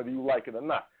energy, whether you like it or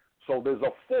not. So there's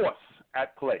a force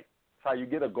at play. That's how you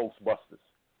get a Ghostbusters.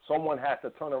 Someone has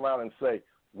to turn around and say,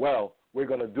 well, we're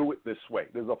going to do it this way.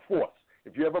 There's a force.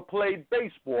 If you ever played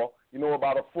baseball, you know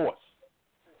about a force.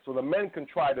 So the men can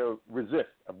try to resist.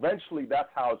 Eventually, that's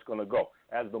how it's going to go.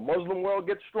 As the Muslim world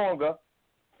gets stronger,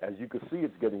 as you can see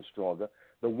it's getting stronger,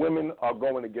 the women are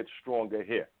going to get stronger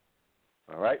here.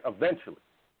 All right? Eventually.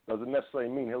 Doesn't necessarily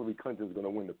mean Hillary Clinton is going to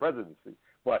win the presidency,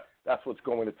 but that's what's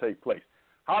going to take place.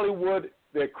 Hollywood,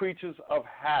 they're creatures of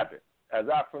habit. As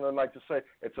Afronerd like to say,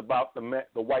 it's about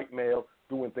the white male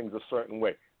doing things a certain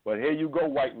way. But here you go,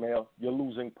 white male, you're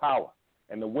losing power.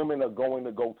 And the women are going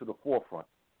to go to the forefront,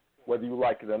 whether you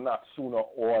like it or not, sooner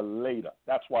or later.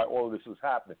 That's why all of this is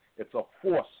happening. It's a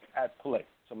force at play.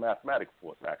 It's a mathematic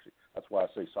force, actually. That's why I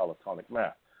say solitonic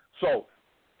math. So,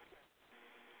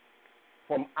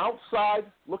 from outside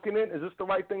looking in, is this the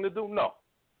right thing to do? No.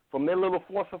 From their little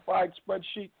falsified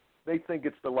spreadsheet, they think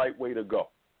it's the right way to go,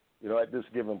 you know, at this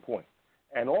given point.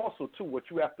 And also, too, what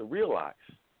you have to realize,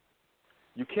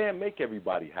 you can't make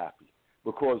everybody happy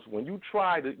because when you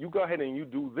you go ahead and you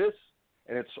do this,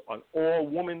 and it's an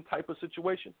all-woman type of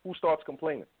situation, who starts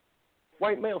complaining?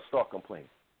 White males start complaining.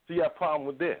 So you have a problem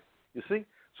with that. You see?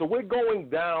 So we're going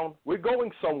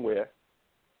somewhere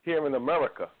here in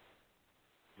America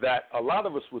that a lot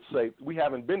of us would say we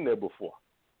haven't been there before.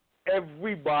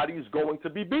 Everybody's going to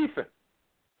be beefing.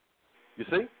 You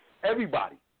see?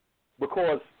 Everybody.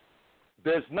 Because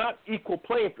there's not equal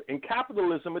playing field. In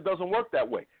capitalism, it doesn't work that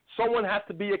way. Someone has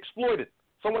to be exploited.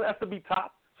 Someone has to be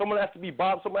top. Someone has to be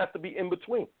bottom. Someone has to be in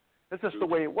between. That's just the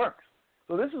way it works.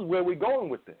 So this is where we're going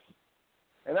with this.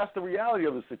 And that's the reality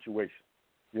of the situation.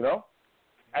 You know?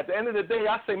 At the end of the day,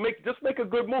 I say just make a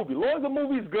good movie. As long as the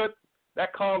movie's good,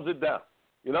 that calms it down.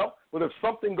 You know? But if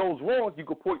something goes wrong, you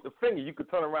could point the finger. You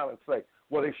could turn around and say,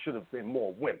 well, there should have been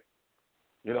more women.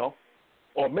 You know?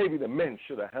 Or maybe the men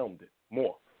should have helmed it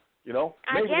more. You know?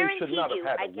 Maybe they should not have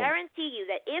had a woman. I guarantee you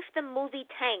that if the movie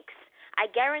tanks, I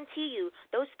guarantee you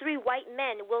those 3 white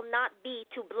men will not be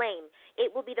to blame.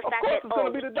 It will be the fact that,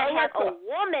 you have a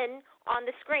woman on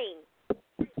the screen.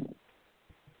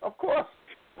 Of course.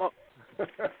 Well,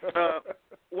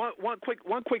 one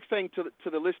quick thing to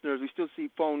the listeners. We still see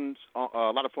phones, a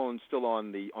lot of phones still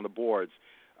on the boards.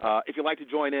 If you'd like to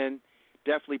join in,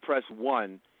 definitely press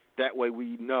 1. That way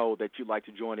we know that you'd like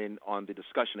to join in on the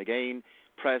discussion. Again,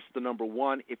 press the number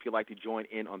 1 if you'd like to join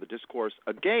in on the discourse.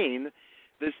 Again,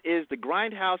 this is the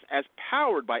GrindHouse as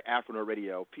powered by Afronerd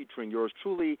Radio, featuring yours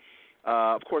truly,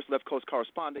 of course, Left Coast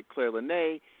correspondent Claire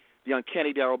Lene, the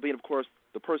uncanny Daryl B, and, of course,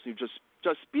 the person who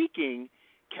just speaking,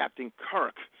 Captain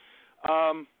Kirk.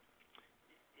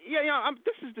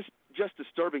 this is just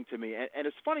disturbing to me, and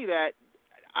it's funny that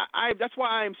I that's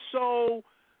why I'm so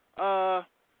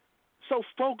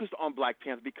focused on Black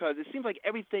Panther, because it seems like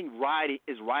everything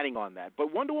is riding on that.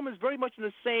 But Wonder Woman is very much in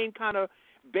the same kind of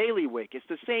bailiwick. It's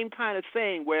the same kind of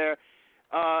thing where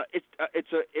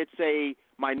it's a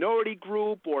minority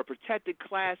group or a protected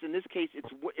class. In this case,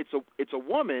 it's a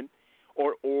woman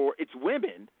or it's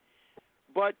women.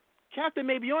 But Captain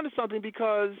may be onto something,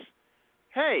 because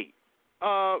hey,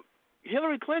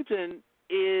 Hillary Clinton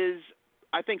is,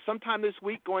 I think, sometime this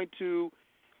week going to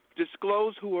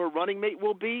disclose who her running mate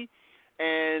will be,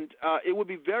 and it would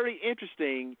be very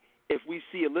interesting if we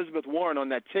see Elizabeth Warren on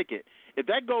that ticket. If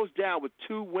that goes down with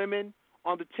 2 women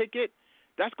on the ticket,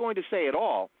 that's going to say it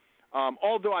all.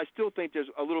 Although I still think there's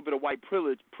a little bit of white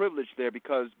privilege there,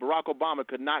 because Barack Obama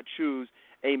could not choose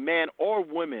a man or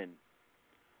woman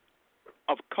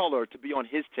of color to be on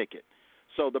his ticket.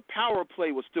 So the power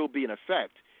play will still be in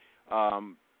effect.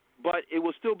 But it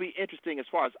will still be interesting as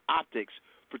far as optics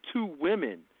for 2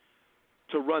 women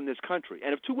to run this country.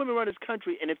 And if 2 women run this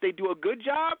country, and if they do a good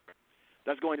job,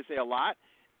 that's going to say a lot.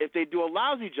 If they do a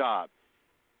lousy job,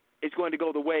 it's going to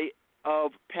go the way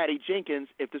of Patty Jenkins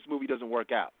if this movie doesn't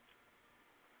work out.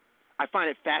 I find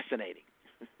it fascinating.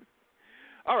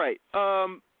 All right.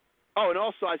 And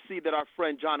also I see that our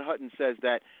friend John Hutton says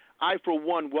that I, for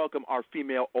one, welcome our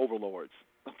female overlords.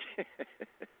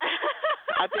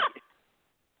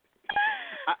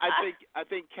 I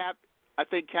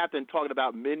think Captain talking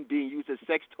about men being used as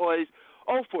sex toys.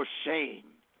 Oh, for shame.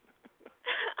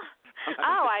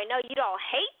 Oh, I know you'd all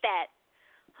hate that.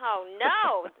 Oh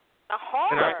no, the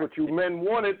horror. And that's what you men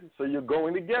wanted, so you're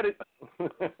going to get it.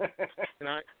 Can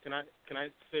I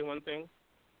say one thing?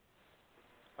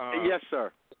 Yes,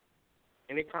 sir.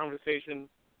 Any conversation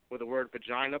where the word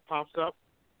vagina pops up,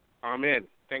 I'm in.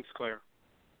 Thanks, Claire.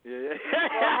 Yeah.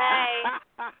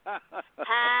 Hey.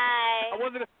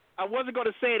 I wasn't going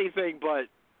to say anything, but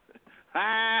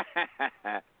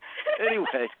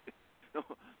anyway,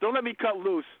 don't let me cut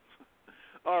loose.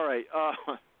 All right,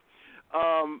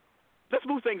 let's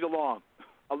move things along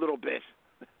a little bit.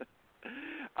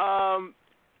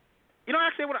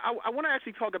 Actually, I want to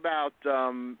actually talk about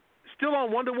still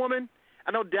on Wonder Woman.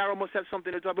 I know Daryl must have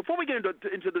something to talk. Before we get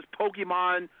into this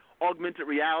Pokemon augmented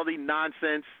reality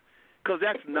nonsense, because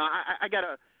that's not. I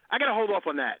gotta hold off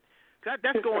on that.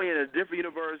 That's going in a different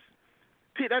universe.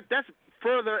 That's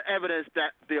further evidence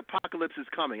that the apocalypse is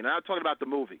coming. And I'm talking about the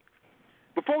movie.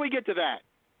 Before we get to that,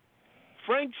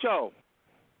 Frank Cho,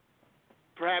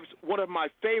 perhaps one of my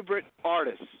favorite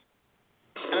artists,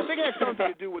 and I think it has something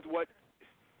to do with what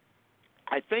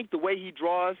I think the way he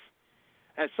draws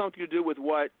has something to do with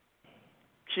what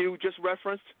Q just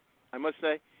referenced. I must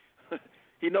say,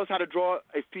 he knows how to draw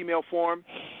a female form.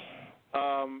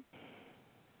 I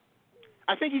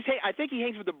think he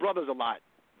hangs with the brothers a lot.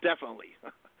 Definitely.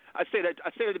 I say that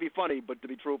to be funny, but to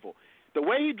be truthful. The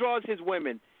way he draws his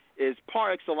women is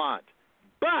par excellence.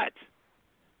 But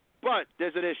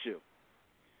there's an issue.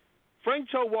 Frank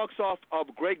Cho walks off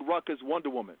of Greg Rucka's Wonder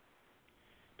Woman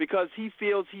because he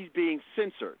feels he's being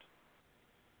censored.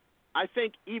 I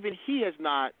think even he has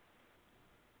not.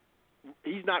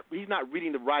 He's not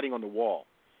reading the writing on the wall.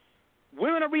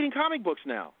 Women are reading comic books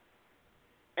now,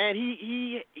 and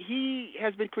he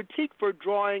has been critiqued for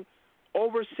drawing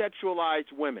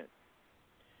over-sexualized women.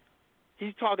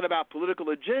 He's talking about political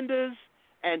agendas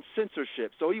and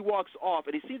censorship. So he walks off,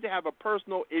 and he seems to have a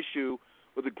personal issue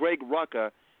with the Greg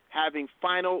Rucka having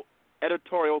final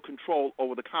editorial control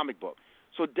over the comic book.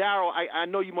 So, Daryl, I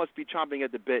know you must be chomping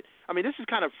at the bit. I mean, this is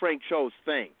kind of Frank Cho's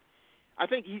thing. I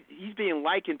think he's being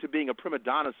likened to being a prima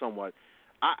donna somewhat.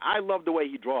 I love the way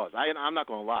he draws. I'm not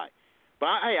going to lie. But,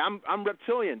 I'm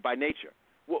reptilian by nature.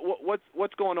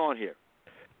 What's going on here?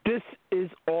 This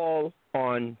is all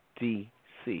on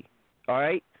DC, all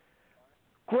right?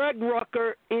 Greg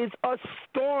Rucka is a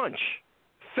staunch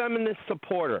feminist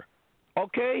supporter,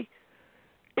 okay?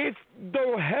 If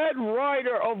the head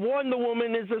writer of Wonder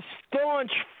Woman is a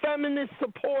staunch feminist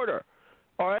supporter,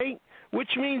 all right,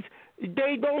 which means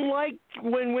they don't like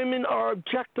when women are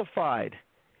objectified.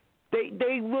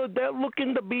 They're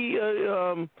looking to be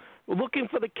looking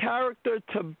for the character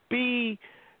to be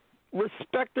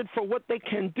respected for what they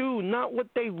can do, not what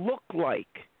they look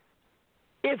like.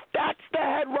 If that's the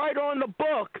head writer on the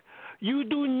book, you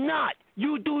do not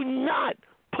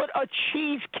put a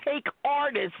cheesecake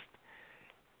artist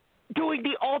doing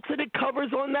the alternate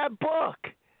covers on that book.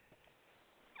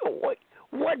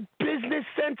 What business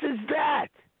sense is that?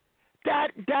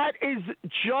 That is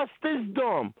just as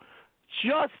dumb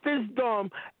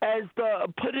as the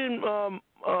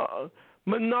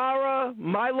Milo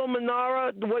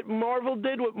Manara, what Marvel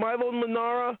did with Milo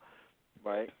Manara.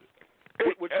 Right.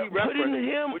 Which he referenced. Putting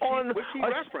him which he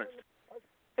referenced.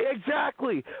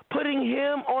 Exactly. Putting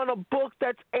him on a book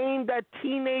that's aimed at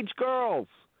teenage girls.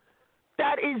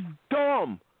 That is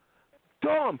dumb.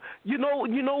 Dumb. You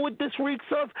know what this reeks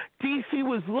of? DC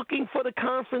was looking for the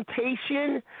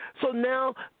confrontation, so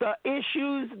now the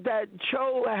issues that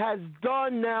Cho has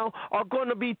done now are going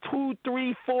to be 2,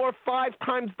 3, 4, 5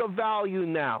 times the value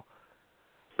now.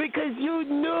 Because you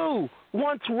knew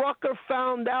once Rucka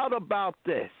found out about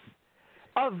this,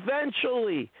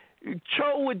 eventually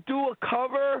Cho would do a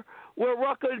cover where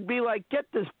Rucka would be like, get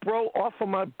this bro off of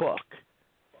my book.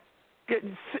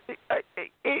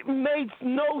 It makes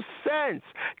no sense.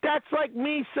 That's like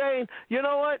me saying, you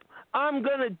know what, I'm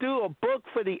going to do a book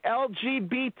for the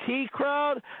LGBT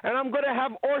crowd, and I'm going to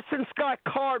have Orson Scott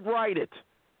Card write it.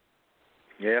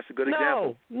 Yeah, that's a good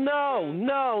example. No.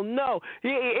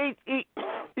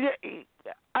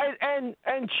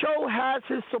 And Cho has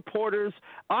his supporters.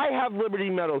 I have Liberty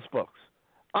Meadows books.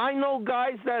 I know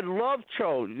guys that love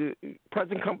Cho,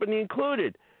 present company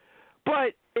included.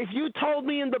 But if you told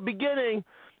me in the beginning,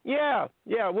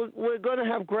 we're going to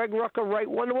have Greg Rucka write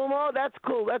one of them, oh, that's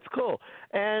cool.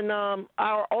 And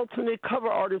our alternate cover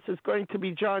artist is going to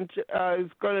be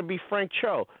Frank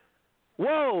Cho.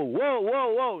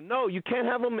 Whoa. No, you can't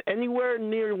have them anywhere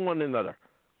near one another.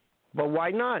 But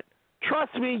why not?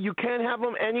 Trust me, you can't have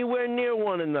them anywhere near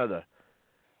one another.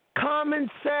 Common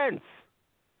sense.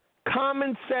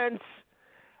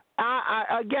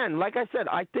 Again, like I said,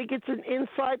 I think it's an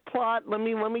inside plot. Let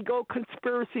me go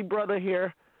conspiracy brother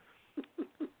here.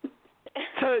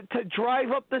 to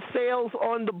drive up the sales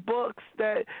on the books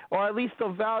or at least the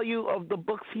value of the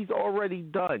books he's already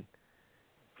done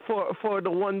for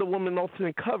the Wonder Woman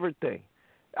alternate cover thing.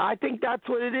 I think that's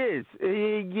what it is.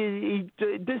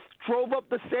 This drove up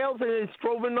the sales and it's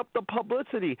driven up the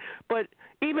publicity. But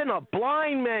even a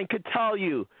blind man could tell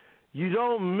you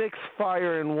don't mix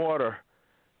fire and water,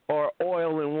 or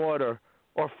oil and water,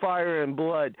 or fire and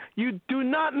blood. You do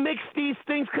not mix these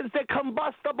things because they're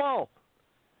combustible.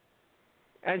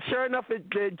 And sure enough, it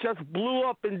just blew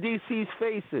up in DC's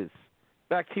faces.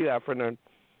 Back to you, Afronerd.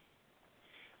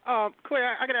 Clay,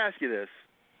 I got to ask you this.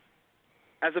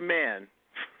 As a man,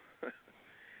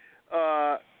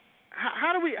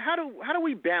 how do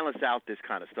we balance out this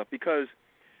kind of stuff? Because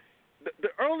the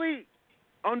early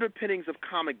underpinnings of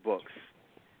comic books,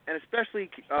 and especially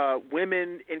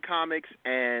women in comics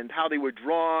and how they were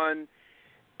drawn,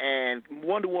 and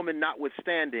Wonder Woman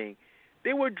notwithstanding,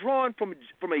 they were drawn from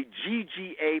a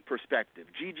GGA perspective.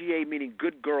 GGA meaning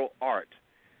good girl art.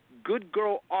 Good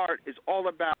girl art is all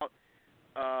about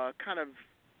kind of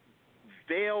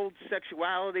veiled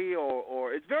sexuality,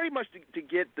 or it's very much to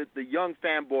get the young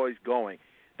fanboys going.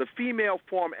 The female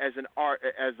form as an art,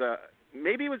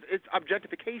 it's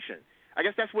objectification. I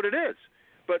guess that's what it is.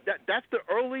 But that's the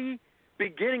early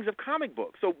beginnings of comic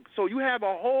books. So you have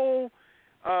a whole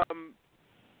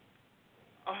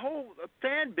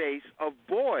fan base of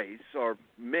boys or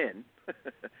men,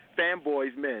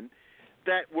 fanboys men,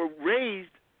 that were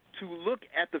raised to look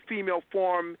at the female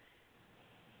form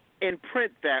in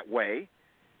print that way,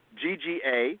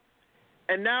 GGA,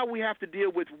 and now we have to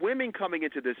deal with women coming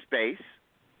into this space,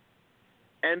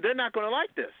 and they're not going to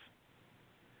like this.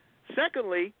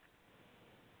 Secondly,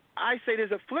 I say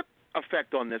there's a flip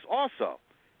effect on this also.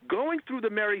 Going through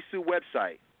the Mary Sue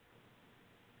website,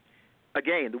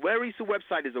 again, the Mary Sue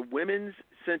website is a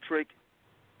women's-centric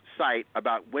site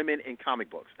about women in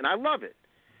comic books, and I love it.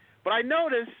 But I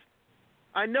noticed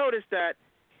that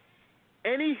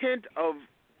any hint of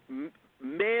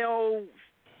male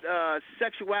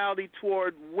sexuality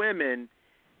toward women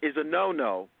is a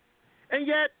no-no. And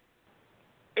yet,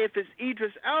 if it's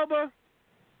Idris Elba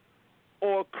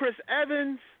or Chris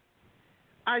Evans,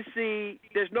 I see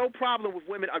there's no problem with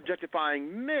women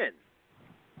objectifying men.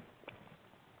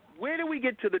 Where do we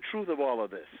get to the truth of all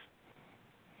of this?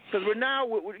 Because we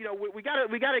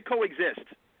got to coexist,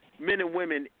 men and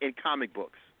women in comic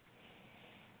books.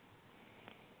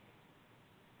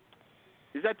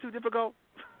 Is that too difficult?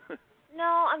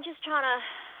 No, I'm just trying to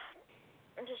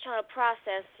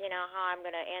process, how I'm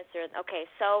going to answer. Okay,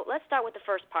 so let's start with the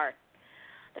first part.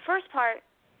 The first part,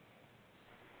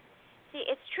 see,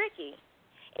 it's tricky.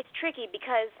 It's tricky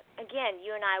because, again,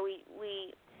 you and I,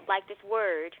 we like this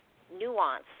word,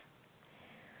 nuance.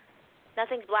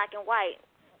 Nothing's black and white.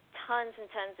 Tons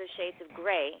and tons of shades of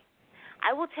gray.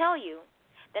 I will tell you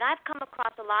that I've come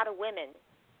across a lot of women,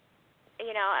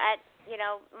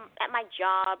 at my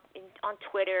job, on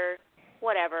Twitter,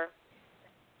 whatever.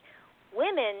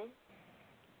 Women,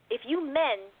 if you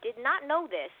men did not know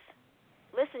this,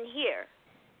 listen here.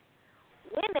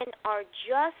 Women are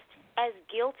just as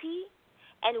guilty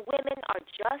and women are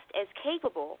just as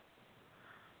capable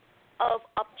of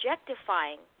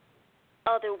objectifying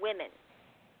other women.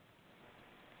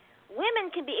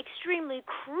 Women can be extremely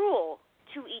cruel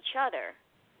to each other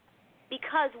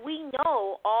because we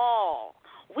know all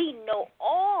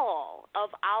of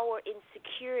our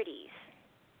insecurities.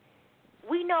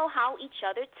 We know how each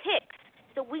other ticks.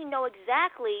 So we know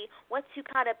exactly what to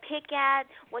kind of pick at,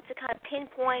 what to kind of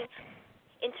pinpoint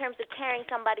in terms of tearing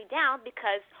somebody down,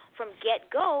 because from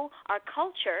get-go, our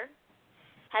culture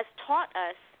has taught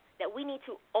us that we need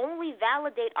to only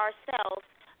validate ourselves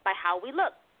by how we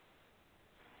look.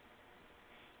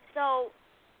 So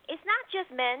it's not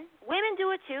just men. Women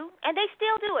do it too, and they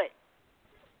still do it.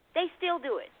 They still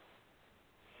do it.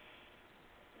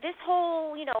 This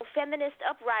whole, feminist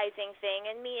uprising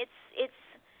thing, I mean,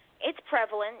 it's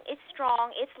prevalent, it's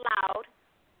strong, it's loud,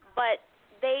 but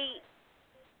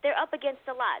they're up against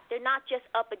a lot. They're not just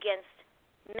up against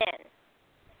men,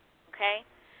 okay?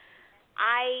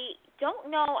 I don't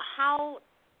know how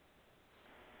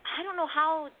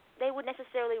they would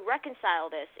necessarily reconcile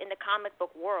this in the comic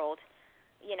book world,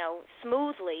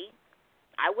 smoothly.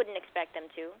 I wouldn't expect them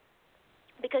to,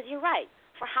 because you're right.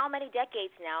 For how many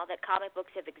decades now that comic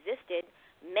books have existed,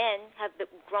 men have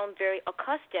grown very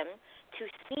accustomed to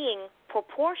seeing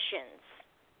proportions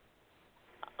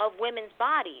of women's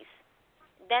bodies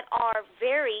that are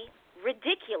very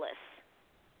ridiculous.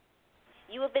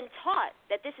 You have been taught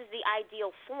that this is the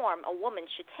ideal form a woman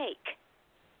should take.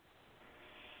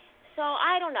 So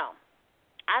I don't know.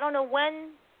 I don't know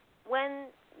when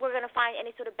we're going to find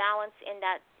any sort of balance in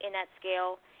that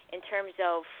scale in terms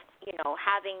of,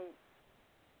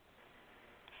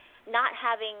 not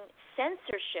having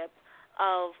censorship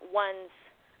of one's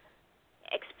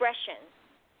expression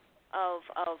of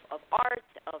art,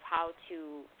 of how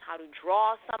to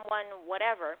draw someone,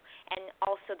 whatever, and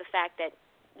also the fact that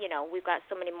we've got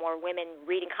so many more women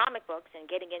reading comic books and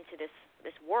getting into this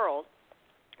world,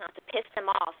 not to piss them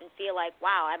off and feel like,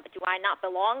 wow, do I not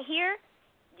belong here?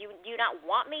 Do you not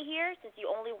want me here since you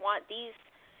only want these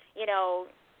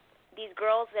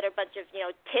girls that are a bunch of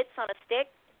tits on a stick,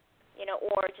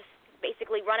 or just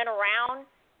basically running around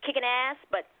kicking ass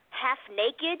but half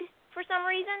naked for some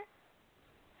reason?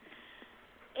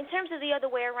 In terms of the other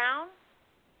way around,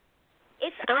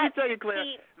 let me tell you,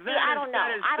 Claire. I don't know.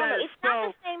 It's not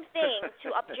the same thing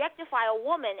to objectify a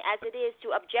woman as it is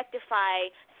to objectify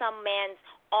some man's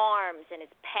arms and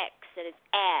his pecs and his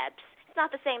abs. It's not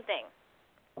the same thing.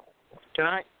 Can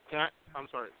I? I'm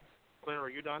sorry. Claire, are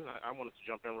you done? I wanted to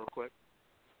jump in real quick.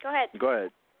 Go ahead.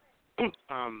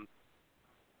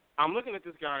 I'm looking at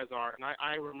this guy's art, and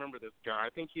I remember this guy. I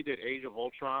think he did Age of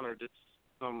Ultron or did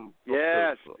some...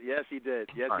 Yes, he did.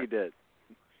 Yes, right. he did.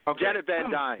 Okay. Janet Van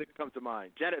Dyne comes to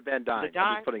mind. Janet Van Dyne.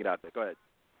 I'm just putting it out there. Go ahead.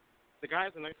 The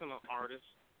guy's an excellent artist,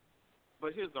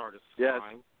 but his art is yes.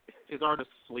 fine. His art is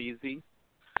sleazy.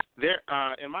 There,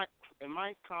 in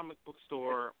my comic book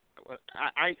store,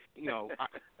 I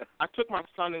took my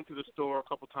son into the store a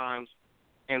couple times,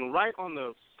 and right on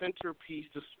the centerpiece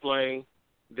display,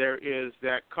 there is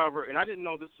that cover, and I didn't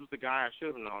know this was the guy. I should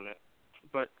have known it,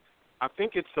 but I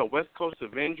think it's a West Coast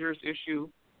Avengers issue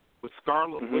with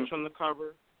Scarlet Witch on the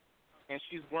cover, and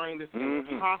she's wearing this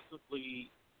impossibly,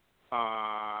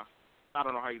 I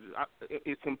don't know how you do it.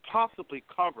 It impossibly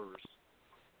covers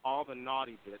all the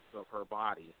naughty bits of her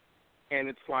body, and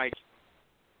it's like,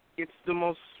 it's the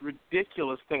most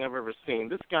ridiculous thing I've ever seen.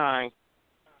 This guy,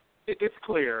 it's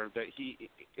clear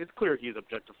he's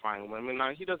objectifying women.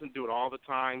 Now, he doesn't do it all the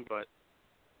time, but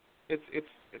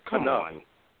come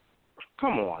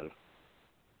on.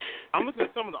 I'm looking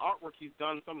at some of the artwork he's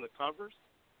done, some of the covers.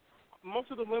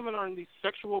 Most of the women are in these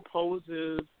sexual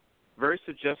poses, very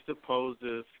suggestive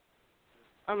poses.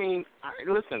 I mean,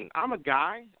 listen, I'm a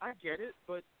guy. I get it,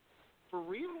 but for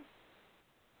real?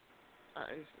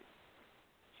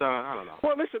 So I don't know.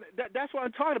 Well, listen, that's what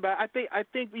I'm talking about. I think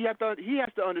he has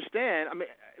to understand. I mean,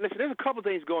 listen, there's a couple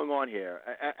things going on here.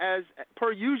 As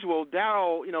per usual,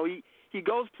 Darryl, he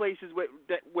goes places where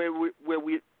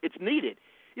it's needed.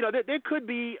 There could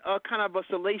be a kind of a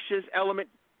salacious element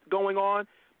going on,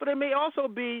 but it may also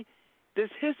be this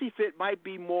hissy fit might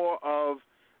be more of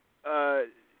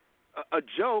a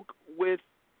joke with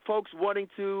folks wanting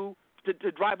to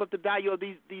drive up the value of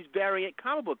these variant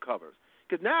comic book covers.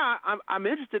 Because now I'm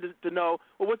interested to know,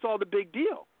 well, what's all the big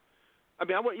deal? I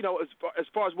mean, as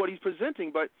far as what he's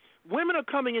presenting, but women are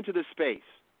coming into this space,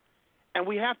 and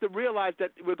we have to realize that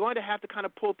we're going to have to kind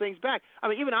of pull things back. I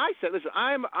mean, even I said, listen,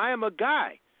 I am a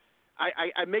guy.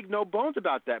 I make no bones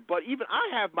about that. But even I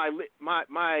have my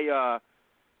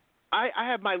I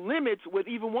have my limits with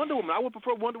even Wonder Woman. I would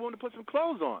prefer Wonder Woman to put some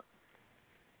clothes on.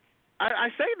 I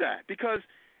say that because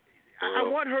I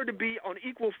want her to be on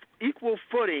equal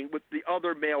footing with the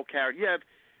other male characters. You have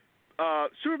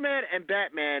Superman and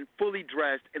Batman fully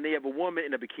dressed, and they have a woman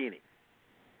in a bikini,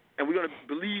 and we're going to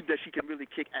believe that she can really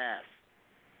kick ass.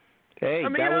 Hey,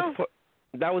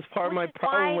 that was part of my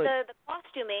problem with the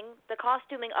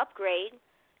costuming upgrade,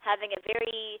 having a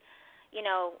very,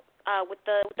 with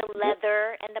the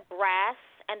leather and the brass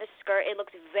and the skirt, it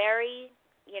looks very,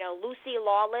 Lucy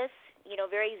Lawless,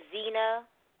 very Xena,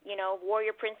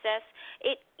 warrior princess.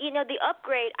 The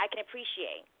upgrade I can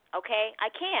appreciate. Okay,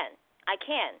 I can.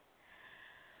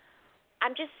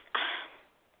 I'm just,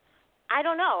 I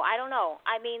don't know. I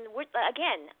mean, we're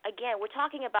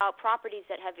talking about properties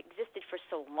that have existed for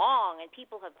so long, and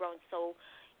people have grown so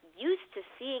used to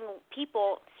seeing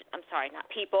people. I'm sorry, not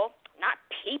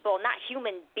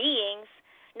human beings.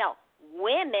 No,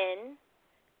 women.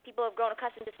 People have grown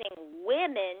accustomed to seeing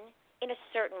women in a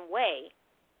certain way.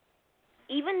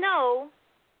 Even though,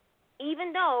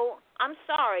 I'm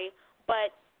sorry,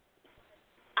 but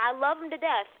I love them to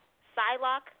death.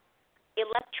 Psylocke,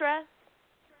 Elektra.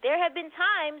 There have been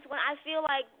times when I feel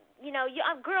like,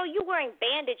 girl, you're wearing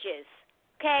bandages,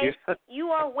 okay? Yeah. You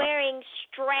are wearing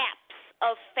straps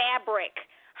of fabric.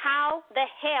 How the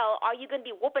hell are you going to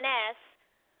be whooping ass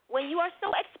when you are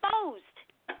so exposed?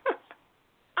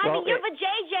 Your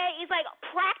vajayjay is like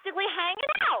practically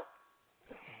hanging out.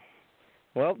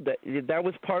 Well, that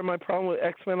was part of my problem with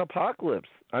X-Men Apocalypse.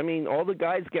 I mean, all the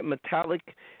guys get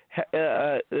metallic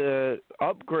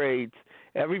upgrades.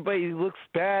 Everybody looks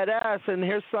badass, and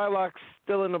here's Psylocke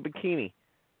still in a bikini.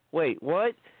 Wait,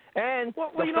 what? And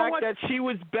the fact that she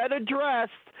was better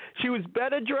dressed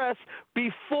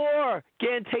before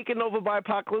getting taken over by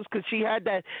Apocalypse, because she had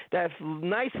that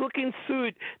nice looking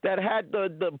suit that had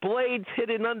the blades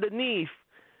hidden underneath,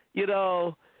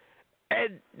 and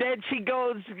then she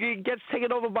gets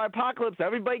taken over by Apocalypse.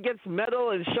 Everybody gets metal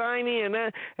and shiny,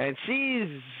 and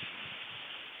she's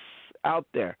out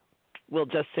there. We'll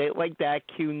just say it like that.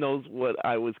 Q knows what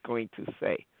I was going to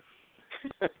say.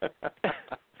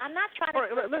 I'm not trying to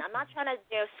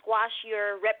squash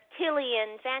your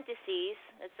reptilian fantasies.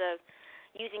 It's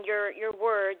using your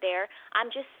word there.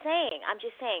 I'm just saying.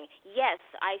 Yes,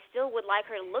 I still would like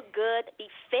her to look good,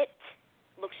 be fit,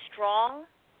 look strong.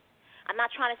 I'm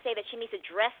not trying to say that she needs to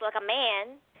dress like a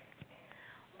man.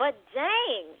 But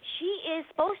dang, she is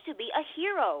supposed to be a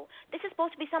hero. This is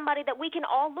supposed to be somebody that we can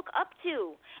all look up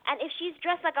to. And if she's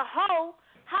dressed like a hoe,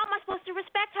 how am I supposed to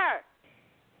respect her?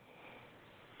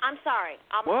 I'm sorry.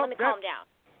 Let me calm down.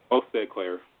 Well said,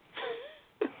 Claire.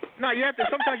 No, you have to.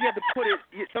 Sometimes you have to put it.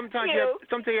 Sometimes you have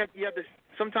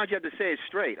to say it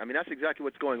straight. I mean, that's exactly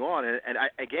what's going on. And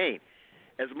again,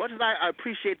 as much as I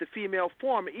appreciate the female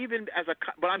form,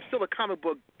 but I'm still a comic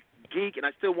book geek, and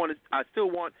I still want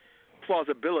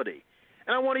plausibility,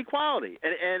 and I want equality,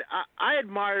 and I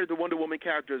admire the Wonder Woman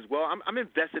character as well. I'm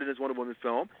invested in this Wonder Woman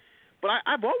film, but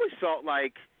I've always felt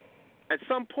like at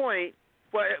some point,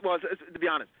 to be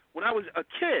honest, when I was a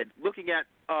kid looking at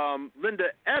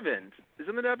Linda Evans, is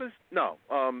it Linda Evans? No,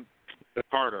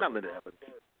 Carter. Not Linda Evans.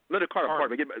 Linda Carter.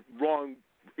 Pardon me, get it wrong.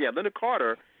 Yeah, Linda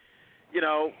Carter.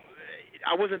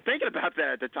 I wasn't thinking about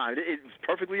that at the time. It was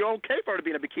perfectly okay for her to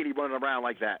be in a bikini running around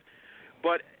like that,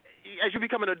 but as you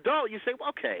become an adult, you say, well,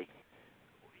 okay,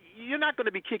 you're not going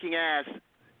to be kicking ass.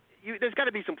 There's got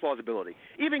to be some plausibility.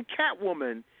 Even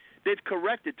Catwoman, they've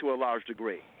corrected to a large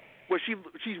degree, where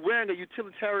she's wearing a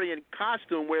utilitarian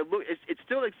costume where it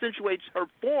still accentuates her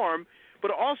form,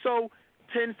 but it also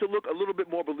tends to look a little bit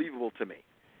more believable to me.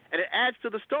 And it adds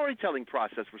to the storytelling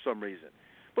process for some reason.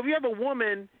 But if you have a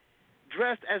woman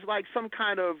dressed as like some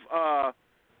kind of,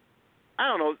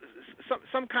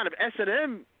 some kind of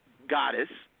S&M goddess,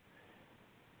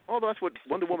 although that's what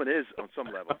Wonder Woman is on some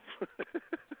level.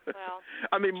 Well,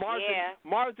 I mean,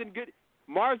 Marsden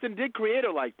did create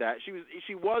her like that.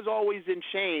 She was always in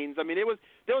chains. I mean, there was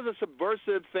a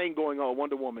subversive thing going on with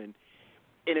Wonder Woman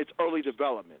in its early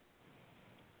development.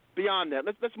 Beyond that,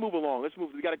 let's move along.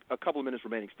 We got a couple of minutes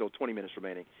remaining still, 20 minutes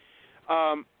remaining.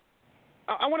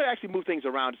 I want to actually move things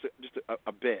around just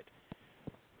a bit.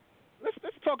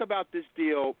 Let's talk about this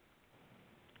deal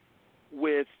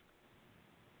with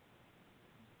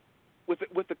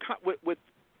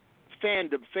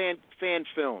fandom, fan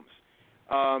films.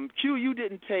 Q, you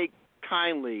didn't take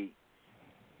kindly.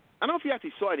 I don't know if you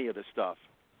actually saw any of this stuff.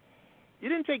 You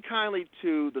didn't take kindly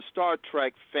to the Star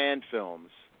Trek fan films,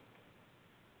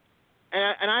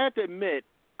 and I have to admit,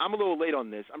 I'm a little late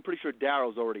on this. I'm pretty sure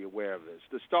Daryl's already aware of this.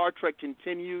 The Star Trek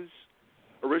Continues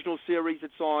original series.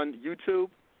 It's on YouTube,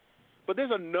 but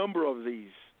there's a number of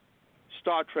these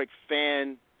Star Trek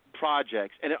fan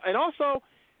projects, and also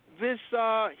this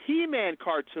He-Man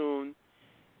cartoon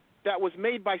that was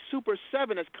made by Super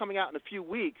 7 that's coming out in a few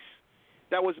weeks,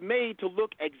 that was made to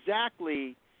look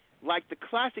exactly like the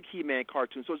classic He-Man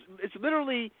cartoon. So it's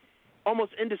literally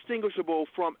almost indistinguishable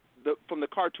from the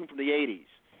cartoon from the 80s.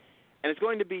 And it's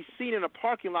going to be seen in a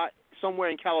parking lot somewhere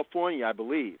in California, I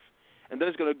believe. And then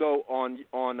it's going to go on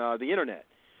the internet.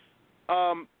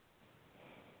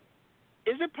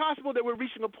 Is it possible that we're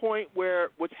reaching a point where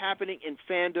what's happening in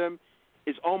fandom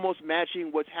is almost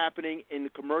matching what's happening in the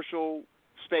commercial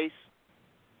space?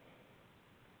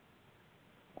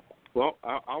 Well,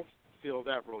 I'll fill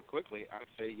that real quickly. I'd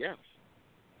say yes.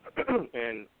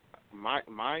 And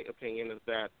my opinion is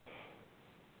that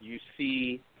you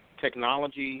see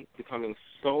technology becoming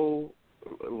so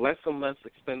less and less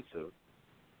expensive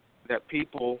that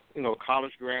people,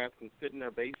 college grads can sit in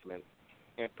their basement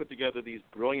and put together these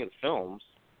brilliant films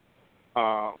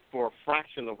for a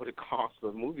fraction of what it costs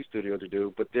a movie studio to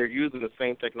do, but they're using the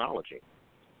same technology.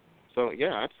 So,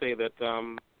 yeah, I'd say that,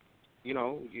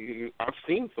 I've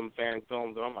seen some fan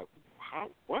films and I'm like,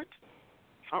 what?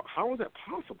 How is that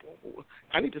possible?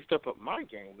 I need to step up my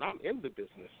game. I'm in the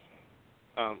business.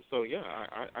 So, yeah,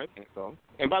 I think so.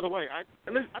 And by the way, I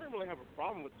didn't really have a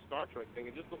problem with the Star Trek thing.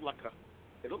 It just looked like a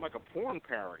porn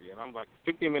parody. And I'm like,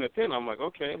 15 minutes in, I'm like,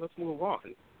 okay, let's move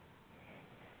on.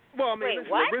 Well, I mean,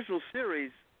 the original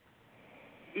series,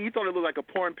 you thought it looked like a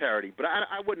porn parody, but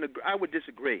I would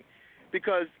disagree,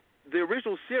 because the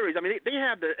original series, I mean, they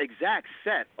have the exact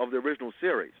set of the original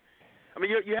series. I mean,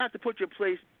 you have to put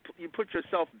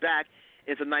yourself back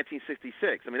into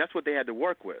 1966. I mean, that's what they had to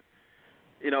work with.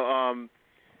 The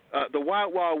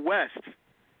Wild Wild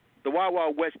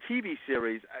West TV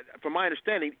series, from my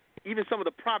understanding, even some of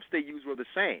the props they used were the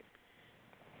same.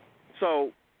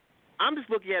 So I'm just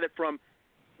looking at it from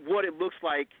what it looks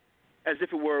like, as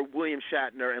if it were William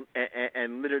Shatner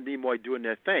and Leonard Nimoy doing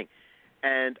their thing.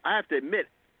 And I have to admit,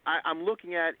 I'm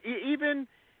looking at even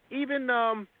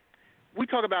we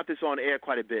talk about this on air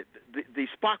quite a bit. The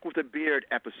Spock with a Beard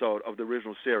episode of the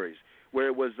original series, where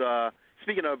it was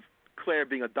speaking of Claire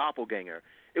being a doppelganger,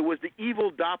 it was the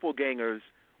evil doppelgangers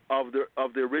of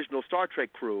the original Star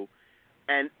Trek crew,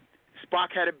 and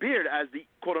Spock had a beard as the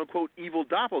quote unquote evil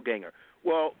doppelganger.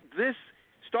 Well, this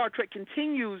Star Trek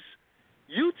Continues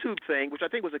YouTube thing, which I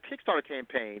think was a Kickstarter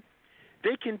campaign,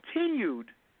 they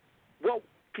continued what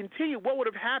would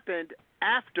have happened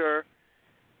after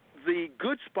the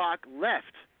good Spock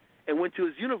left and went to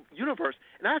his universe.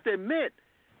 And I have to admit,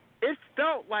 it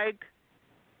felt like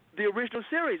the original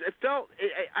series. It felt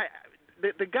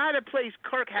the guy that plays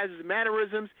Kirk has his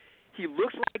mannerisms. He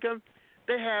looks like him.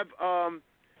 They have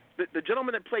the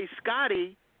gentleman that plays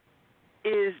Scotty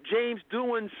is James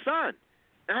Doohan's son.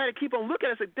 And I had to keep on looking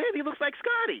at it. I said, damn, he looks like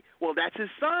Scotty. Well, that's his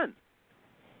son.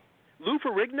 Lou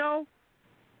Ferrigno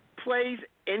plays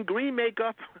in green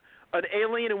makeup an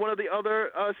alien in one of the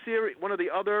other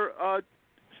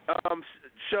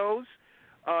shows.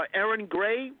 Erin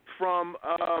Gray from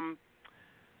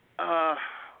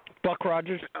Buck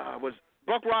Rogers was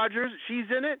Buck Rogers. She's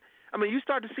in it. I mean, you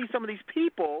start to see some of these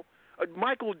people.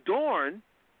 Michael Dorn,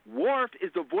 Worf,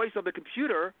 is the voice of the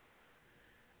computer.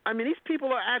 I mean, these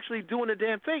people are actually doing the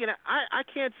damn thing, and I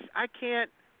can't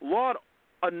laud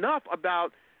enough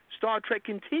about Star Trek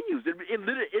Continues.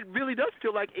 It really does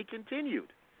feel like it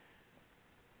continued.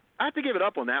 I have to give it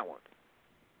up on that one.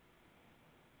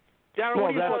 Darren,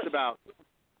 what are your thoughts about?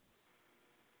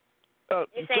 You're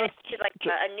saying it's like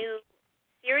a new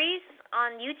series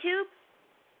on YouTube?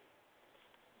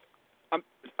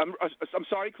 I'm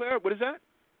sorry, Claire. What is that?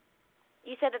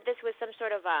 You said that this was some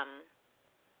sort of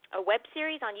a web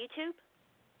series on YouTube?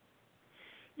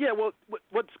 Yeah, well,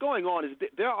 what's going on is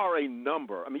there are a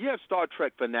number. I mean, you have Star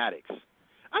Trek fanatics.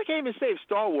 I can't even say if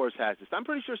Star Wars has this. I'm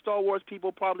pretty sure Star Wars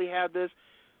people probably have this,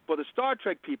 but the Star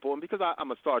Trek people, and because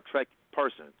I'm a Star Trek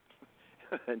person,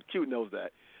 and Q knows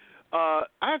that, I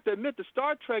have to admit the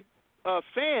Star Trek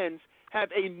fans have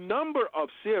a number of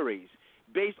series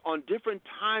based on different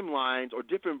timelines or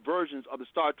different versions of the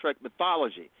Star Trek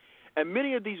mythology. And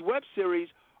many of these web series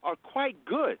are quite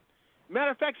good.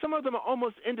 Matter of fact, some of them are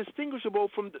almost indistinguishable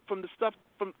from the stuff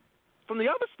from the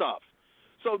other stuff.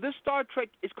 So this Star Trek,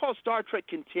 it's called Star Trek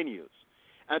Continues.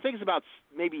 And I think it's about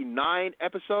maybe 9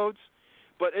 episodes,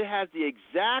 but it has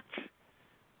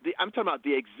I'm talking about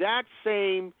the exact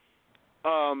same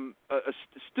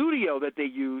studio that they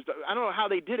used. I don't know how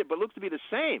they did it, but it looks to be the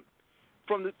same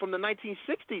from the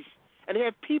 1960s. And they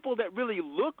have people that really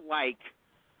look like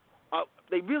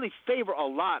they really favor a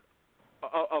lot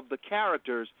of the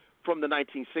characters from the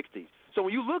 1960s. So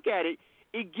when you look at it,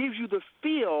 it gives you the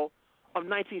feel of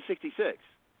 1966.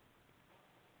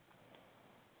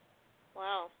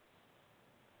 Wow.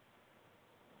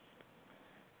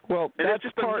 Well, and that's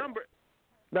just part. a number.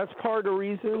 That's part of the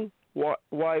reason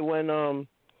why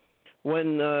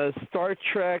when Star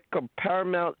Trek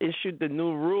Paramount issued the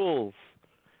new rules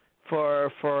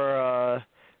for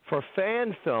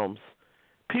fan films,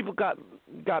 people got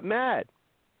mad.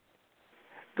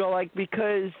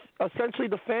 Because essentially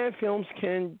the fan films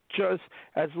can just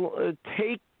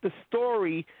take the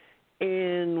story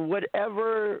in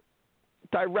whatever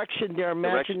direction their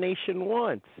imagination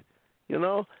wants. You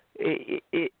know,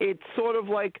 it's sort of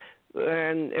like,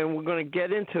 and we're going to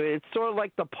get into it. It's sort of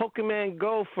like the Pokemon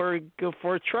Go for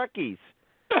Trekkies.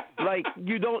 Like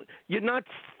you're not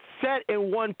set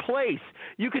in one place.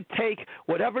 You could take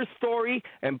whatever story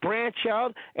and branch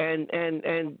out and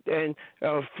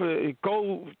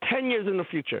go 10 years in the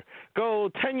future, go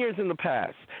 10 years in the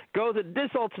past, go to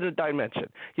this alternate dimension.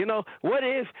 You know, what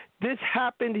if this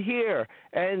happened here,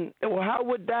 and how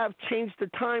would that have changed the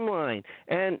timeline?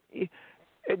 And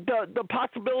the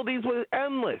possibilities were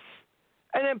endless.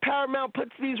 And then Paramount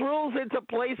puts these rules into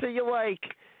place, and you're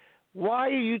like, why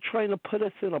are you trying to put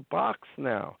us in a box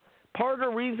now? Part of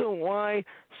the reason why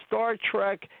Star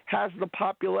Trek has the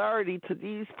popularity to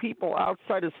these people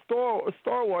outside of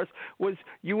Star Wars was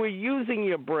you were using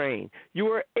your brain. You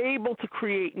were able to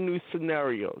create new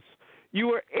scenarios. You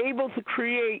were able to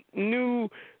create new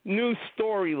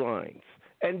storylines.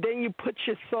 And then you put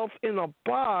yourself in a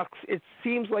box, it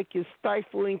seems like you're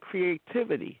stifling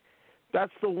creativity.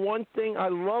 That's the one thing I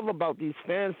love about these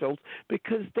fan films,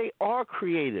 because they are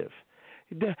creative.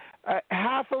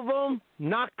 Half of them,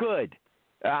 not good.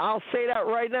 I'll say that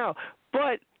right now.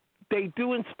 But they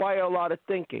do inspire a lot of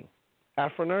thinking.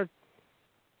 Afronerd?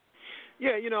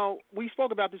 Yeah, you know, we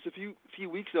spoke about this a few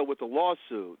weeks ago with the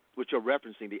lawsuit, which you're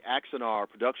referencing, the Axonar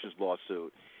Productions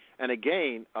lawsuit. And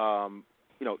again,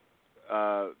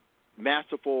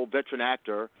 masterful veteran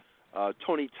actor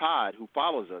Tony Todd, who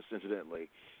follows us, incidentally,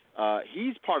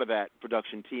 he's part of that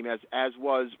production team, as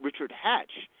was Richard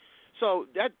Hatch. So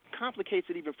that complicates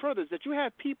it even further, is that you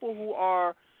have people who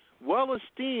are well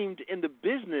esteemed in the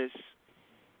business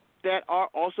that are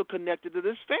also connected to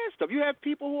this fan stuff. You have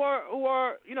people who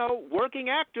are working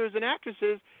actors and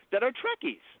actresses that are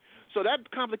Trekkies. So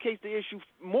that complicates the issue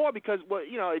more, because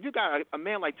if you got a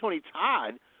man like Tony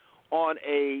Todd on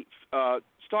a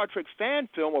Star Trek fan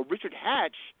film, or Richard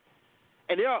Hatch,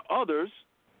 and there are others,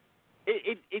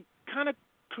 it kind of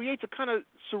creates a kind of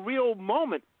surreal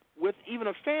moment with even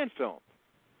a fan film.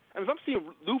 I mean, if I'm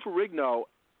seeing Lou Ferrigno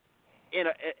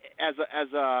as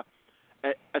a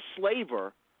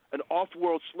slaver, an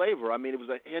off-world slaver, I mean, it was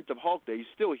a hint of Hulk there. He's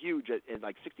still huge at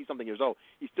like 60-something years old.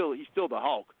 He's still the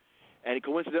Hulk, and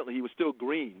coincidentally, he was still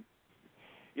green.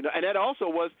 You know, and that also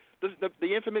was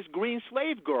the infamous green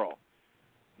slave girl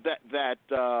that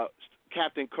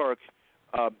Captain Kirk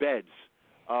beds.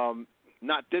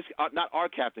 Not our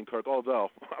Captain Kirk, although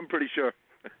I'm pretty sure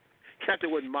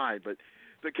Captain wouldn't mind, but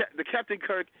the Captain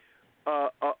Kirk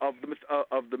of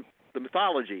the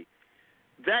mythology,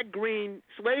 that green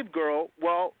slave girl,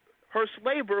 well, her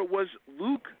slaver was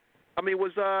Luke. I mean,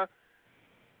 was the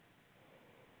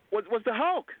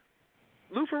Hulk,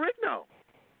 Lou Ferrigno.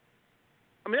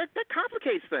 I mean, that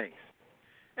complicates things.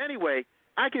 Anyway,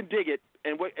 I can dig it,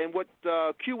 and what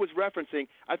Q was referencing,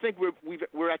 I think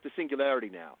we're at the singularity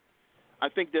now. I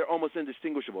think they're almost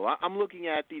indistinguishable. I'm looking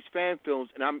at these fan films,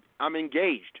 and I'm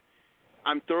engaged.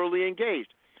 I'm thoroughly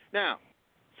engaged. Now,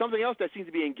 something else that seems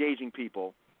to be engaging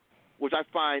people, which I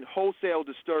find wholesale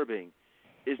disturbing,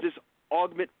 is this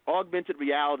augmented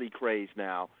reality craze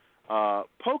now.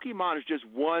 Pokemon is just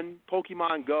one,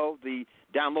 Pokemon Go, the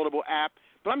downloadable app.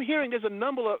 But I'm hearing there's a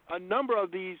number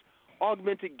of these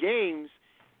augmented games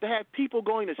that have people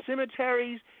going to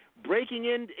cemeteries, breaking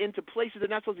into places they're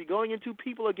not supposed to be going into.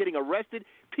 People are getting arrested.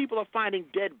 People are finding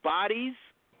dead bodies,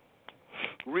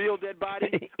 real dead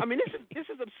bodies. I mean, this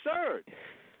is absurd.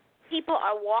 People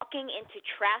are walking into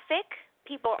traffic.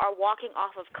 People are walking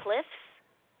off of cliffs.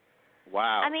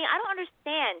 Wow. I mean, I don't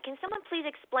understand. Can someone please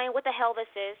explain what the hell this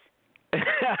is?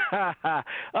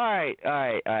 All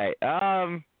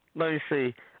right. Let me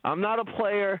see. I'm not a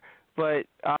player, but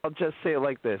I'll just say it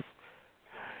like this.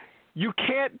 You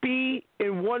can't be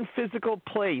in one physical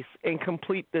place and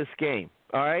complete this game,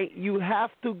 all right? You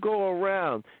have to go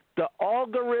around. The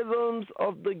algorithms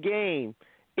of the game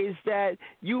is that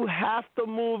you have to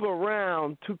move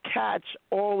around to catch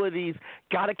all of these.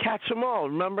 Got to catch them all.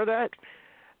 Remember that?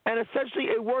 And essentially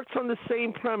it works on the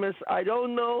same premise. I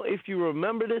don't know if you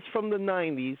remember this from the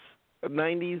 90s,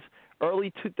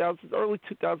 early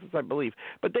 2000s, I believe.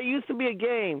 But there used to be a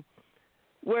game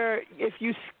where if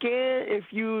you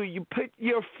put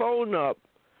your phone up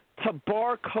to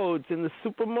barcodes in the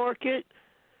supermarket,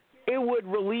 it would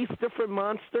release different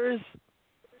monsters.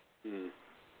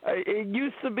 It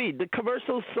used to be. The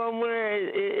commercial's somewhere,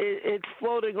 it's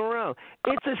floating around.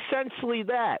 It's essentially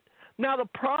that. Now, the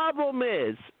problem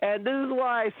is, and this is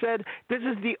why I said this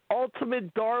is the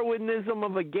ultimate Darwinism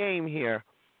of a game here,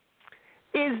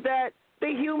 is that the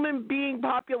human being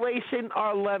population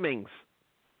are lemmings.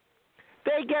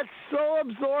 They get so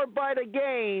absorbed by the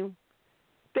game,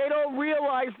 they don't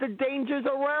realize the dangers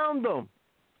around them.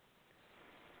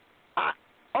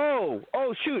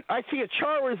 Shoot, I see a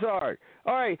Charizard.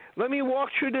 All right, let me walk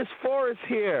through this forest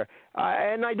here.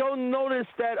 And I don't notice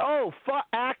that,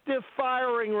 active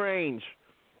firing range.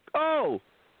 Oh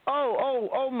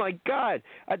my God.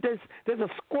 There's a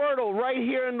Squirtle right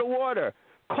here in the water.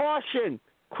 Caution,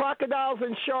 crocodiles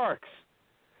and sharks.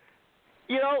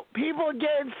 You know, people are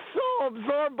getting so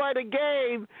absorbed by the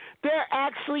game, they're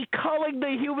actually culling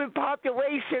the human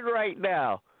population right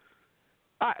now.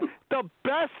 The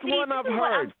best one I've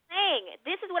heard.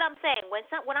 This is what I'm saying.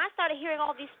 When I started hearing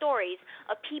all these stories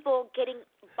of people getting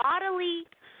bodily,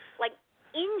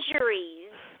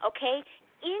 injuries,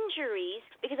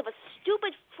 because of a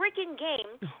stupid freaking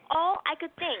game, all I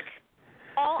could think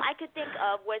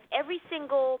of was every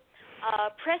single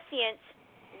prescient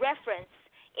reference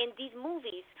in these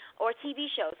movies or TV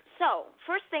shows. So,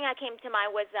 first thing I came to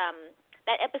mind was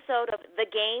that episode of The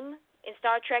Game in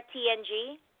Star Trek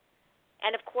TNG.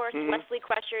 And, of course, Wesley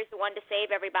Crusher is the one to save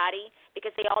everybody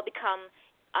because they all become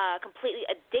completely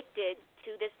addicted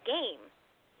to this game.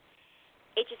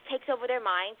 It just takes over their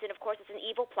minds, and, of course, it's an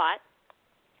evil plot.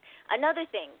 Another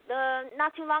thing,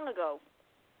 not too long ago,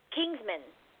 Kingsman,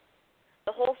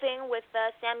 the whole thing with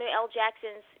Samuel L.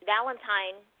 Jackson's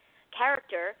Valentine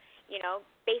character,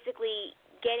 basically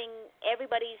getting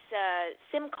everybody's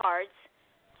SIM cards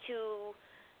to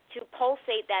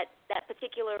pulsate that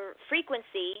particular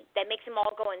frequency that makes them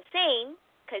all go insane,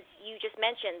 because you just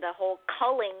mentioned the whole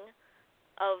culling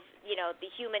of, the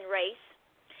human race.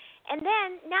 And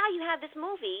then now you have this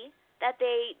movie that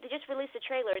they just released the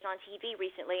trailers on TV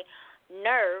recently,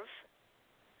 Nerve,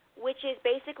 which is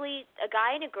basically a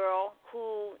guy and a girl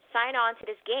who sign on to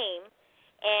this game,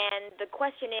 and the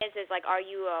question is are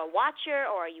you a watcher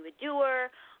or are you a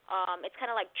doer? It's kind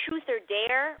of like Truth or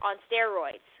Dare on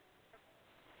steroids.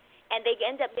 And they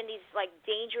end up in these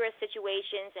dangerous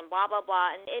situations and blah blah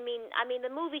blah. And I mean the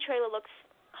movie trailer looks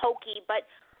hokey, but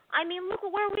look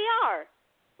at where we are.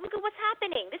 Look at what's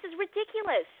happening. This is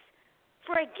ridiculous.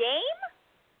 For a game?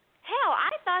 Hell,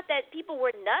 I thought that people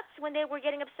were nuts when they were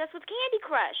getting obsessed with Candy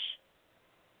Crush.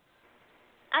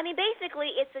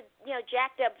 Basically it's a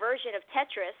jacked up version of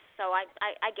Tetris. So I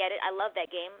get it. I love that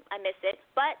game. I miss it.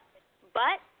 But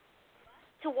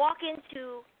to walk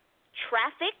into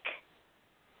traffic,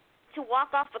 to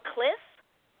walk off a cliff,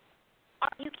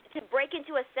 to break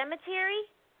into a cemetery,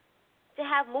 to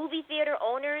have movie theater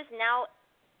owners now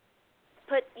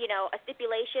put, a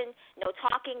stipulation, no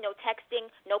talking, no texting,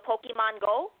 no Pokemon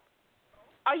Go?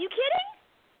 Are you kidding?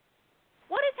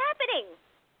 What is happening?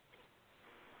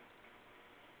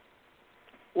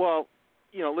 Well,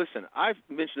 listen, I've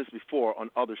mentioned this before on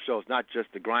other shows, not just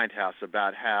the GrindHouse,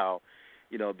 about how,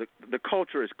 the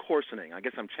culture is coarsening. I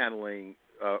guess I'm channeling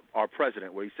our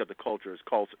president, where he said the culture is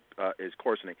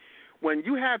coarsening. When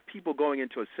you have people going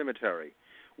into a cemetery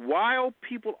while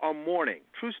people are mourning,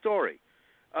 true story,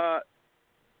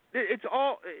 it's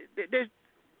all there's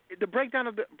the breakdown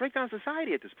of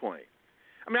society at this point.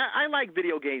 I like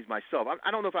video games myself.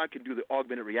 I don't know if I can do the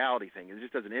augmented reality thing. It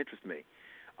just doesn't interest me.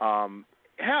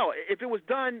 Hell, if it was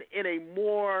done in a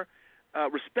more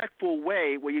respectful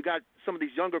way, where you got some of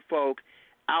these younger folk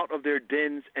out of their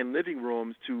dens and living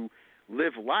rooms to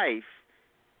live life,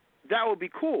 that would be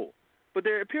cool. But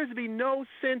there appears to be no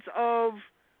sense of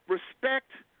respect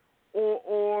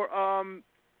or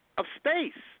of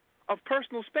space, of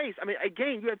personal space.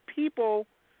 Again, you have people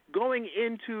going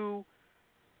into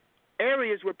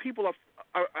areas where people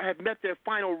have met their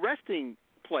final resting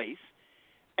place,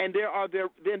 and their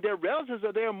relatives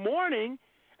are there mourning,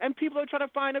 and people are trying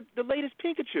to find the latest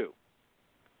Pikachu.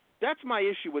 That's my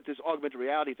issue with this augmented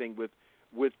reality thing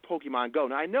with Pokemon Go.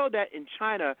 Now, I know that in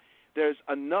China there's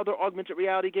another augmented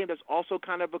reality game that's also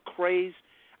kind of a craze.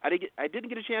 I didn't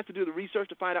get a chance to do the research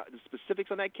to find out the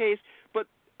specifics on that case, but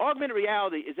augmented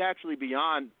reality is actually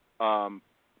beyond the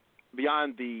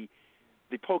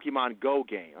Pokemon Go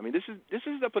game. This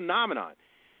is a phenomenon.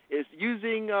 It's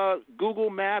using Google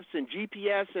Maps and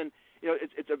GPS, and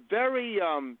it's a very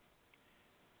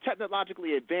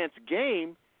technologically advanced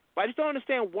game. But I just don't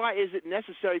understand, why is it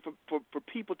necessary for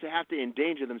people to have to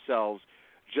endanger themselves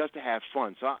just to have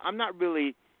fun. So I'm not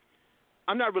really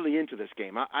into this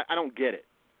game. I don't get it.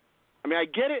 I mean, I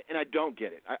get it and I don't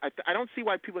get it. I don't see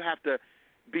why people have to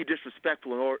be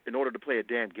disrespectful in order to play a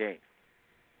damn game.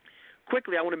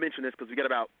 Quickly, I want to mention this because we got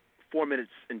about 4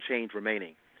 minutes and change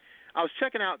remaining. I was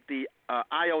checking out the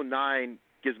IO9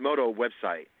 Gizmodo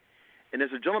website, and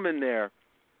there's a gentleman there,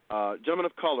 gentleman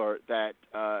of color, that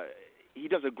he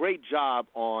does a great job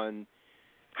on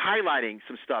highlighting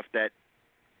some stuff that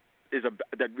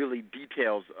really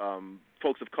details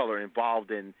folks of color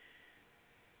involved in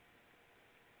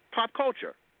pop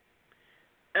culture.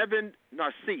 Evan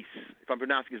Narcisse, if I'm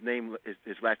pronouncing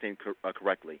his last name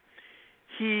correctly,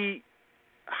 he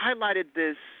highlighted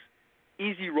this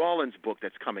Easy Rawlins book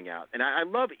that's coming out, and I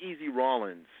love Easy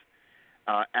Rawlins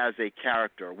as a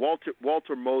character.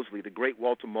 Walter Mosley, the great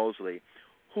Walter Mosley,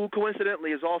 who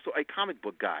coincidentally is also a comic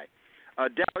book guy.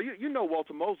 Darryl, you know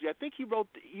Walter Mosley. I think he wrote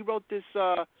this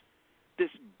this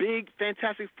big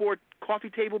Fantastic Four coffee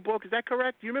table book. Is that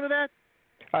correct? Do you remember that?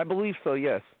 I believe so.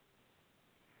 Yes.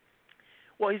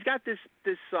 Well, he's got this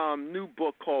new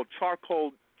book called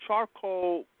Charcoal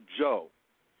Joe,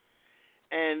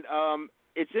 and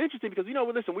it's interesting because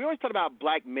listen, we always talk about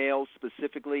black males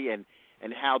specifically, and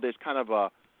how there's kind of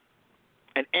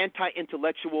an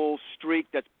anti-intellectual streak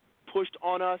that's pushed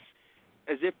on us,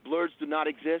 as if blurs do not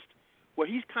exist. Well,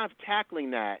 he's kind of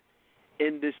tackling that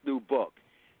in this new book,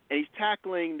 and he's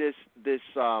tackling this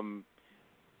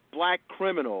black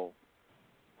criminal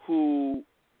who,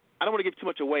 I don't want to give too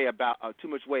much away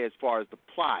as far as the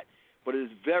plot, but it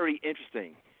is very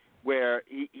interesting, where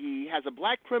he has a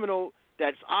black criminal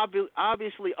that's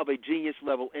obviously of a genius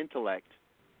level intellect,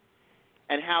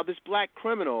 and how this black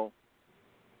criminal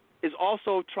is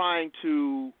also trying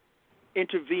to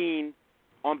intervene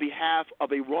on behalf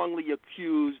of a wrongly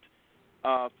accused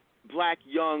black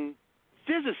young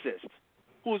physicist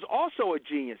who is also a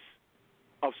genius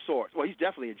of sorts. Well, he's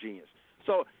definitely a genius.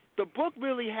 So the book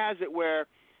really has it where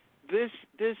this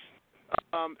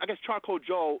I guess Charcoal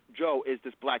Joe is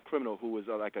this black criminal who is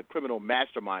like a criminal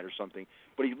mastermind or something,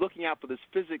 but he's looking out for this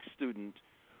physics student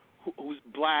who's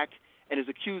black and is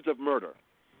accused of murder,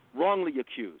 wrongly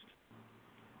accused.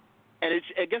 And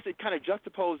I guess it kind of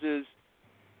juxtaposes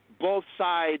both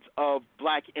sides of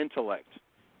black intellect.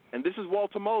 And this is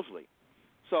Walter Mosley.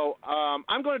 So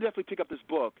I'm going to definitely pick up this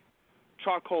book,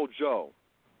 Charcoal Joe,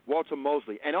 Walter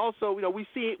Mosley. And also,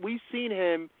 we've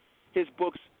seen his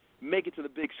books make it to the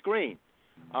big screen.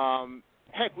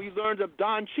 Heck, we learned of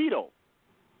Don Cheadle,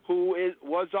 who is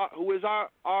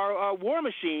our war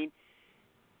machine.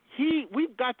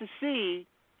 We've got to see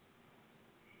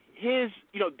his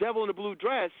Devil in the Blue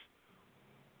Dress.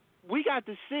 We got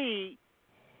to see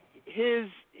his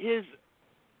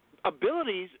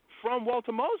abilities from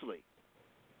Walter Mosley.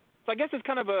 So I guess it's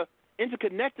kind of a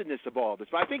interconnectedness of all this.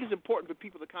 But I think it's important for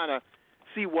people to kind of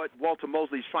see what Walter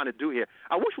Mosley's trying to do here.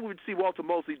 I wish we would see Walter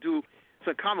Mosley do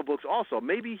some comic books also.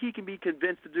 Maybe he can be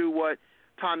convinced to do what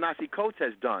Ta-Nehisi Coates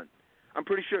has done. I'm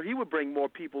pretty sure he would bring more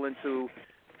people into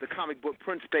the comic book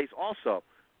print space also.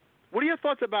 What are your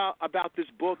thoughts about this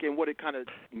book and what it kind of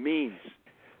means,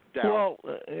 Darryl?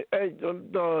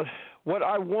 Well, what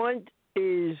I want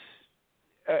is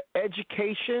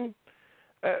education.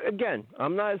 Again,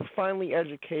 I'm not as finely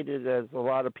educated as a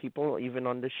lot of people, even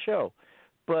on this show,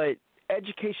 but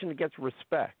education gets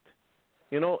respect.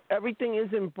 Everything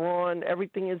isn't brawn,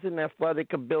 everything isn't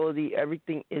athletic ability,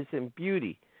 everything isn't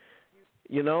beauty.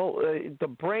 The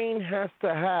brain has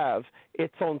to have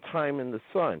its own time in the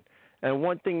sun. And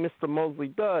one thing Mr. Mosley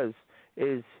does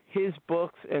is his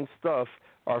books and stuff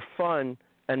are fun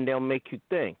and they'll make you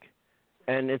think.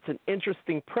 And it's an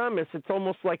interesting premise. It's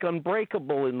almost like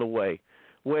Unbreakable in the way,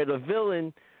 where the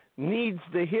villain needs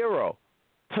the hero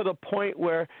to the point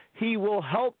where he will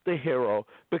help the hero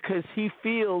because he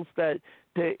feels that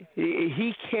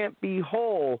he can't be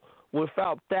whole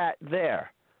without that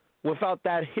there, without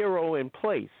that hero in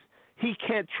place. He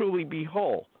can't truly be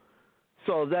whole.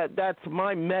 So that's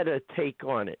my meta take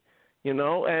on it,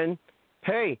 And,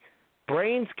 hey,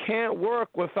 brains can't work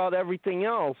without everything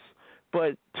else,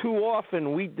 but too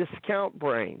often we discount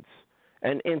brains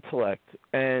and intellect.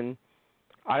 And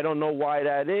I don't know why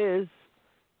that is,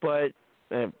 but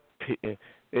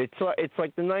it's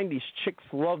like the 90s. Chicks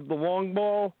love the long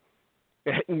ball,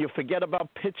 and you forget about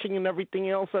pitching and everything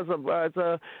else as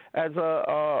a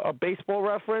baseball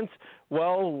reference.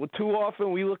 Well, too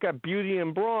often we look at beauty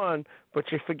and brawn, but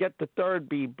you forget the third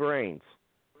B, brains,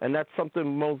 and that's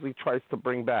something Mosley tries to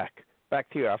bring back. Back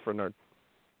to you, Afronerd.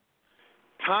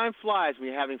 Time flies when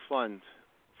you're having fun,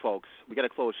 folks. We got to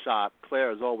close shop.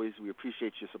 Claire, as always, we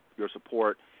appreciate your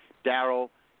support. Darryl,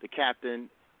 the captain,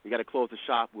 We got to close the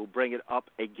shop. We'll bring it up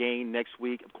again next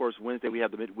week. Of course, Wednesday we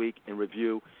have the midweek in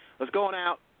review. Let's go on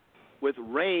out with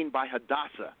Rain by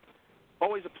Hadassah.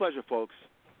 Always a pleasure, folks.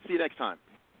 See you next time.